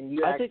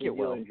you actually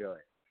do enjoy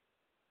it.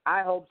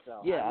 I hope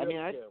so. Yeah,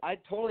 I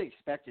totally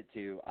expect it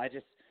to. I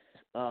just,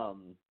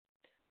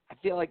 I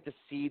feel like the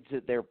seeds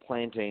that they're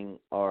planting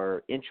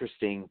are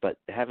interesting, but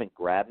haven't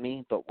grabbed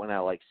me. But when I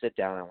like sit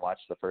down and watch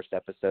the first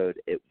episode,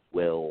 it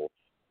will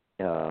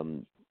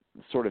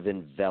sort of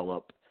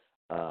envelop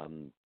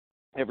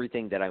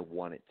everything that I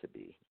want it to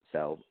be.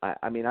 So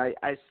I mean, I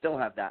still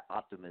have that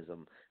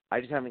optimism.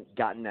 I just haven't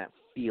gotten that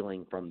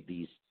feeling from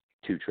these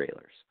two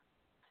trailers.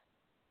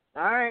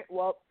 All right.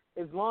 Well,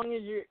 as long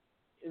as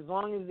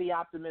the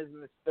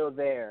optimism is still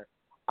there,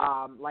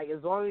 like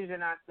as long as you're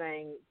not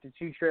saying the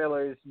two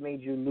trailers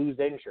made you lose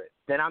interest,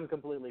 then I'm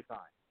completely fine.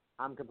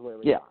 Fine.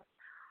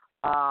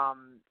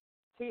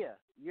 Tia,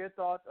 your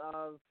thoughts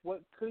of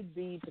what could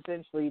be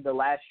potentially the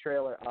last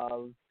trailer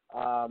of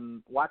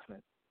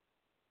Watchmen?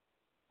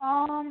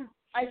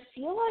 I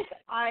feel like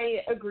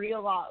I agree a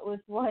lot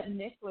with what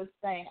Nick was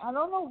saying. I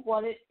don't know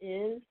what it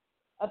is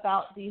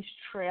about these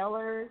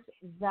trailers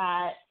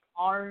that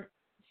aren't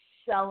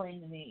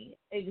selling me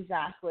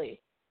exactly.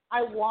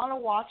 I want to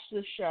watch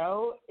the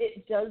show.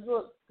 It does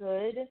look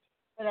good,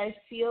 but I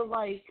feel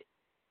like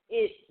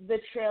the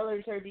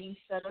trailers are being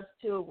set up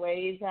to a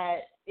way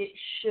that it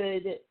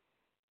should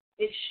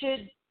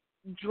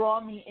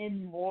draw me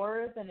in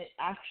more than it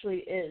actually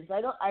is.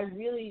 I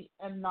really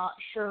am not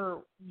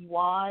sure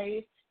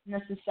why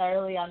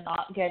necessarily I'm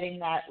not getting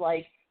that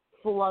like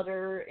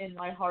flutter in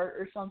my heart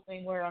or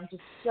something where I'm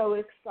just so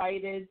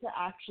excited to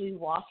actually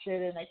watch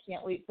it and I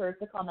can't wait for it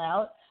to come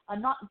out.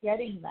 I'm not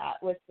getting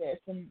that with this,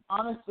 and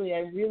honestly,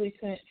 I really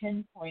couldn't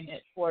pinpoint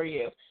it for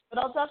you. But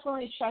I'll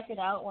definitely check it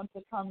out once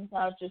it comes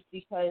out just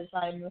because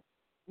I'm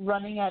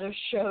running out of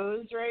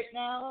shows right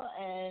now,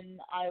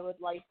 and I would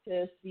like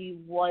to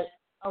see what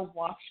a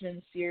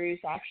Watchmen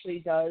series actually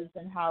does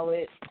and how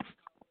it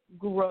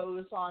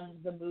grows on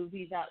the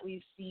movie that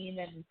we've seen,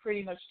 and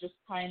pretty much just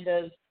kind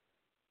of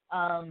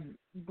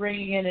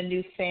bringing in a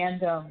new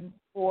fandom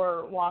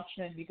for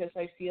Watchmen, because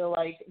I feel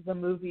like the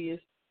movie is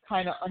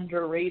kind of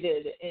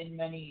underrated in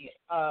many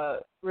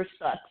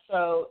respects.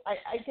 So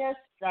I guess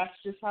that's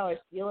just how I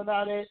feel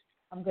about it.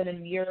 I'm going to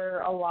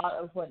mirror a lot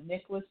of what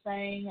Nick was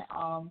saying,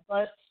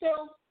 but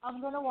still,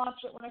 I'm going to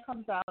watch it when it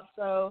comes out.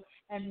 So,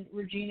 and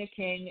Regina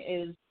King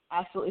is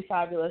absolutely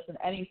fabulous in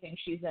anything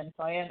she's in,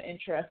 so I am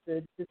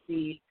interested to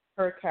see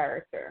her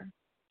character.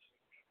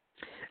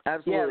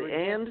 Absolutely.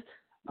 Yeah,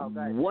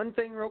 and one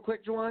thing real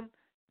quick, Juwan,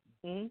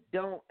 Mm-hmm.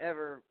 don't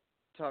ever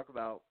talk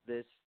about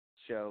this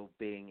show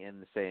being in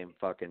the same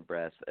fucking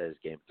breath as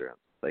Game of Thrones.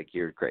 Like,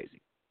 you're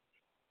crazy.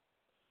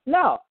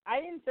 No,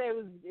 I didn't say it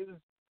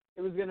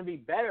was going to be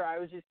better. I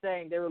was just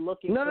saying they were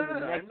looking for the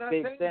next I'm not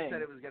big saying thing. You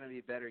said it was going to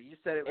be better. You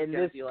said it was And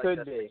going to this be like could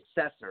the be.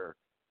 successor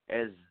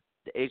as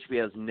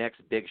HBO's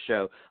next big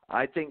show.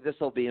 I think this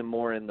will be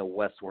more in the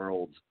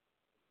Westworld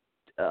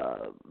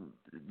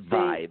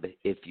vibe,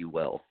 if you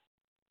will.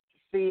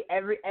 See,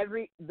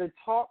 the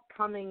talk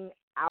coming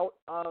out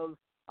of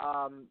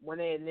when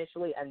they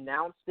initially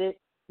announced it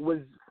was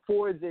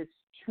for this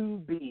to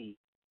be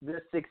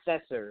the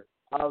successor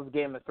of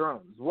Game of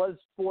Thrones. Was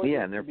for yeah,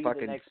 this and they're to be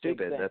fucking the next stupid.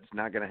 big thing. That's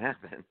not going to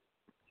happen.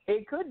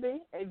 It could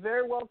be. It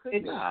very well could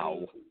be.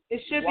 No.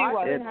 It should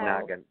Watchmen be It's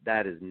not going.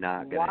 That is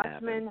not going to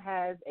happen. Watchmen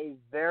has a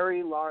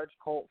very large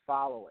cult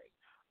following,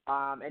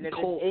 and if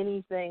it's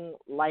anything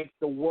like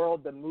the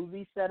world the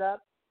movie set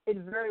up, it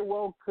very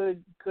well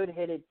could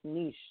hit its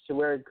niche to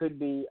where it could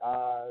be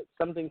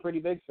something pretty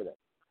big for them.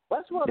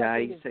 Westworld, yeah,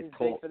 I think, is big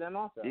cult for them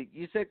also.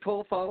 You said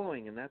cult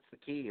following, and that's the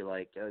key.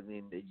 Like, I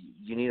mean,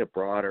 you need a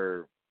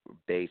broader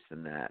base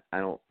than that. I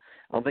don't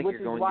think Which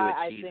you're going is why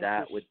to achieve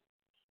that with.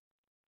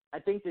 I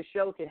think the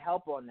show could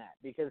help on that,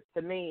 because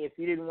to me, if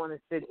you didn't want to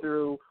sit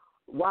through,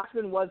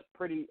 Watchmen was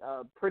pretty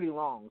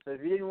long. So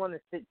if you didn't want to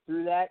sit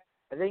through that,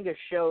 I think a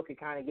show could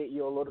kind of get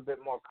you a little bit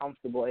more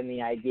comfortable in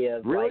the idea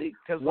of really,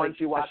 because once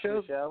you watch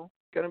the show,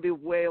 going to be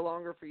way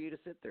longer for you to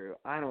sit through.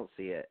 I don't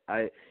see it.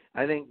 I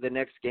think the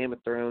next Game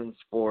of Thrones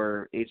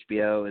for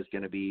HBO is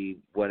going to be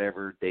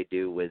whatever they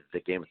do with the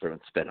Game of Thrones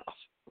spinoff.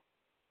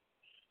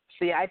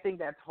 See, I think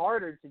that's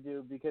harder to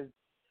do because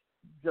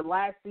the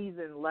last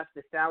season left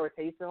a sour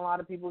taste in a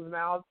lot of people's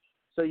mouths.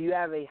 So you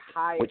have a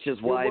high, which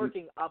is why you're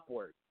working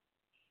upward.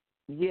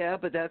 Yeah,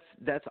 but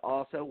that's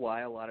also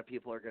why a lot of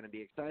people are going to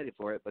be excited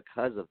for it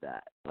because of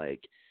that.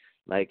 Like,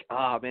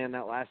 oh man,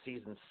 that last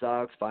season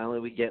sucks. Finally,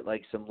 we get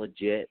like some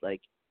legit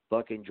like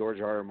fucking George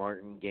R.R.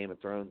 Martin Game of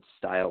Thrones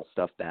style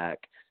stuff back.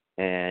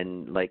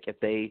 And like if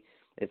they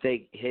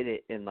hit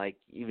it in like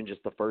even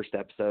just the first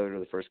episode or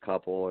the first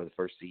couple or the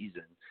first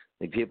season,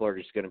 like people are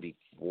just going to be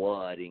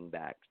flooding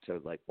back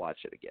to like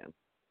watch it again.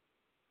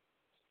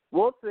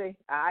 We'll see.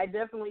 I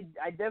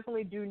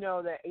definitely do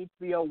know that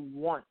HBO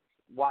wants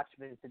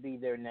Watchmen to be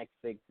their next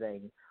big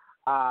thing.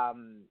 So I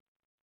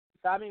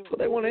mean, well,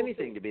 they want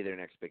anything to be their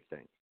next big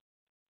thing.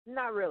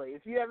 Not really.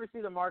 If you ever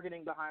see the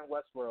marketing behind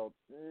Westworld,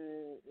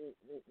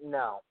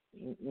 no.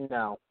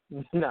 We'll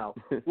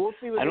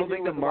see. What I don't they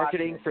think do the with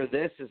marketing Watchmen. for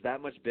this is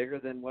that much bigger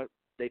than what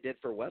they did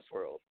for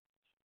Westworld.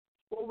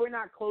 Well, we're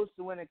not close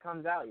to when it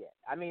comes out yet.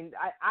 I mean,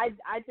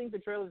 I think the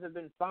trailers have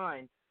been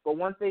fine, but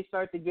once they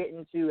start to get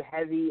into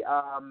heavy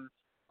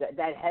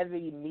that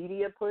heavy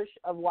media push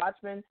of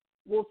Watchmen,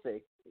 we'll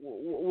see.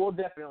 We'll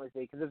definitely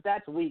see, because if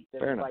that's weak,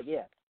 then Fair it's enough. like,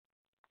 yeah,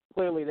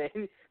 clearly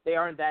they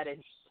aren't that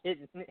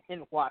interested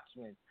in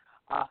Watchmen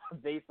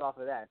based off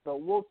of that. So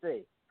we'll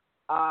see.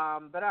 But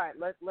all right,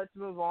 let's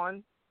move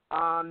on.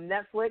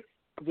 Netflix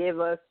gave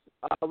us.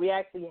 We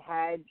actually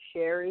had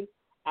Sherry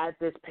at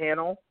this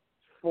panel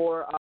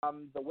for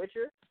The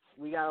Witcher.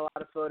 We got a lot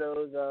of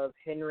photos of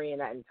Henry in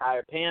that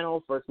entire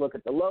panel. First look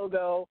at the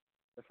logo,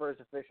 the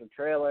first official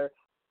trailer.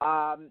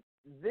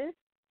 This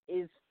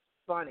is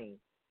funny,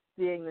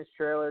 seeing this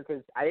trailer,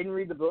 because I didn't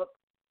read the book.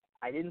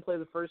 I didn't play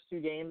the first 2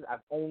 games. I've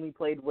only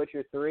played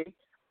Witcher 3.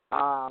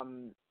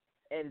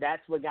 And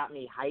that's what got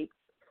me hyped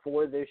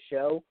for this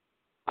show.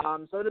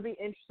 So it'll be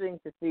interesting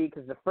to see,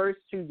 because the first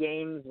 2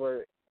 games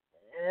were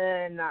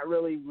not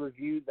really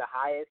reviewed the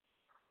highest.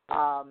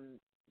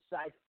 So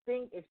I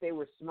think if they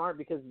were smart,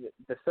 because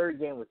the third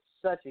game was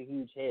such a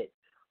huge hit,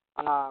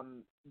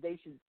 they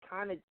should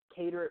kind of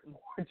cater it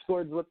more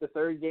towards what the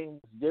third game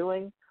was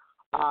doing.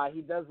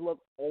 He does look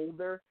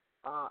older,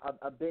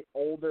 a bit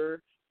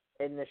older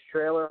in this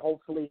trailer.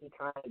 Hopefully he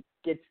kind of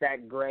gets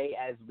that gray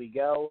as we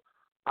go.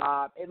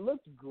 It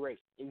looked great.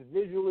 It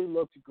visually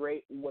looked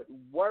great. What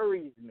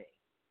worries me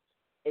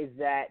is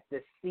that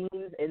the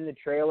scenes in the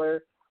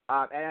trailer,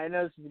 and I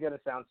know this is going to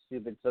sound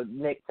stupid, so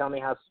Nick, tell me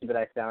how stupid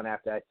I sound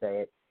after I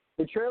say it.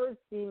 The trailers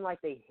seemed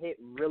like they hit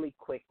really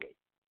quickly.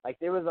 Like,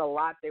 there was a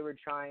lot they were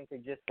trying to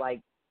just,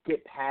 like,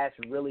 get past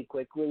really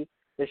quickly.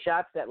 The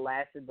shots that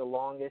lasted the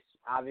longest,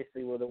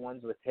 obviously, were the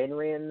ones with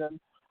Henry in them.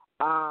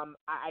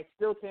 I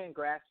still can't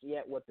grasp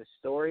yet what the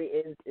story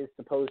is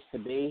supposed to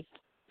be.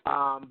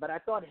 But I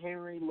thought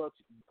Henry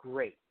looked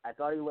great. I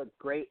thought he looked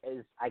great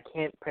as I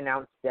can't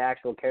pronounce the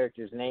actual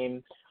character's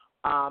name,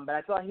 but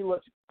I thought he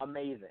looked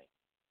amazing.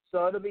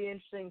 So it'll be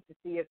interesting to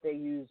see if they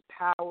use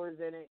powers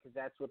in it, because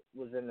that's what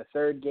was in the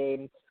third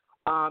game.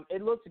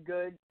 It looks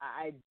good.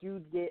 I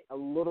do get a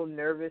little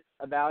nervous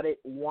about it.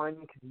 One,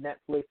 because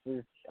Netflix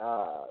is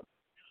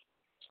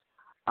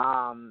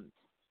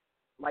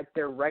like,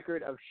 their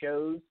record of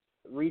shows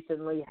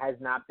recently has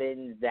not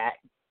been that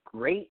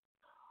great.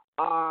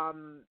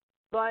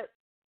 But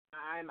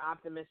I'm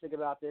optimistic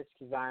about this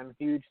because I'm a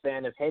huge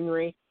fan of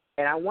Henry,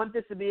 and I want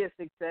this to be a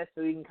success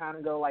so we can kind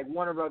of go like,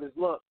 Warner Brothers,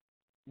 look,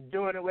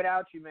 doing it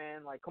without you,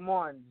 man. Like, come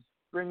on, just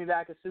bring me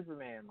back as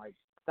Superman. Like,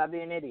 stop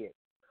being an idiot.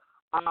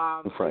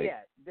 Right.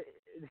 Yeah,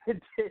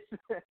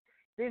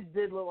 this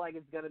did look like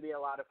it's going to be a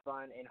lot of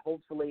fun, and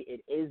hopefully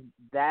it is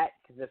that,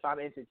 because if I'm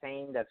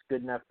entertained, that's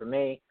good enough for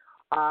me.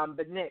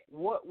 But Nick,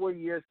 what were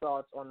your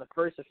thoughts on the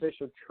first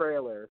official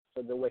trailer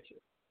for The Witcher?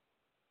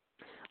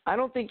 I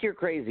don't think you're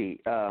crazy.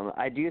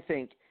 I do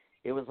think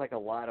it was like a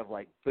lot of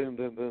like boom,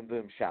 boom, boom,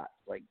 boom shots,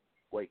 like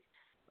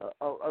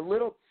a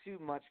little too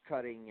much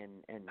cutting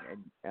and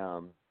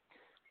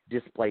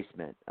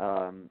displacement.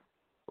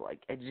 Like,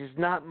 it's just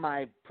not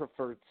my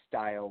preferred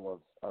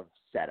style of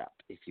setup,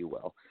 if you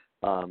will,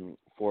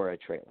 for a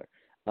trailer.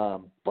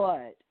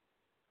 But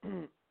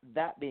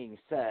that being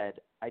said,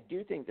 I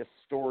do think the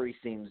story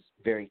seems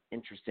very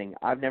interesting.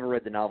 I've never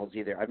read the novels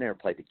either. I've never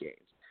played the games.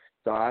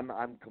 So I'm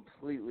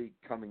completely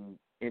coming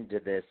into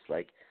this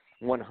like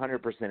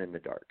 100% in the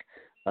dark.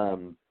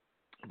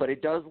 But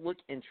it does look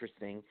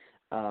interesting.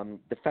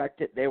 The fact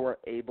that they were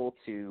able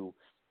to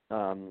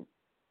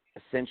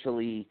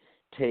essentially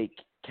take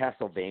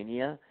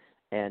Castlevania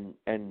and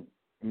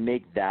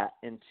make that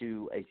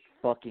into a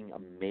fucking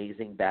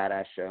amazing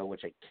badass show,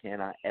 which I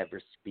cannot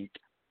ever speak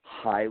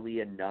highly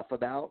enough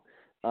about,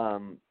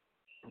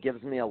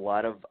 gives me a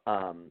lot of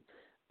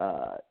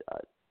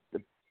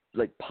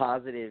like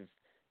positive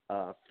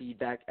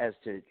feedback as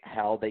to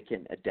how they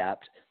can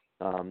adapt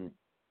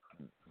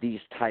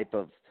these type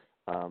of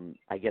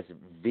I guess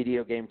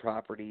video game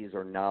properties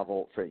or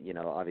novel for, you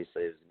know,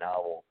 obviously it's a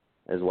novel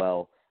as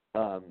well.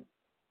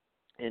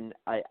 And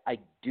I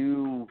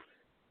do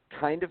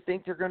kind of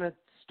think they're going to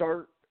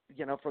start,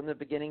 you know, from the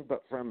beginning,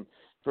 but from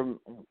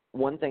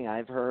one thing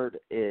I've heard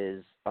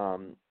is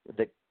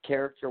the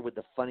character with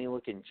the funny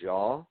looking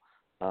jaw,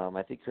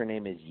 I think her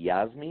name is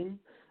Yasmin.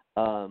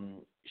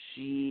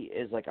 She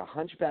is like a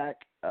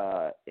hunchback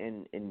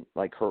in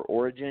like her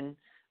origin,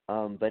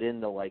 but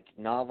in the like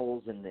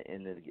novels and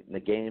in the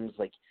games,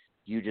 like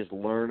you just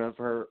learn of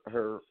her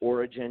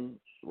origin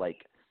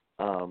like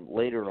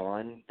later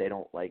on. They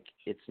don't like,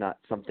 it's not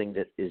something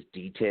that is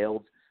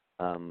detailed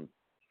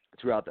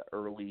throughout the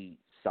early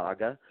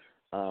saga.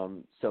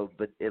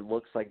 But it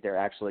looks like they're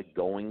actually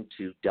going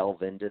to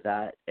delve into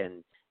that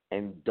and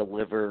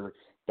deliver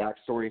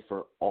backstory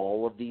for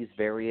all of these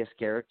various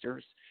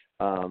characters.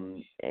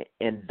 And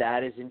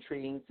that is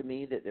intriguing to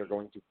me, that they're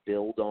going to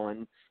build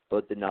on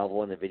both the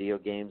novel and the video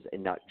games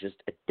and not just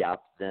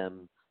adapt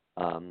them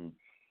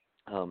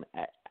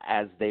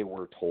as they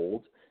were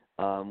told,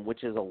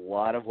 which is a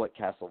lot of what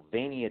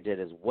Castlevania did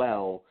as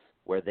well,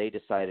 where they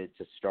decided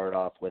to start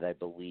off with, I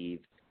believe,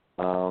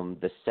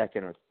 the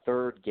second or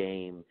third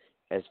game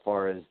as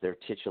far as their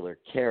titular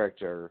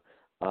character,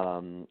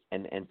 and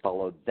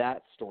followed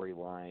that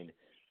storyline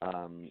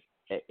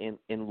in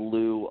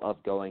lieu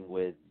of going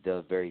with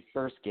the very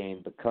first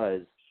game,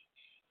 because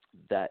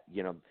that,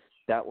 you know,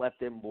 that left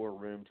them more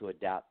room to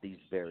adapt these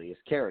various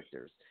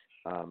characters,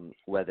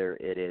 whether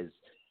it is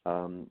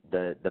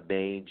the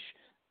mage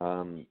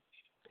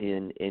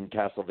in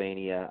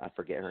Castlevania, I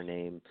forget her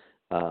name,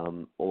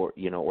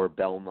 or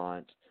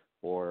Belmont,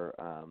 or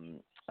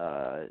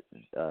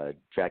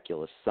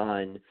Dracula's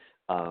son.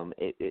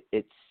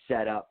 It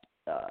set up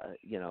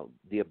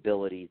the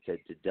ability to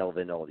delve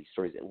into all these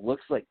stories. It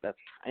looks like that's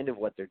kind of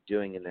what they're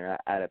doing in their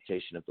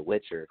adaptation of The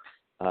Witcher,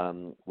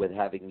 with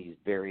having these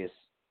various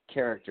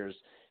characters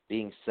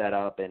being set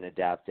up and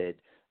adapted.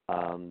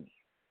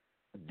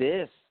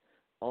 This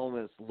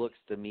almost looks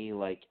to me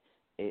like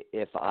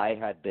if I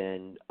had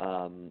been,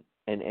 and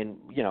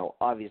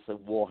obviously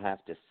we'll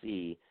have to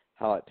see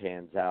how it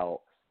pans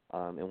out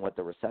and what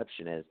the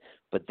reception is.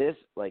 But this,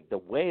 like the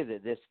way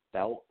that this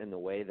felt and the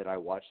way that I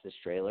watched this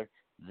trailer,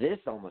 this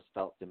almost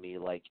felt to me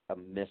like a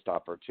missed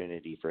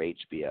opportunity for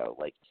HBO.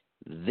 Like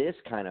this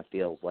kind of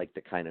feels like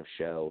the kind of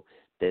show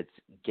that's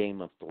Game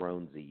of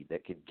Thronesy,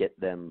 that could get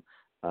them,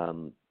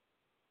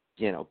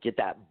 get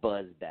that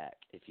buzz back,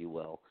 if you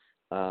will.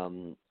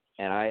 And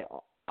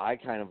I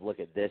kind of look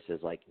at this as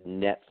like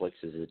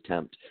Netflix's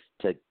attempt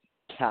to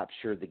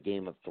capture the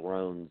Game of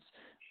Thrones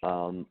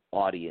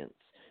audience.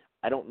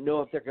 I don't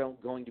know if they're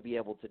going to be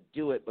able to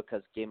do it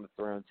because Game of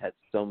Thrones had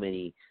so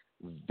many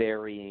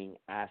varying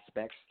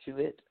aspects to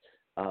it,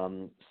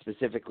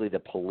 specifically the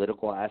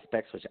political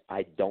aspects, which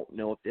I don't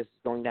know if this is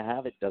going to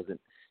have.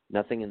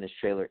 Nothing in this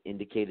trailer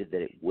indicated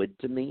that it would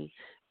to me,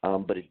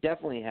 but it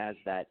definitely has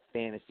that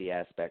fantasy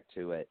aspect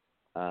to it.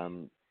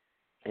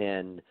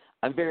 And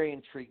I'm very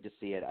intrigued to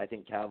see it. I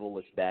think Cavill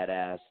looks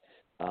badass.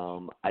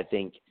 I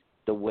think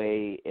the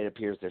way it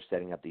appears they're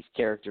setting up these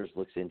characters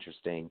looks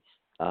interesting.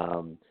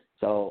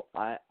 So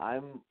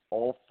I'm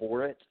all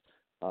for it.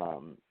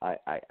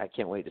 I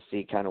can't wait to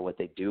see kind of what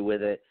they do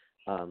with it.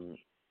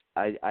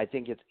 I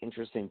think it's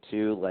interesting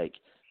too, like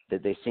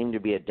that they seem to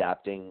be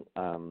adapting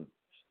him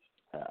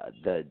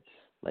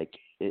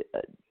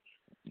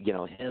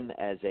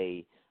as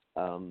a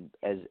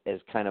as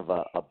kind of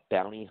a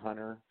bounty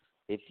hunter,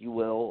 if you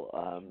will,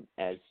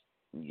 as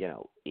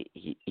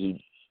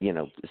he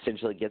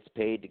essentially gets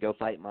paid to go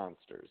fight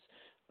monsters,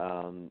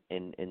 and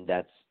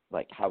that's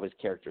like how his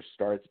character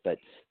starts. But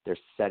they're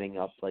setting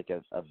up like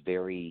a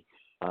very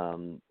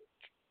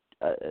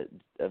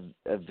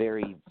a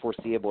very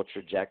foreseeable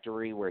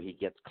trajectory where he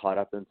gets caught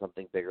up in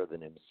something bigger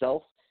than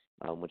himself,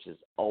 which is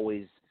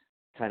always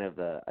kind of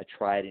a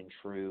tried and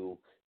true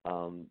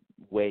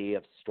way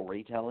of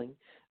storytelling.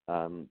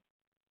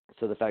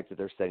 So the fact that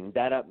they're setting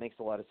that up makes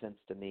a lot of sense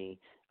to me.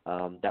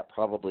 That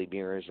probably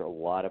mirrors a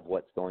lot of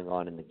what's going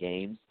on in the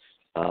games.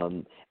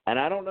 And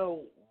I don't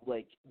know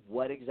like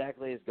what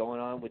exactly is going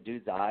on with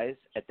Dude's eyes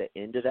at the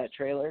end of that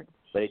trailer,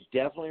 but it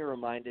definitely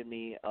reminded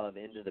me of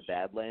Into the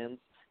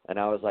Badlands. And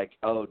I was like,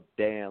 oh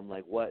damn,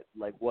 what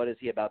is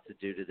he about to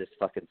do to this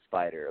fucking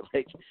spider?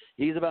 Like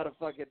he's about to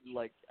fucking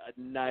like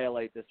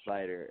annihilate this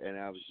spider. And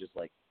I was just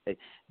like,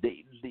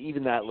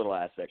 even that little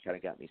aspect kind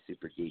of got me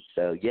super geeked.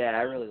 So yeah,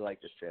 I really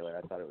liked this trailer.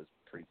 I thought it was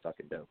pretty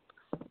fucking dope.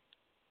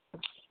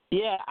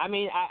 Yeah, I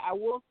mean, I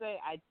will say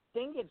I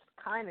think it's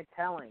kind of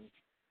telling.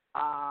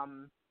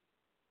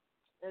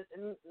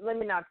 Let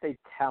me not say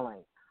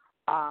telling.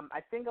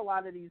 I think a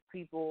lot of these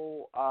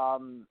people are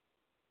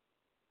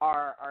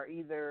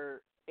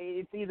either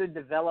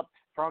developed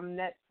from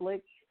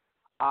Netflix.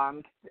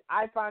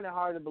 I find it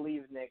hard to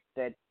believe, Nick,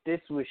 that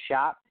this was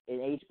shot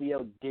and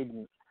HBO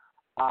didn't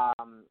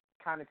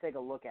kind of take a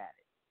look at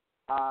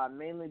it.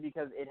 Mainly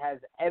because it has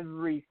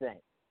everything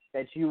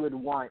that you would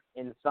want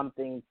in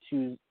something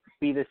to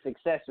be the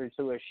successor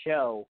to a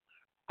show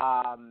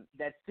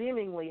that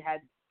seemingly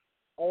had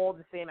all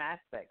the same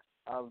aspects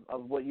of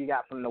what you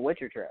got from the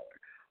Witcher trailer.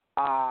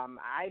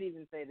 I'd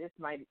even say this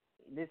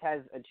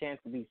has a chance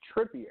to be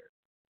trippier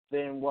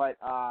than what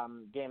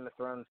Game of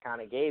Thrones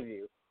kind of gave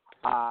you.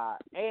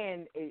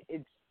 And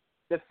it's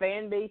the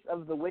fan base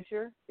of The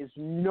Witcher is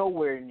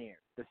nowhere near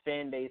the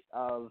fan base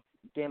of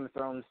Game of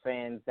Thrones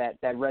fans that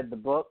read the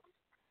books.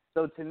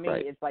 So to me,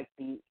 right. It's like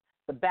the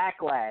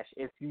backlash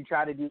if you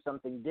try to do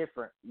something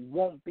different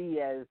won't be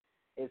as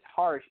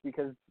harsh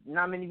because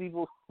not many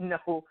people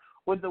know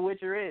what The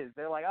Witcher is.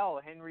 They're like,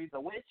 oh, Henry's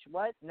a witch?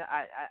 What? No,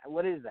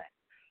 what is that?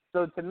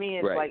 So to me,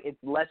 it's right. like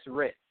it's less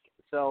risk.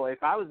 So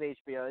if I was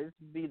HBO, this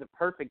would be the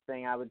perfect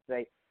thing, I would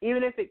say.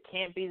 Even if it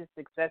can't be the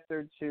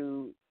successor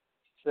to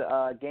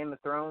Game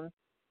of Thrones,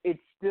 it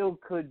still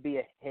could be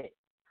a hit.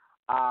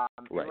 Right.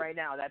 And right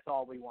now, that's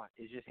all we want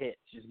is just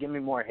hits. Just give me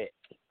more hits.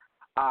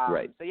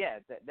 Right. So, yeah,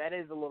 that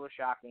is a little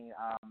shocking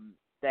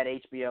that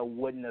HBO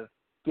wouldn't have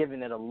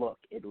given it a look,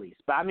 at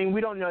least. But, I mean,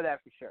 we don't know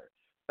that for sure.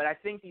 But I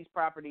think these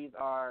properties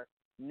are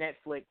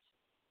Netflix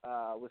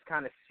was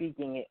kind of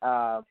seeking,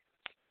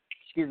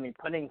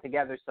 putting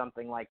together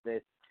something like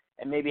this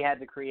and maybe had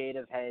the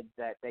creative heads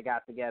that they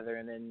got together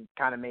and then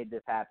kind of made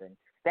this happen.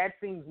 That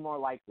seems more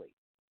likely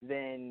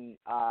than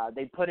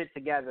they put it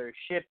together,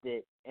 shipped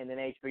it, and then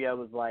HBO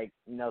was like,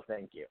 no,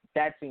 thank you.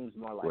 That seems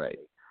more likely. Right.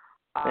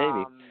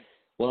 Maybe.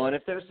 Well, and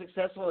if they're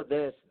successful at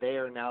this, they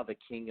are now the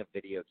king of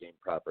video game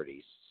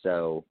properties.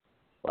 So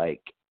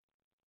Like,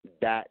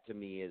 that to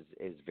me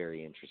is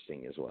very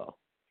interesting as well.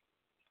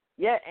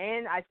 Yeah,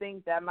 and I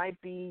think that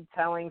might be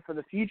telling for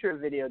the future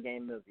of video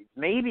game movies.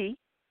 Maybe,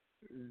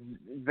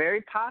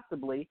 very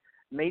possibly,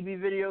 maybe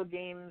video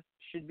games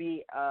should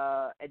be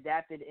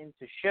adapted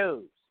into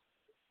shows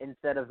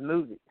instead of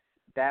movies.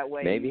 That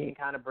way Maybe. you can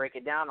kind of break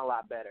it down a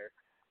lot better.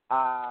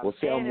 We'll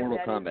see how Mortal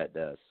Kombat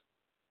does.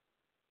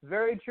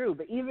 Very true.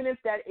 But even if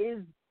that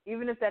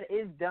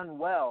is done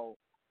well,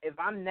 if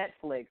I'm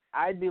Netflix,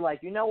 I'd be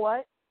like, you know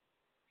what?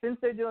 Since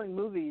they're doing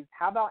movies,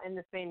 how about in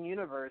the same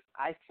universe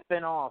I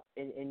spin off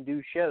and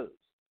do shows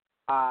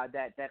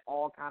that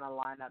all kind of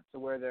line up to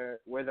where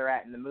they're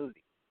at in the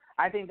movie.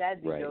 I think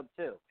that'd be dope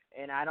too.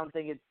 And I don't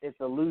think it's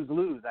a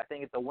lose-lose. I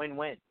think it's a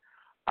win-win.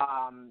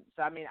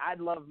 So I mean, I'd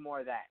love more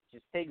of that.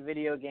 Just take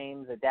video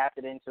games, adapt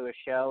it into a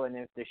show, and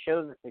if the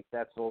shows are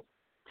successful,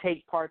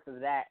 take parts of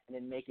that and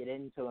then make it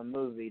into a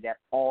movie that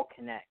all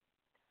connects.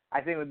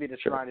 I think it would be the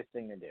smartest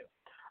thing to do.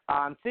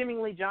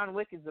 Seemingly, John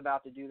Wick is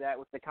about to do that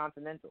with the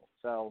Continental,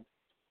 so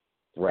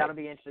that'll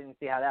be interesting to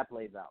see how that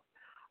plays out.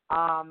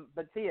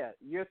 But Tia,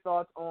 your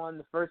thoughts on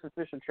the first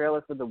official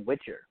trailer for The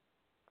Witcher?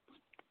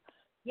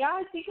 Yeah,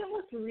 I think it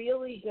looks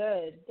really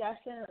good.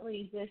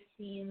 Definitely this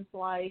seems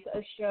like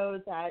a show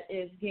that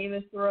if Game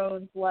of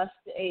Thrones left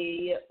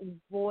a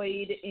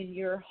void in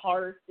your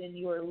heart and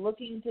you are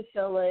looking to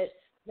fill it,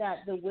 that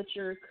The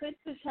Witcher could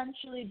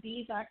potentially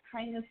be that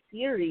kind of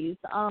series.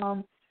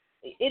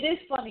 It is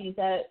funny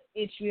that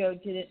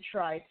HBO didn't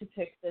try to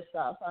pick this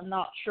up. I'm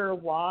not sure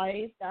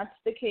why that's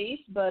the case,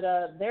 but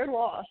they're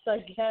lost, I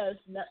guess.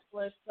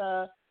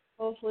 Netflix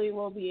hopefully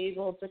will be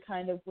able to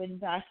kind of win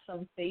back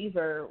some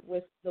favor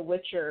with The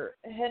Witcher.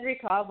 Henry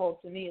Cavill,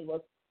 to me,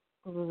 looks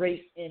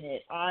great in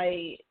it.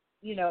 I,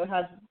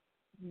 have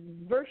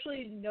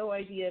virtually no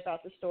idea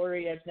about the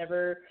story. I've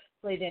never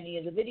played any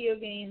of the video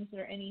games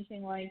or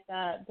anything like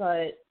that,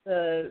 but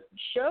the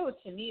show,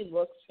 to me,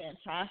 looks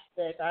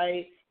fantastic.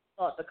 I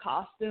thought the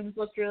costumes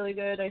looked really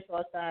good. I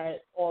thought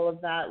that all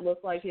of that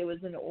looked like it was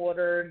in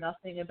order.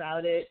 Nothing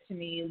about it, to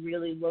me,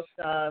 really looked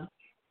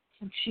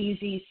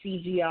cheesy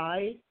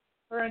CGI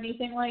or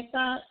anything like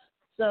that.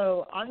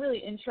 So I'm really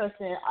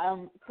interested.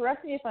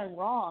 Correct me if I'm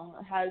wrong.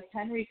 Has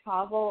Henry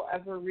Cavill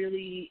ever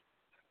really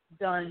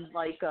done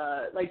like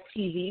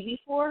TV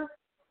before,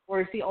 or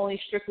has he only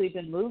strictly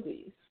been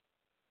movies?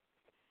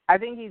 I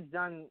think he's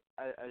done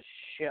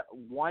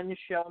one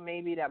show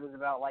maybe that was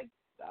about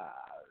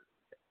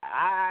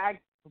I'm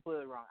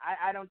completely wrong.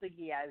 I don't think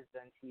he has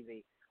done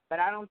TV, but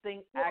I don't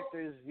think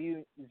actors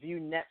view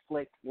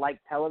Netflix like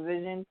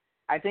television.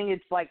 I think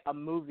it's like a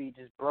movie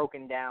just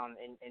broken down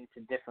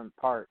into different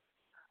parts.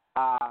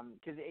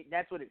 Because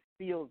that's what it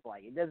feels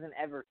like. It doesn't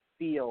ever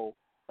feel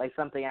like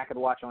something I could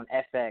watch on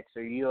FX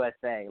or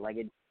USA. Like,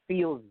 it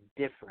feels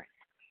different.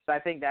 So I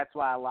think that's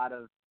why a lot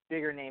of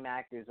bigger name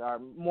actors are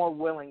more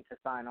willing to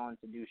sign on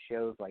to do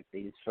shows like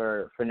these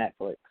for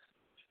Netflix.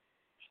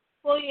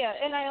 Well, yeah,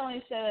 and I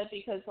only say that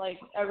because,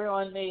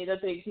 everyone made a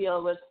big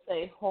deal with,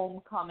 say,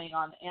 Homecoming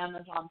on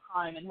Amazon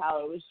Prime and how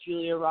it was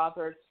Julia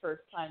Roberts'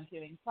 first time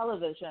doing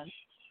television.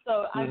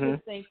 So I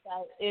just think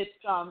that it's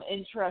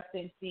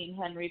interesting seeing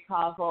Henry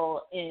Cavill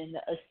in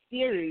a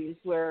series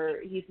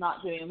where he's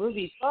not doing a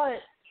movie. But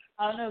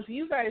I don't know if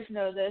you guys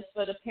know this,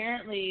 but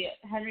apparently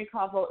Henry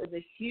Cavill is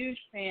a huge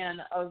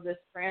fan of this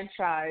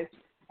franchise,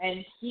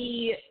 and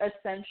he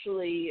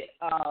essentially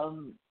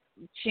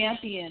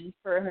championed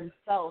for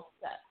himself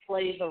that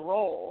play the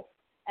role.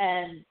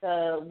 And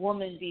the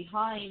woman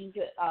behind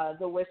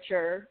The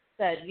Witcher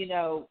said,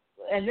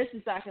 and this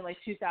is back in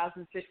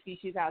 2016,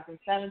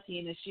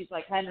 2017, and she's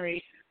like,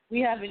 Henry, we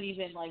haven't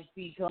even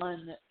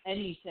begun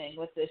anything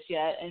with this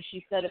yet. And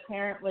she said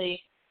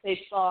apparently they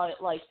saw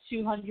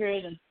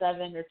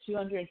 207 or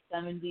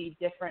 270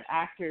 different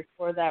actors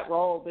for that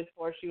role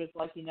before she was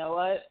like, you know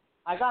what,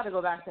 I got to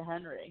go back to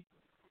Henry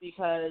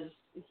because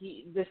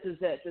this is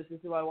it. This is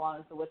who I want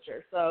as The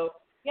Witcher. So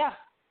yeah,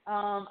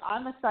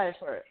 I'm excited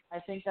for it. I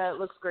think that it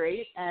looks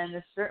great, and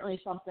it's certainly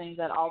something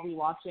that I'll be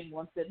watching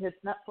once it hits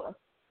Netflix.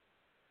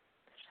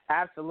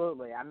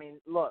 Absolutely. I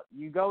mean, look,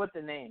 you go with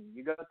the name.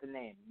 You got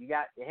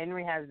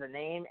Henry has the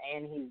name,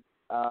 and he's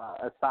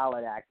a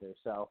solid actor,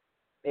 so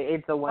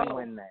it's a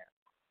win-win there.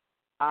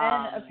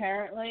 And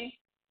apparently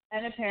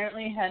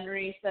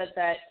Henry said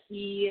that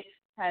he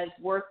has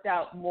worked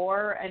out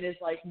more and is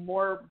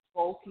more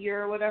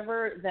bulkier or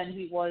whatever than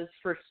he was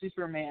for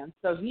Superman.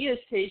 So he is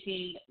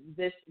taking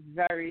this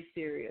very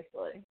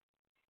seriously.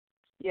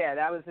 Yeah,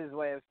 that was his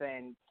way of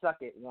saying, suck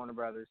it, Warner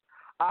Brothers.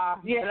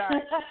 Yeah.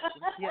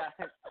 Yeah.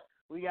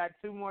 We got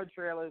two more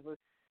trailers. Let's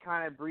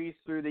kind of breeze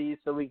through these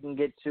so we can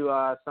get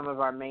to some of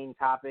our main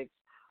topics.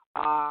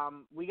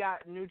 We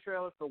got a new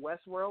trailer for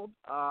Westworld.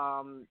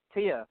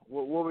 Tia,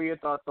 what were your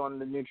thoughts on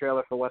the new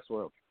trailer for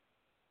Westworld?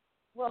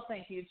 Well,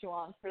 thank you,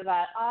 Juwan, for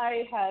that.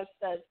 I have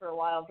said for a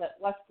while that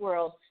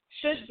Westworld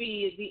should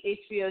be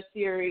the HBO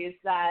series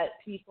that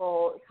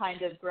people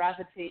kind of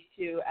gravitate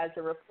to as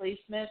a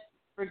replacement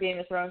for Game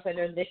of Thrones. I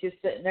know Nick is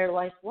sitting there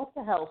like, what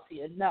the hell,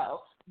 Tia?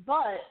 No.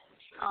 But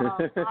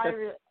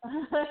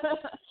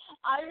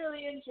I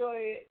really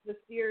enjoy the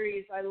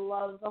series. I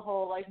love the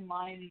whole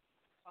mind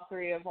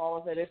fuckery of all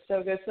of it. It's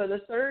so good. So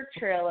the third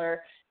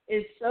trailer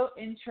is so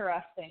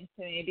interesting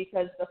to me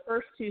because the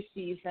first two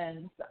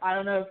seasons, I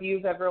don't know if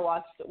you've ever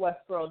watched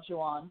Westworld,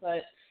 Juwan,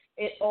 but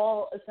it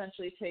all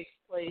essentially takes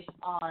place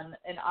on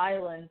an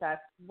island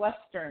that's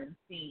Western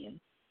themed.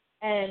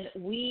 And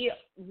we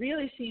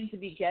really seem to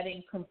be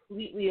getting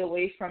completely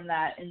away from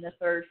that in the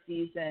third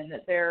season.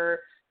 There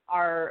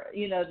are,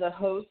 the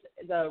hosts,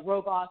 the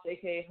robots,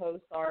 aka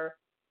hosts, are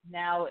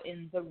now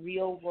in the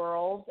real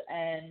world,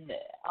 and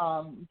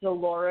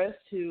Dolores,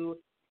 who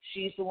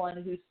she's the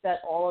one who set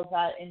all of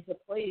that into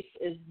place,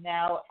 is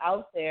now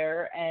out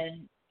there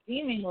and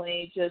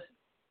seemingly just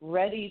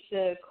ready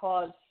to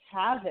cause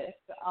havoc.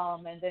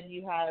 And then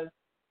you have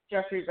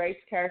Jeffrey Wright's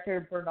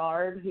character,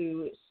 Bernard,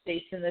 who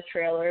states in the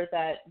trailer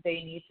that they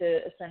need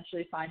to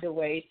essentially find a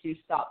way to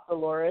stop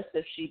Dolores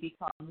if she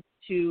becomes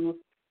too,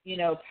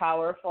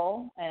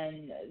 powerful.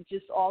 And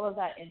just all of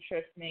that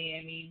interests me.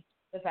 I mean,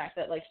 the fact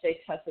that, say,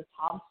 Tessa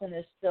Thompson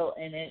is still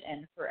in it,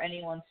 and for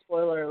anyone,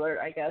 spoiler alert,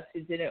 I guess, who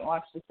didn't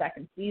watch the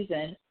second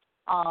season,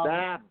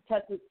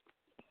 Tessa,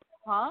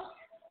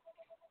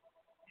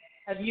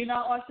 have you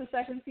not watched the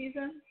second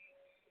season?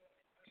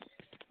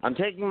 I'm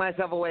taking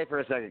myself away for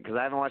a second because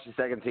I haven't watched the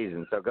second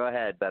season. So go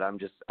ahead, but I'm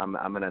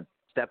gonna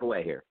step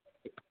away here.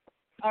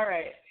 All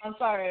right, I'm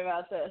sorry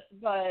about this,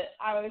 but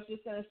I was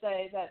just gonna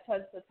say that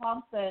Tessa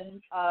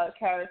Thompson's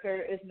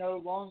character is no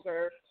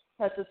longer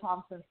Tessa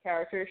Thompson's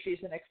character. She's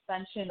an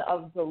extension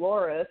of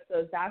Dolores,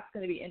 so that's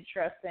going to be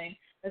interesting,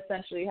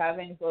 essentially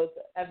having both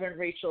Evan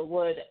Rachel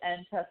Wood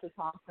and Tessa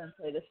Thompson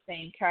play the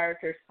same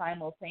character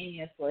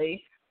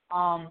simultaneously.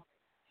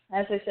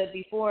 As I said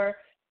before,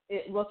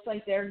 it looks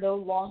like they're no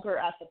longer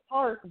at the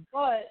park,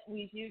 but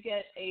we do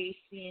get a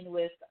scene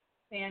with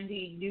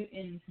Sandy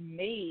Newton's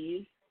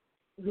Maeve,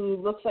 who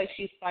looks like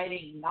she's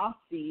fighting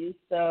Nazis,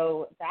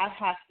 so that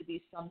has to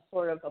be some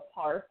sort of a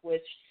park,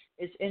 which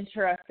is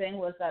interesting.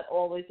 Was that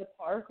always a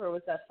park, or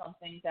was that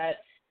something that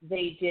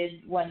they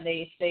did when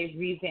they, say,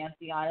 revamped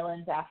the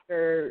island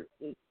after,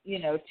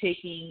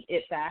 taking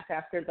it back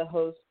after the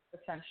host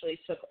essentially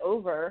took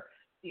over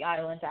the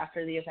island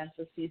after the events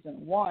of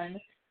season 1?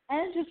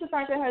 And just the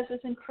fact that it has this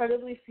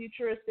incredibly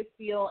futuristic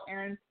feel.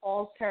 Aaron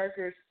Paul's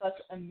character is such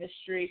a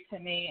mystery to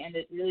me, and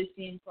it really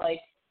seems like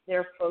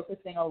they're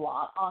focusing a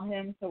lot on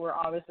him, so we're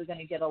obviously going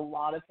to get a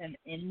lot of him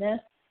in this.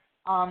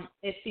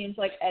 It seems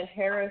like Ed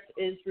Harris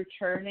is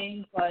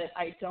returning, but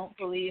I don't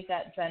believe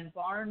that Ben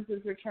Barnes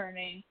is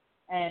returning.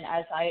 And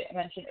as I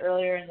mentioned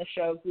earlier in the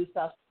show,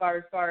 Gustav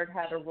Skarsgård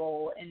had a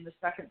role in the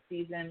second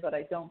season, but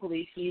I don't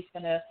believe he's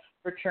going to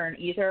return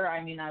either.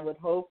 I mean, I would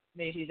hope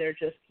maybe they're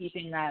just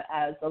keeping that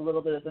as a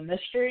little bit of a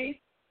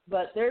mystery.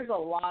 But there's a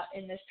lot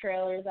in this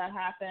trailer that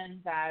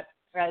happened that,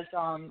 as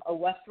a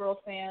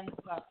Westworld fan,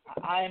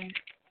 I'm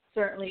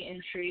certainly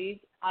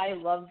intrigued. I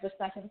love the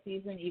second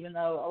season, even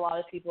though a lot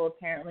of people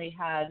apparently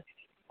had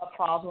a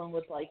problem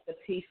with the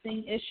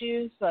pacing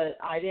issues, but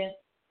I didn't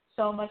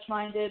so much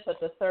mind it. But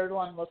the third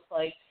one looks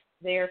like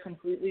they are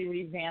completely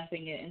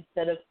revamping it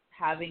instead of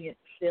having it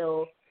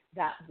still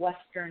that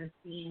Western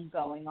theme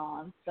going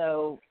on.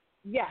 So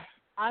yeah,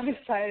 I'm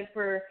excited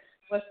for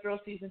Westworld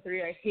season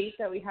 3. I hate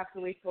that we have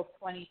to wait till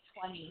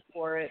 2020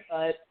 for it,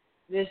 but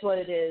it is what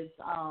it is.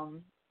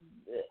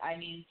 I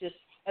mean, just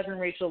Evan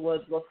Rachel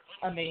Wood looks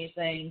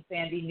amazing.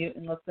 Sandy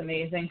Newton looks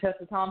amazing.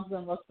 Tessa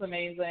Thompson looks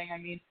amazing. I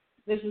mean,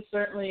 this is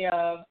certainly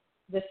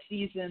the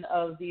season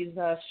of these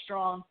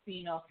strong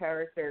female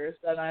characters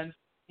that I'm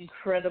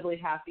incredibly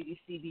happy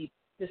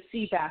to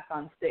see back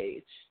on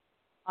stage.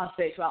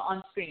 Well,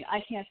 on screen. I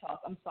can't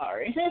talk. I'm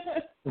sorry.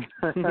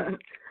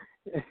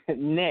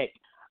 Nick,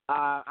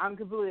 I'm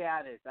completely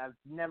out of this. I've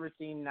never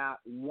seen not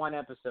one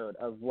episode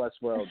of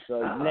Westworld.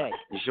 So, Nick,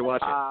 you should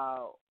watch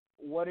it.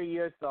 What are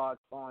your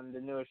thoughts on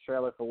the newest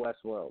trailer for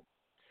Westworld?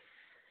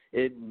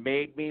 It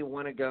made me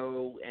want to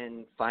go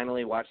and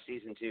finally watch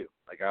season 2.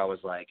 I was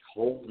like,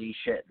 holy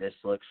shit, this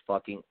looks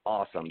fucking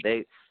awesome.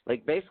 They,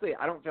 basically,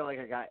 I don't feel like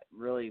I got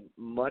really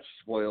much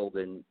spoiled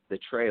in the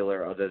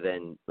trailer other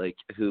than,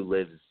 who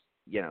lives,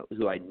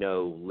 who I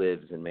know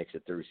lives and makes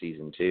it through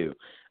season 2.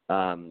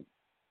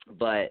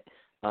 But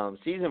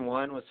season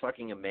 1 was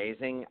fucking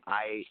amazing.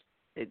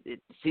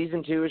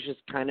 Season 2 has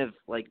just kind of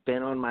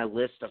been on my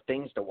list of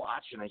things to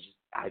watch, and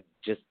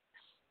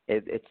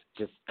it's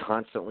just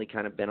constantly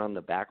kind of been on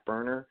the back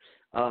burner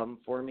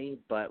for me.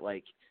 But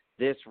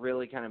this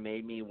really kind of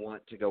made me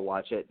want to go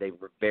watch it. They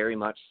were very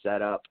much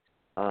set up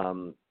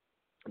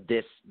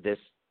this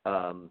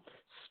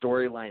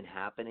storyline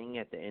happening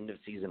at the end of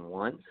season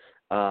 1,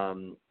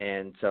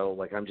 and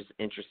so I'm just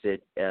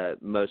interested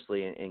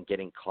mostly in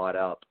getting caught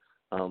up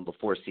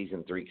before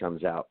season 3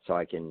 comes out, so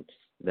I can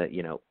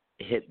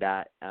hit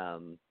that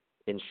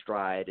in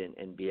stride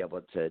and be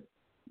able to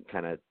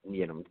kind of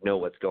know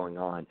what's going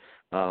on.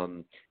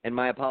 And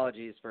my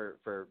apologies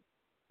for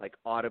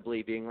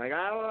audibly being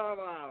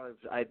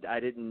I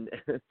didn't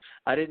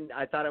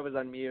I thought I was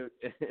on mute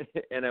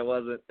and I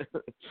wasn't.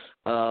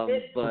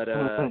 But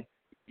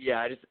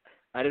yeah,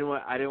 I didn't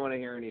want to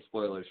hear any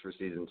spoilers for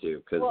season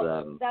 2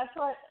 because that's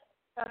why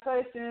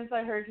as soon as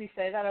I heard you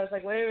say that, I was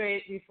like,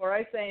 wait, before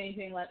I say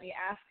anything, let me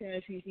ask him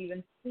if he's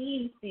even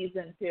seen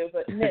season 2.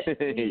 But Nick,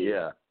 please,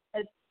 yeah.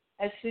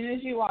 As soon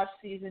as you watch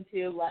season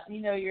 2, let me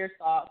know your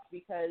thoughts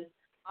because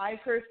I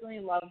personally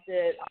loved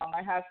it.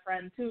 I have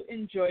friends who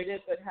enjoyed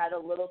it but had a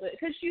little bit,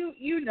 because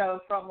you know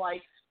from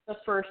like the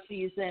first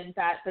season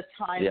that the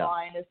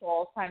timeline is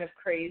all kind of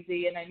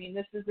crazy. And I mean,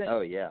 this isn't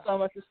so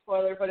much a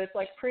spoiler, but it's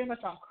like pretty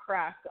much on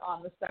crack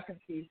on the second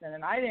season.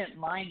 And I didn't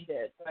mind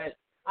it, but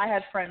I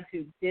had friends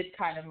who did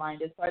kind of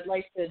mind it. So I'd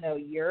like to know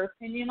your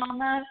opinion on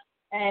that.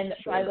 And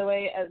by the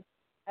way,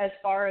 as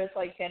far as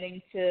like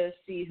getting to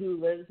see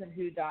who lives and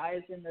who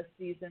dies in the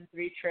season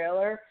 3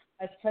 trailer,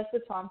 as Tessa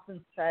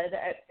Thompson said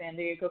at San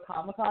Diego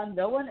Comic-Con,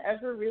 no one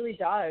ever really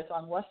dies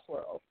on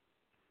Westworld.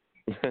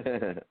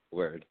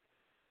 Word.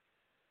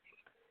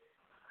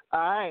 All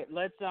right,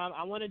 let's.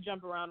 I want to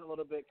jump around a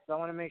little bit because I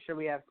want to make sure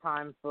we have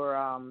time for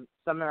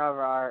some of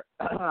our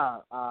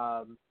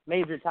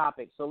major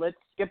topics. So let's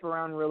skip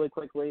around really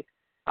quickly.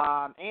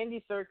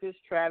 Andy Serkis,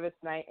 Travis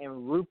Knight,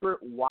 and Rupert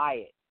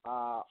Wyatt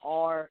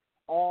all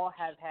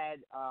have had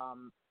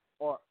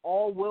or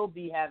all will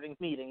be having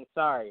meetings.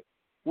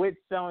 With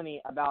Sony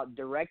about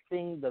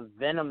directing the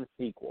Venom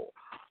sequel.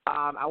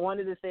 I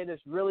wanted to say this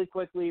really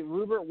quickly.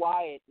 Rupert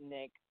Wyatt,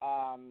 Nick,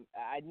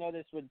 I know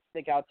this would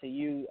stick out to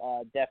you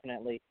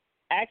definitely,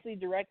 actually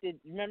directed,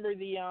 remember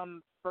the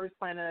first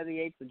Planet of the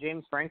Apes with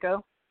James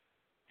Franco?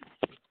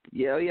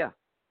 Yeah. Yeah,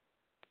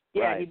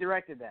 right. He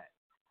directed that.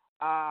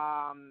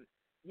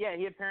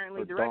 He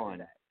apparently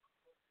directed that.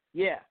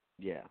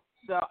 Yeah.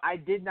 So I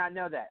did not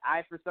know that.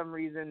 I, for some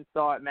reason,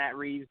 thought Matt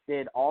Reeves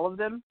did all of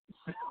them.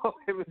 So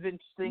it was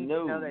interesting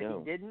to know that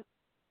he didn't.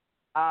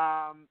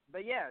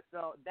 But yeah,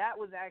 so that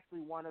was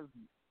actually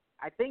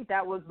I think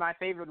that was my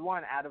favorite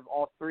one out of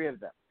all 3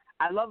 of them.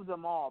 I love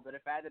them all, but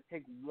if I had to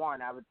pick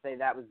one, I would say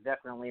that was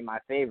definitely my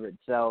favorite.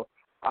 So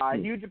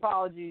huge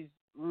apologies,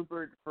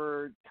 Rupert,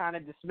 for kind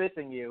of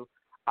dismissing you.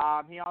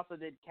 He also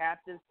did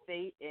Captive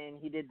State, and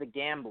he did The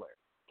Gambler.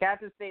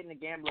 Captive State and The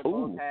Gambler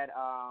both had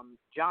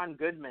John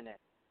Goodman in.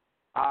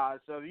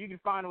 So if you can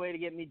find a way to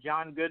get me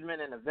John Goodman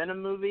in a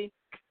Venom movie,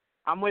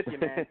 I'm with you,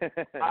 man.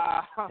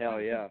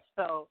 Hell yeah.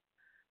 So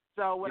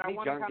what I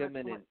want to John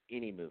Goodman in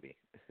any movie.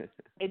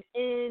 In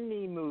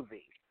any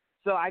movie.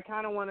 So I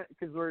kind of want to,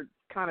 because we're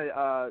kind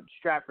of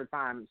strapped for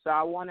time. So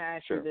I want to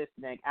ask you this,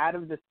 Nick. Out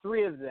of the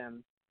 3 of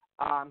them,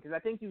 because I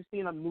think you've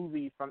seen a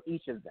movie from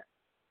each of them.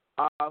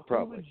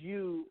 Probably.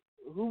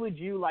 Who would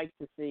you like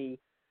to see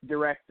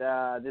direct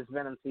this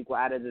Venom sequel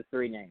out of the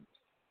 3 names?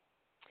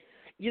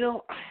 You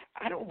know,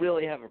 I don't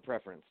really have a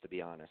preference, to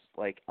be honest.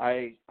 Like,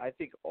 I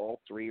think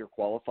all 3 are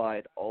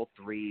qualified. All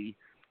 3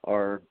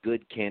 are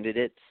good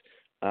candidates.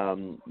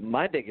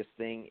 My biggest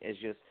thing is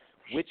just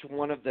which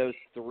one of those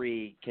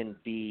 3 can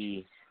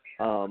be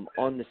on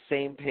the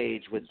same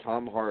page with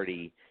Tom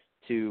Hardy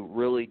to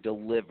really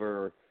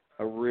deliver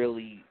a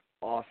really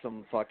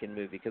awesome fucking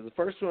movie. Because the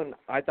first one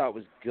I thought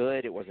was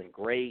good. It wasn't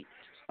great.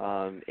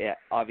 It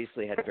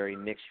obviously had very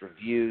mixed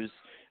reviews,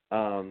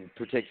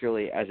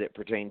 particularly as it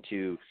pertained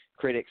to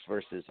critics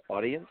versus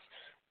audience.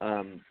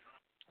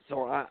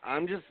 So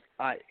I'm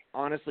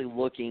honestly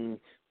looking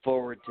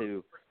forward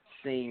to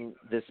seeing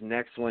this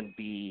next one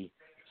be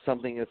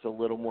something that's a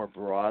little more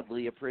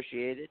broadly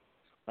appreciated.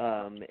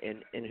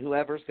 And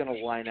whoever's going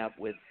to line up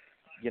with,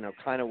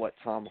 kind of what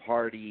Tom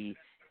Hardy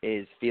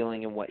is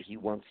feeling and what he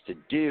wants to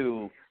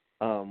do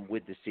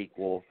with the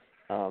sequel,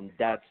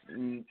 that's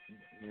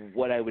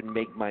what I would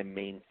make my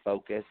main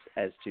focus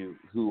as to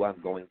who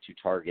I'm going to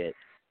target,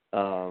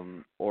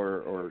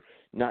 or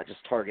not just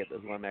target, but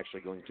who I'm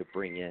actually going to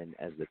bring in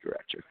as the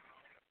director.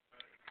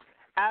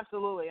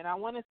 Absolutely, and I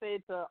want to say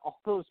to all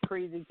those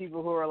crazy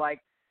people who are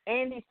like,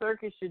 Andy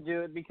Serkis should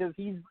do it because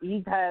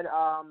he's had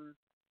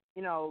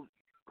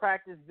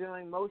practice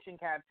doing motion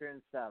capture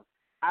and stuff.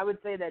 I would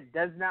say that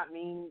does not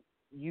mean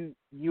you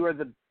are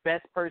the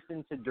best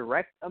person to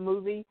direct a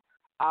movie.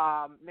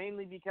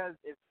 Mainly because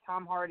if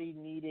Tom Hardy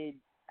needed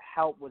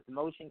help with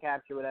motion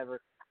capture,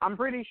 whatever, I'm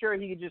pretty sure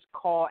he could just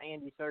call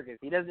Andy Serkis.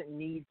 He doesn't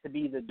need to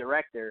be the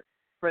director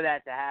for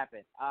that to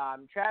happen.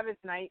 Travis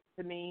Knight,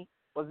 to me,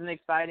 was an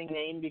exciting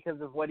name because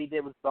of what he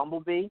did with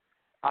Bumblebee.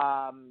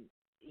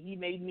 He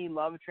made me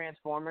love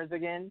Transformers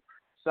again.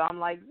 So I'm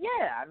like,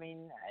 yeah, I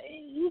mean,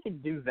 he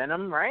could do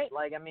Venom, right?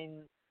 Like, I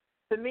mean,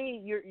 to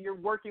me, you're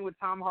working with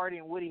Tom Hardy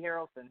and Woody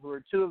Harrelson, who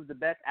are 2 of the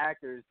best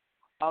actors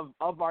of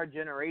our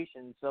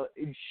generation. So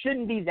it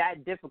shouldn't be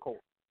that difficult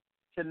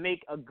to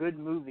make a good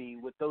movie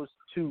with those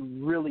 2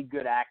 really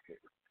good actors.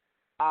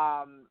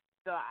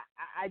 So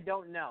I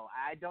don't know.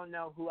 I don't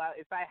know who.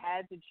 If I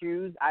had to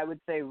choose, I would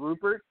say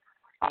Rupert,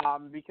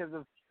 because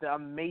of the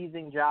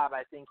amazing job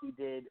I think he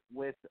did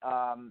with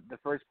the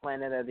first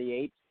Planet of the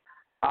Apes.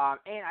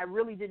 And I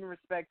really didn't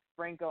respect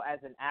Franco as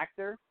an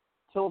actor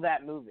till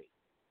that movie.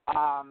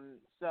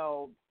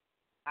 So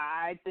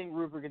I think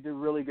Rupert could do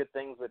really good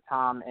things with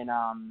Tom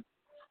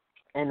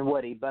and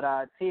Woody. But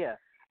Tia,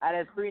 out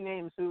of 3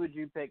 names, who would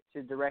you pick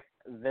to direct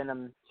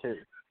Venom 2?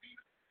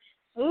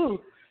 Ooh,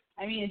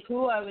 I mean,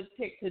 who I would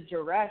pick to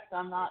direct,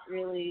 I'm not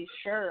really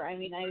sure. I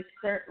mean, I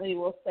certainly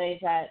will say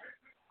that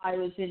I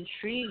was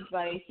intrigued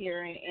by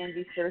hearing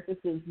Andy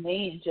Serkis's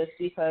name just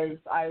because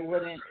I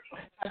wouldn't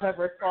have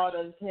ever thought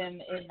of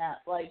him in that,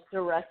 like,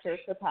 director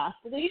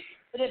capacity.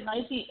 But it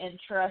might be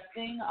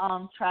interesting.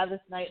 Travis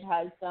Knight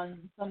has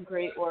done some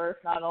great work,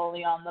 not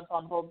only on the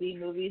Bumblebee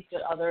movies,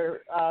 but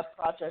other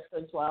projects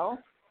as well.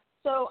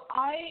 So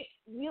I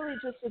really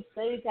just would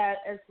say that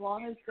as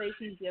long as they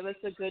can give us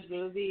a good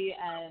movie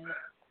and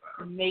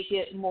make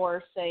it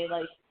more, say,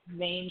 like,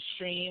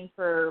 mainstream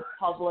for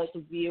public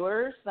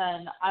viewers,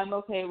 then I'm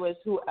okay with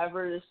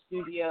whoever the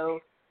studio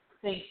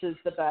thinks is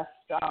the best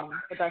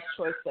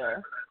choice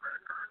there.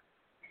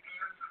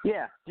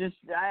 Yeah,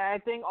 I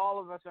think all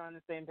of us are on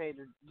the same page.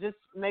 Just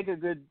make a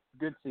good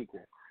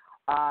sequel.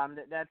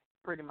 That's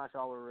pretty much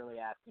all we're really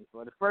asking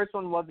for. The first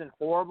one wasn't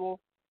horrible,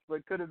 but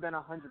it could have been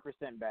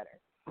 100% better.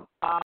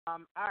 All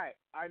right,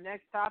 our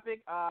next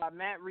topic,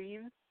 Matt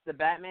Reeves, the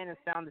Batman, has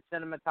found the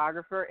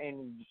cinematographer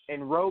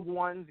in Rogue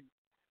One's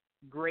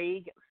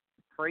Greg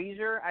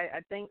Fraser,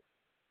 I think.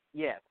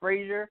 Yeah,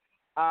 Fraser,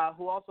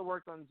 who also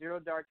worked on Zero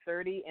Dark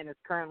 30 and is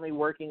currently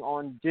working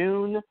on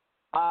Dune.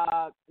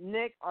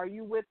 Nick, are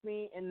you with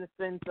me in the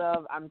sense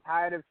of I'm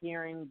tired of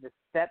hearing the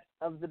steps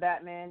of the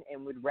Batman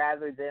and would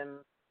rather them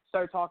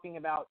start talking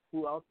about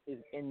who else is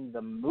in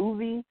the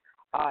movie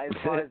as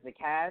far as the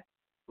cast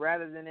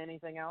rather than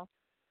anything else?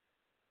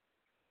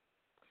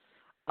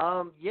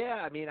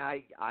 Yeah, I mean,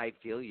 I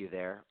feel you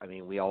there. I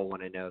mean, we all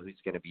want to know who's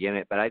going to be in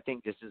it, but I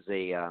think this is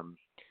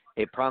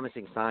a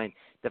promising sign.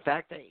 The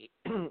fact that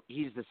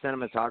he's the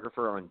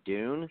cinematographer on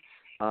Dune,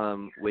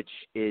 which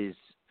is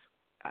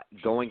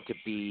going to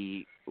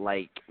be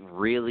like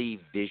really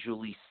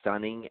visually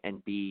stunning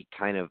and be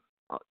kind of,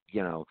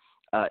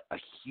 a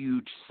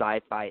huge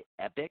sci-fi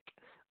epic.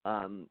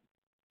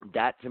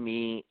 That to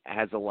me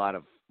has a lot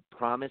of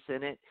promise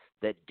in it,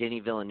 that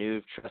Denis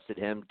Villeneuve trusted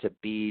him to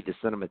be the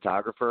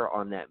cinematographer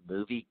on that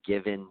movie,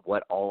 given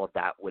what all of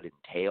that would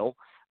entail.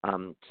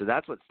 So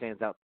that's what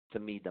stands out to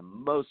me the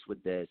most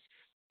with this,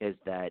 is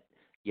that,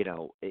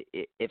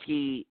 if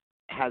he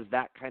has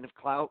that kind of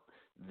clout,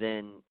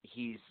 then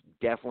he's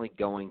definitely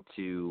going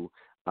to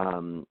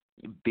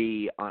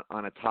be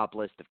on a top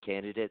list of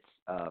candidates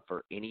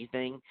for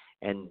anything.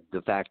 And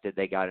the fact that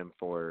they got him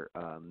for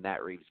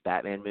Matt Reeves'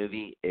 Batman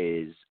movie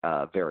is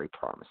very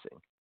promising.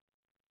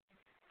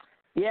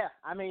 Yeah,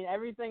 I mean,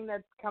 everything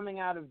that's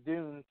coming out of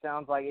Dune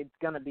sounds like it's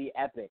going to be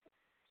epic.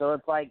 So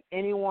it's like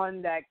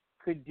anyone that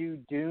could do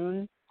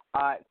Dune,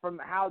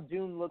 from how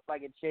Dune looks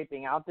like it's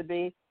shaping out to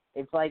be,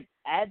 it's like,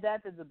 add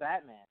that to the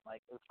Batman.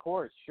 Like, of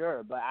course,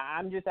 sure. But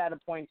I'm just at a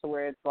point to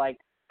where it's like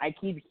I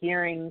keep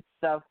hearing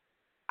stuff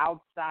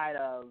outside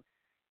of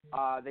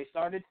they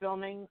started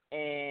filming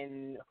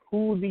and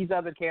who these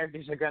other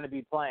characters are going to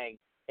be playing,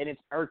 and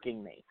it's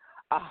irking me.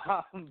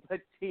 But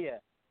Tia,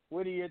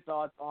 what are your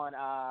thoughts on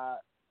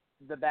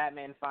the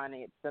Batman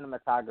finding its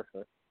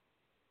cinematographer?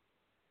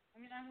 I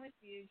mean, I'm with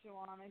you,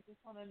 Joanne. I just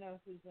want to know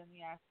who's in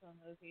the actual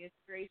movie. It's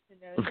great to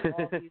know that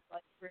all these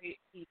great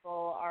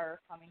people are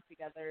coming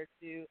together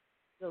to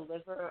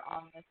deliver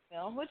on this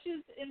film, which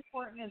is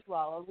important as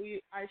well.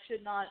 I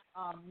should not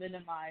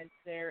minimize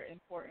their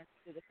importance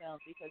to the film,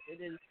 because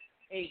it is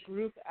a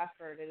group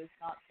effort. It is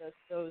not just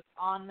those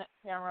on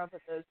camera,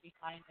 but those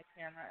behind the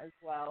camera as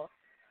well.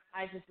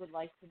 I just would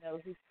like to know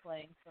who's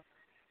playing some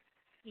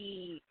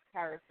key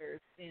characters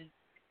in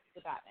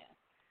the Batman.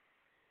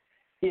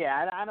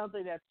 Yeah, I don't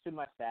think that's too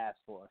much to ask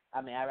for.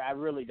 I mean, I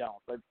really don't.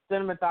 But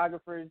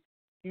cinematographers,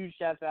 huge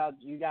shout out.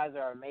 You guys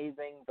are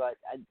amazing, but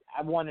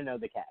I want to know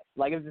the cast.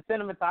 Like, if the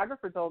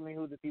cinematographer told me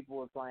who the people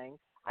were playing,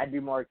 I'd be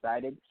more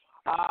excited.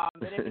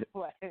 But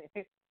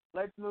anyway,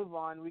 let's move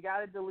on. We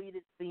got a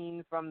deleted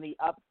scene from the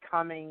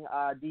upcoming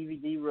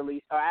DVD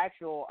release, or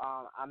actual,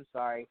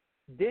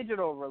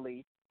 digital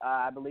release.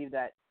 I believe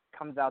that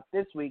comes out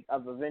this week,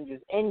 of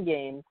Avengers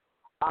Endgame,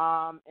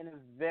 in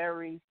a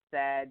very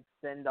sad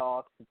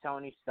send-off to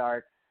Tony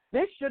Stark.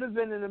 This should have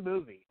been in the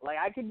movie. Like,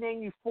 I could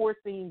name you 4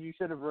 scenes you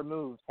should have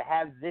removed to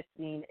have this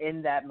scene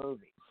in that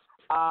movie.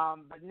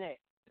 But Nick,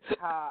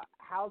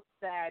 how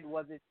sad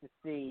was it to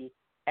see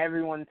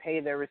everyone pay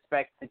their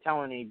respects to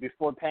Tony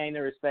before paying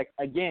their respects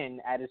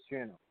again at his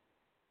funeral?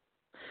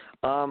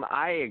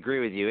 I agree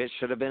with you. It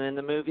should have been in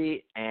the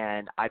movie,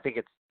 and I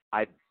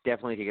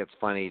definitely think it's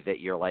funny that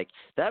you're like,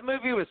 that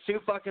movie was too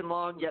fucking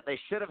long, yet they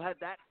should have had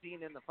that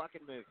scene in the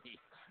fucking movie.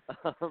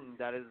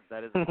 That is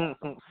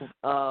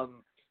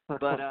awesome.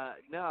 But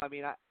no, I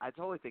mean, I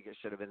totally think it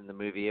should have been in the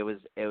movie. It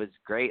was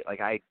great.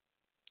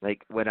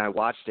 Like when I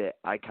watched it,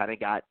 I kind of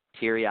got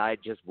teary-eyed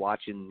just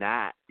watching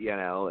that,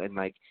 and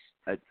like,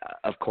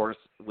 of course,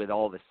 with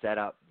all the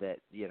setup that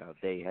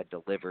they had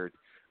delivered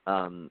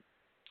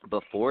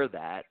before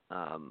that.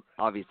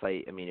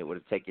 Obviously, I mean, it would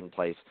have taken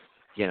place,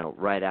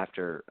 right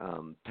after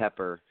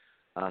Pepper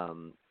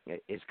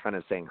is kind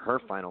of saying her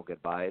final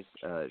goodbyes,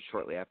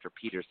 shortly after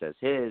Peter says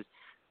his.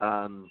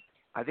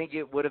 I think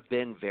it would have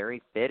been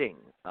very fitting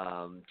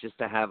just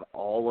to have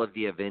all of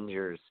the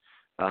Avengers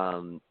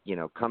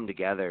come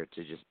together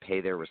to just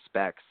pay their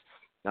respects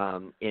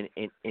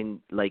in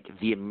like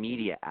the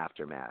immediate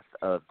aftermath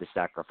of the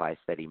sacrifice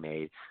that he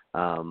made.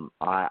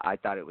 I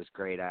thought it was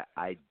great.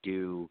 I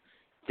do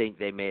think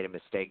they made a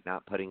mistake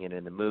not putting it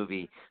in the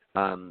movie.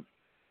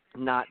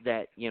 Not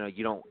that,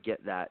 you don't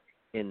get that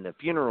in the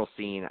funeral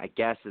scene, I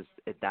guess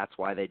that's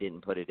why they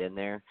didn't put it in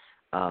there.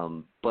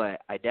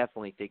 But I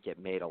definitely think it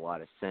made a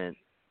lot of sense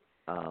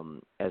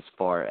as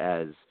far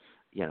as,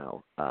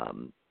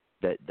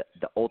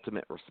 the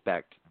ultimate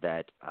respect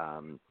that,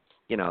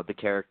 the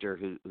character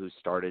who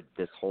started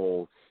this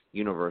whole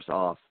universe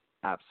off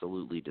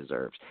absolutely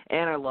deserves.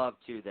 And I love,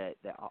 too, that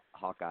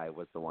Hawkeye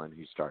was the one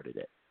who started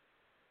it.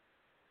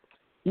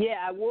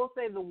 Yeah, I will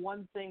say the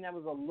one thing that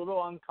was a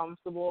little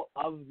uncomfortable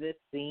of this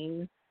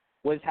scene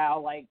was how,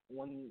 like,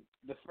 when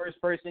the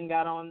first person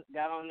got on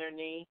their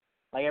knee,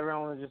 like,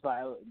 everyone was just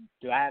like,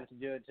 do I have to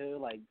do it too?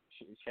 Like,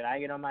 should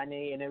I get on my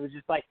knee? And it was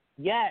just like,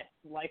 yes.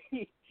 Like,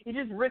 he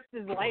just risked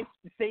his life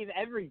to save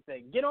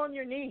everything. Get on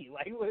your knee.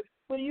 Like,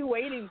 what are you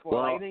waiting for?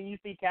 Well, like, then you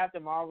see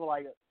Captain Marvel,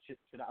 like, should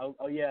I?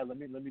 Oh, yeah, let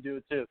me do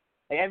it too.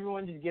 Like,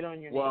 everyone just get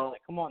on your knee.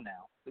 Like, come on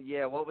now.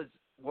 Yeah, what was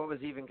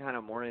even kind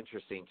of more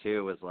interesting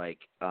too was like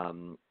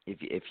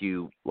if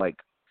you like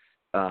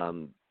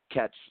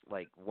catch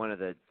like one of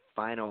the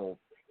final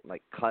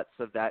like cuts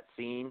of that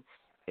scene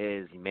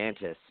is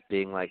Mantis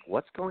being like,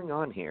 what's going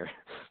on here?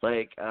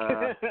 Like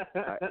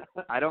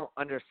I don't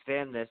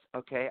understand this.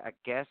 Okay, I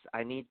guess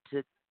I need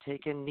to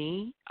take a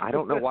knee. I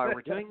don't know why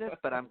we're doing this,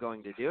 but I'm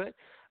going to do it.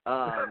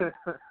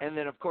 And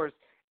then of course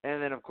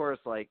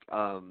like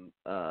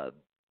Gamora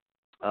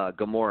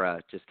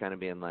just kind of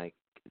being like,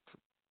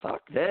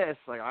 fuck this!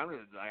 Like I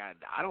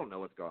don't know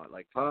what's going on.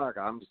 Like fuck,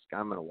 I'm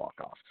gonna walk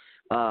off.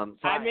 So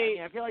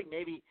I feel like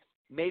maybe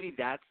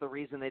that's the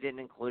reason they didn't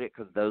include it,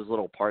 because those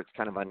little parts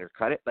kind of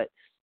undercut it. But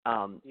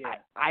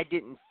I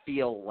didn't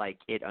feel like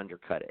it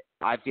undercut it.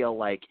 I feel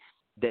like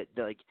that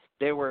like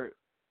there were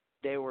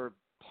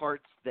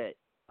parts that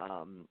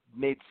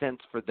made sense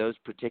for those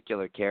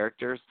particular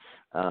characters,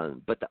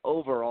 but the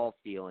overall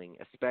feeling,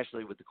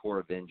 especially with the core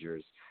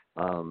Avengers,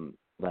 and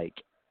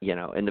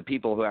the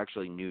people who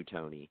actually knew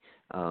Tony,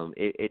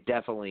 it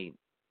definitely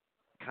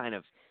kind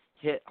of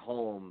hit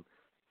home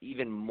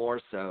even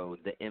more so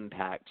the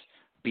impact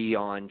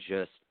beyond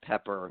just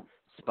Pepper,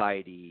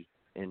 Spidey,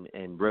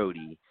 and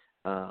Rhodey.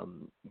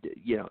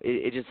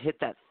 It just hit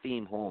that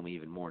theme home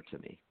even more to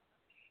me.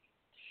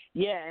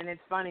 Yeah, and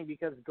it's funny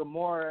because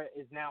Gamora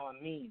is now a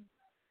meme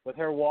with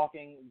her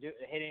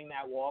hitting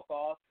that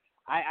walk-off.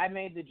 I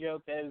made the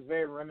joke that it was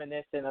very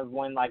reminiscent of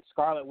when, like,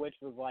 Scarlet Witch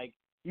was like,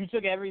 you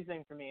took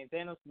everything from me. And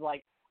Thanos was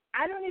like,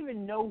 I don't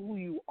even know who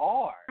you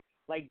are.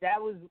 Like, that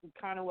was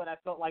kind of what I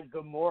felt like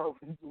Gamora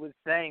was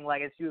saying,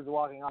 like, as she was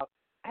walking off.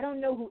 I don't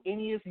know who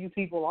any of you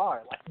people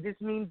are. Like, this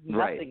means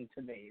nothing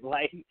to me.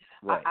 Like,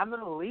 right. I'm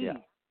going to leave. Yeah.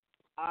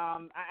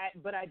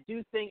 But I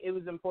do think it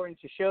was important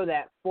to show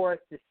that for us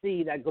to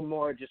see that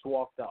Gamora just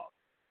walked off,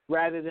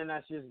 rather than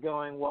us just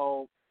going,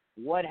 well,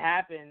 what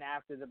happened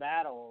after the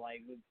battle?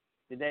 Like,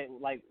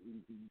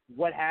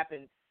 what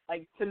happened?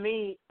 Like, to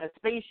me, a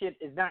spaceship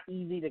is not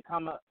easy to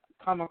come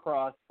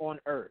across on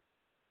Earth.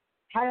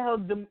 How the hell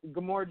did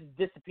Gamora just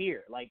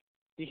disappear? Like,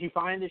 did she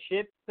find a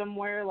ship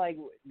somewhere? Like,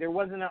 there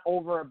wasn't an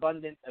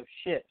overabundance of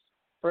ships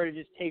for her to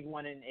just take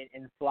one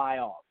and fly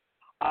off.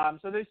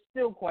 So there's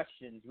still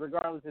questions,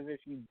 regardless of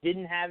if you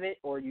didn't have it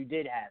or you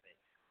did have it.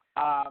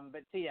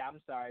 But Tia, I'm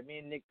sorry. Me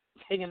and Nick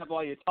taking up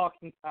all your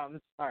talking time.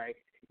 I'm sorry.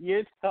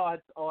 Your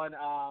thoughts on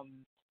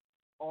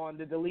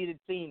the deleted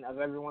scene of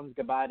everyone's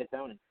goodbye to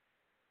Tony?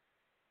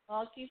 Well,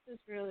 I'll keep this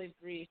really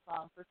brief.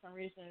 For some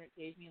reason, it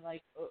gave me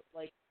like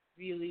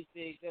really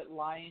big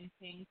Lion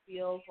King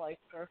feels, like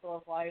Circle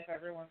of Life.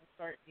 Everyone would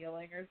start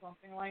kneeling or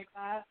something like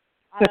that.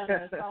 I don't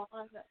know.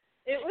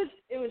 It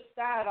was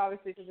sad,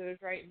 obviously, because it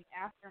was right in the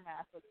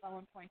aftermath. But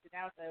someone pointed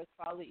out that it was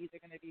probably either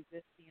going to be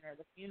this scene or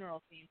the funeral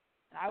scene.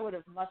 And I would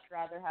have much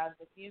rather had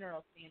the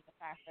funeral scene. The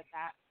fact that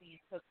scene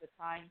took the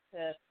time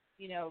to,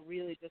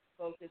 really just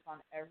focus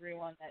on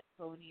everyone that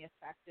Tony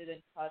affected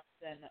and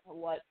touched, and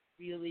what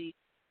really,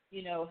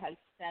 has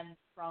stemmed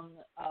from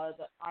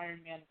the Iron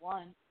Man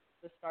 1,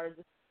 the start of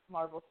the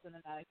Marvel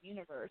Cinematic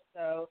Universe.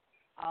 So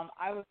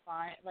I was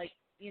fine. Like,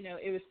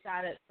 it was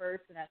sad at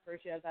first, and at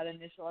first you have that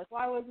initial, like,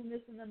 why wasn't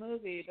this in the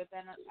movie? But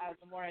then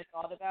the more I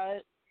thought about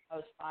it, I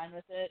was fine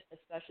with it,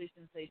 especially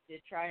since they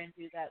did try and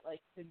do that,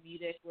 like,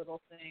 comedic little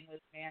thing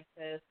with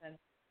Mantis and,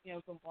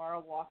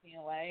 Gamora walking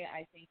away.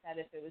 I think that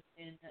if it was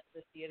in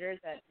the theaters,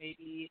 that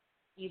maybe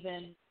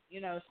even,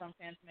 some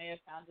fans may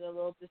have found it a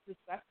little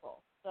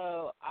disrespectful.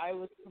 So I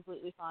was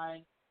completely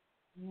fine,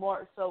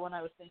 more so when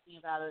I was thinking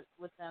about it,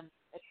 with them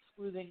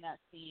excluding that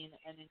scene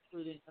and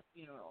including the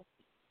funeral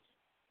scene.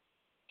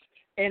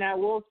 And I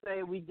will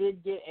say we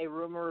did get a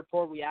rumor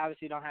report. We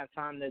obviously don't have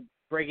time to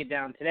break it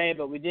down today,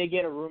 but we did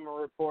get a rumor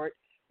report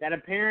that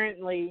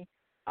apparently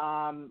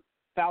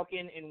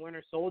Falcon and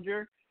Winter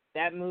Soldier,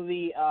 that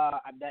movie, the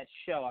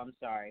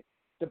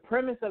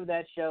premise of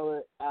that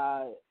show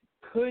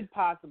could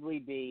possibly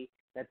be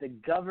that the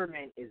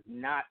government is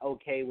not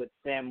okay with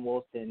Sam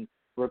Wilson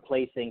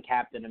replacing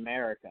Captain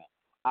America.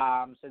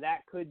 So that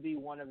could be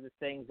one of the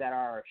things that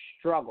are a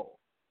struggle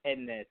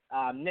in this.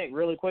 Nick,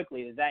 really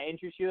quickly, does that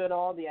interest you at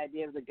all, the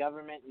idea of the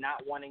government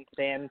not wanting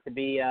Sam to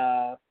be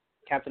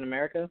Captain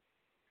America?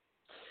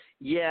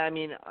 Yeah, I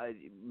mean,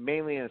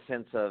 mainly in a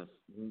sense of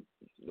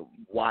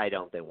why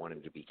don't they want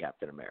him to be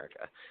Captain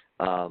America?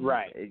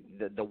 Right.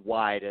 The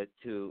why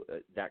to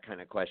that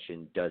kind of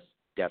question does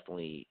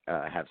definitely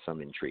have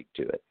some intrigue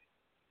to it.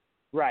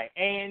 Right,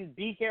 and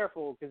be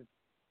careful because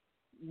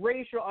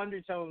racial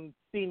undertones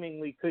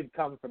seemingly could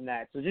come from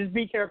that. So just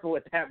be careful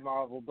with that,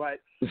 Marvel. But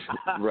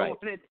right. I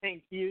want to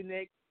thank you,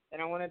 Nick,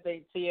 and I want to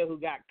thank Tia, who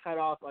got cut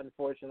off,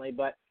 unfortunately.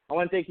 But I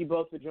want to thank you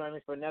both for joining me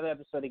for another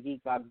episode of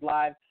Geek Vibes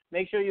Live.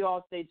 Make sure you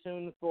all stay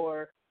tuned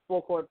for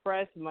Full Court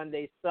Press,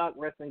 Monday Suck,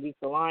 Wrestling Geeks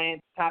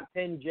Alliance. Top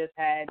 10 just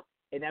had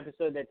an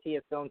episode that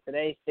Tia filmed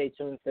today. Stay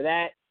tuned for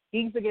that.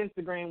 Geeks Against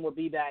the Grain will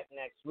be back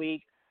next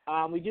week.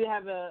 We do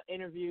have an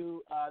interview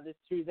this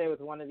Tuesday with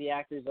one of the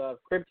actors of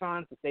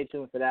Krypton, so stay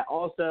tuned for that.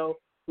 Also,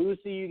 we will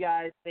see you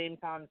guys same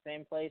time,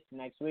 same place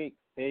next week.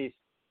 Peace.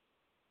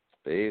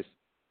 Peace.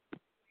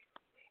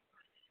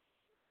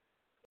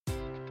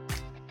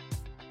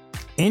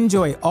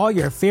 Enjoy all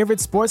your favorite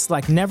sports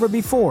like never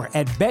before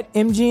at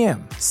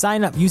BetMGM.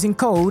 Sign up using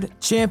code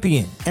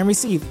CHAMPION and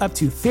receive up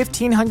to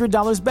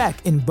 $1,500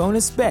 back in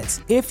bonus bets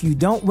if you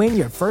don't win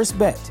your first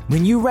bet.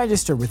 When you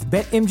register with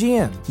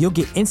BetMGM, you'll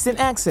get instant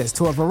access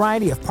to a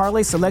variety of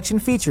parlay selection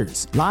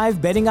features,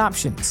 live betting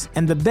options,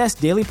 and the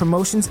best daily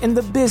promotions in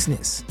the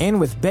business.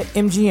 And with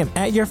BetMGM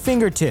at your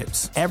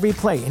fingertips, every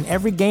play and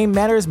every game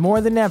matters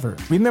more than ever.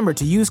 Remember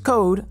to use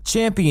code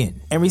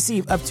CHAMPION and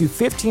receive up to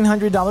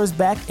 $1,500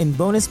 back in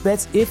bonus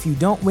bets if you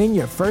don't win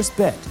your first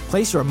bet.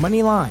 Place your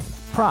money line,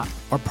 prop,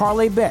 or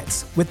parlay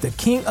bets with the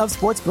king of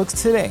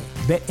sportsbooks today.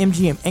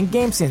 BetMGM and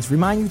GameSense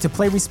remind you to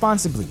play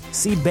responsibly.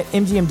 See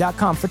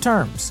BetMGM.com for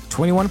terms.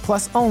 21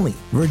 plus only.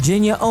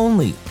 Virginia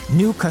only.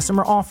 New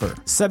customer offer.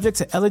 Subject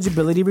to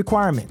eligibility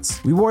requirements.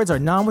 Rewards are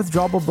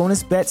non-withdrawable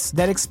bonus bets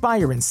that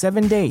expire in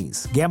 7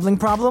 days. Gambling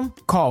problem?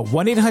 Call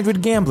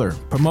 1-800-GAMBLER.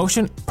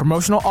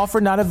 Promotional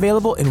offer not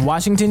available in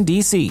Washington,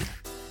 D.C.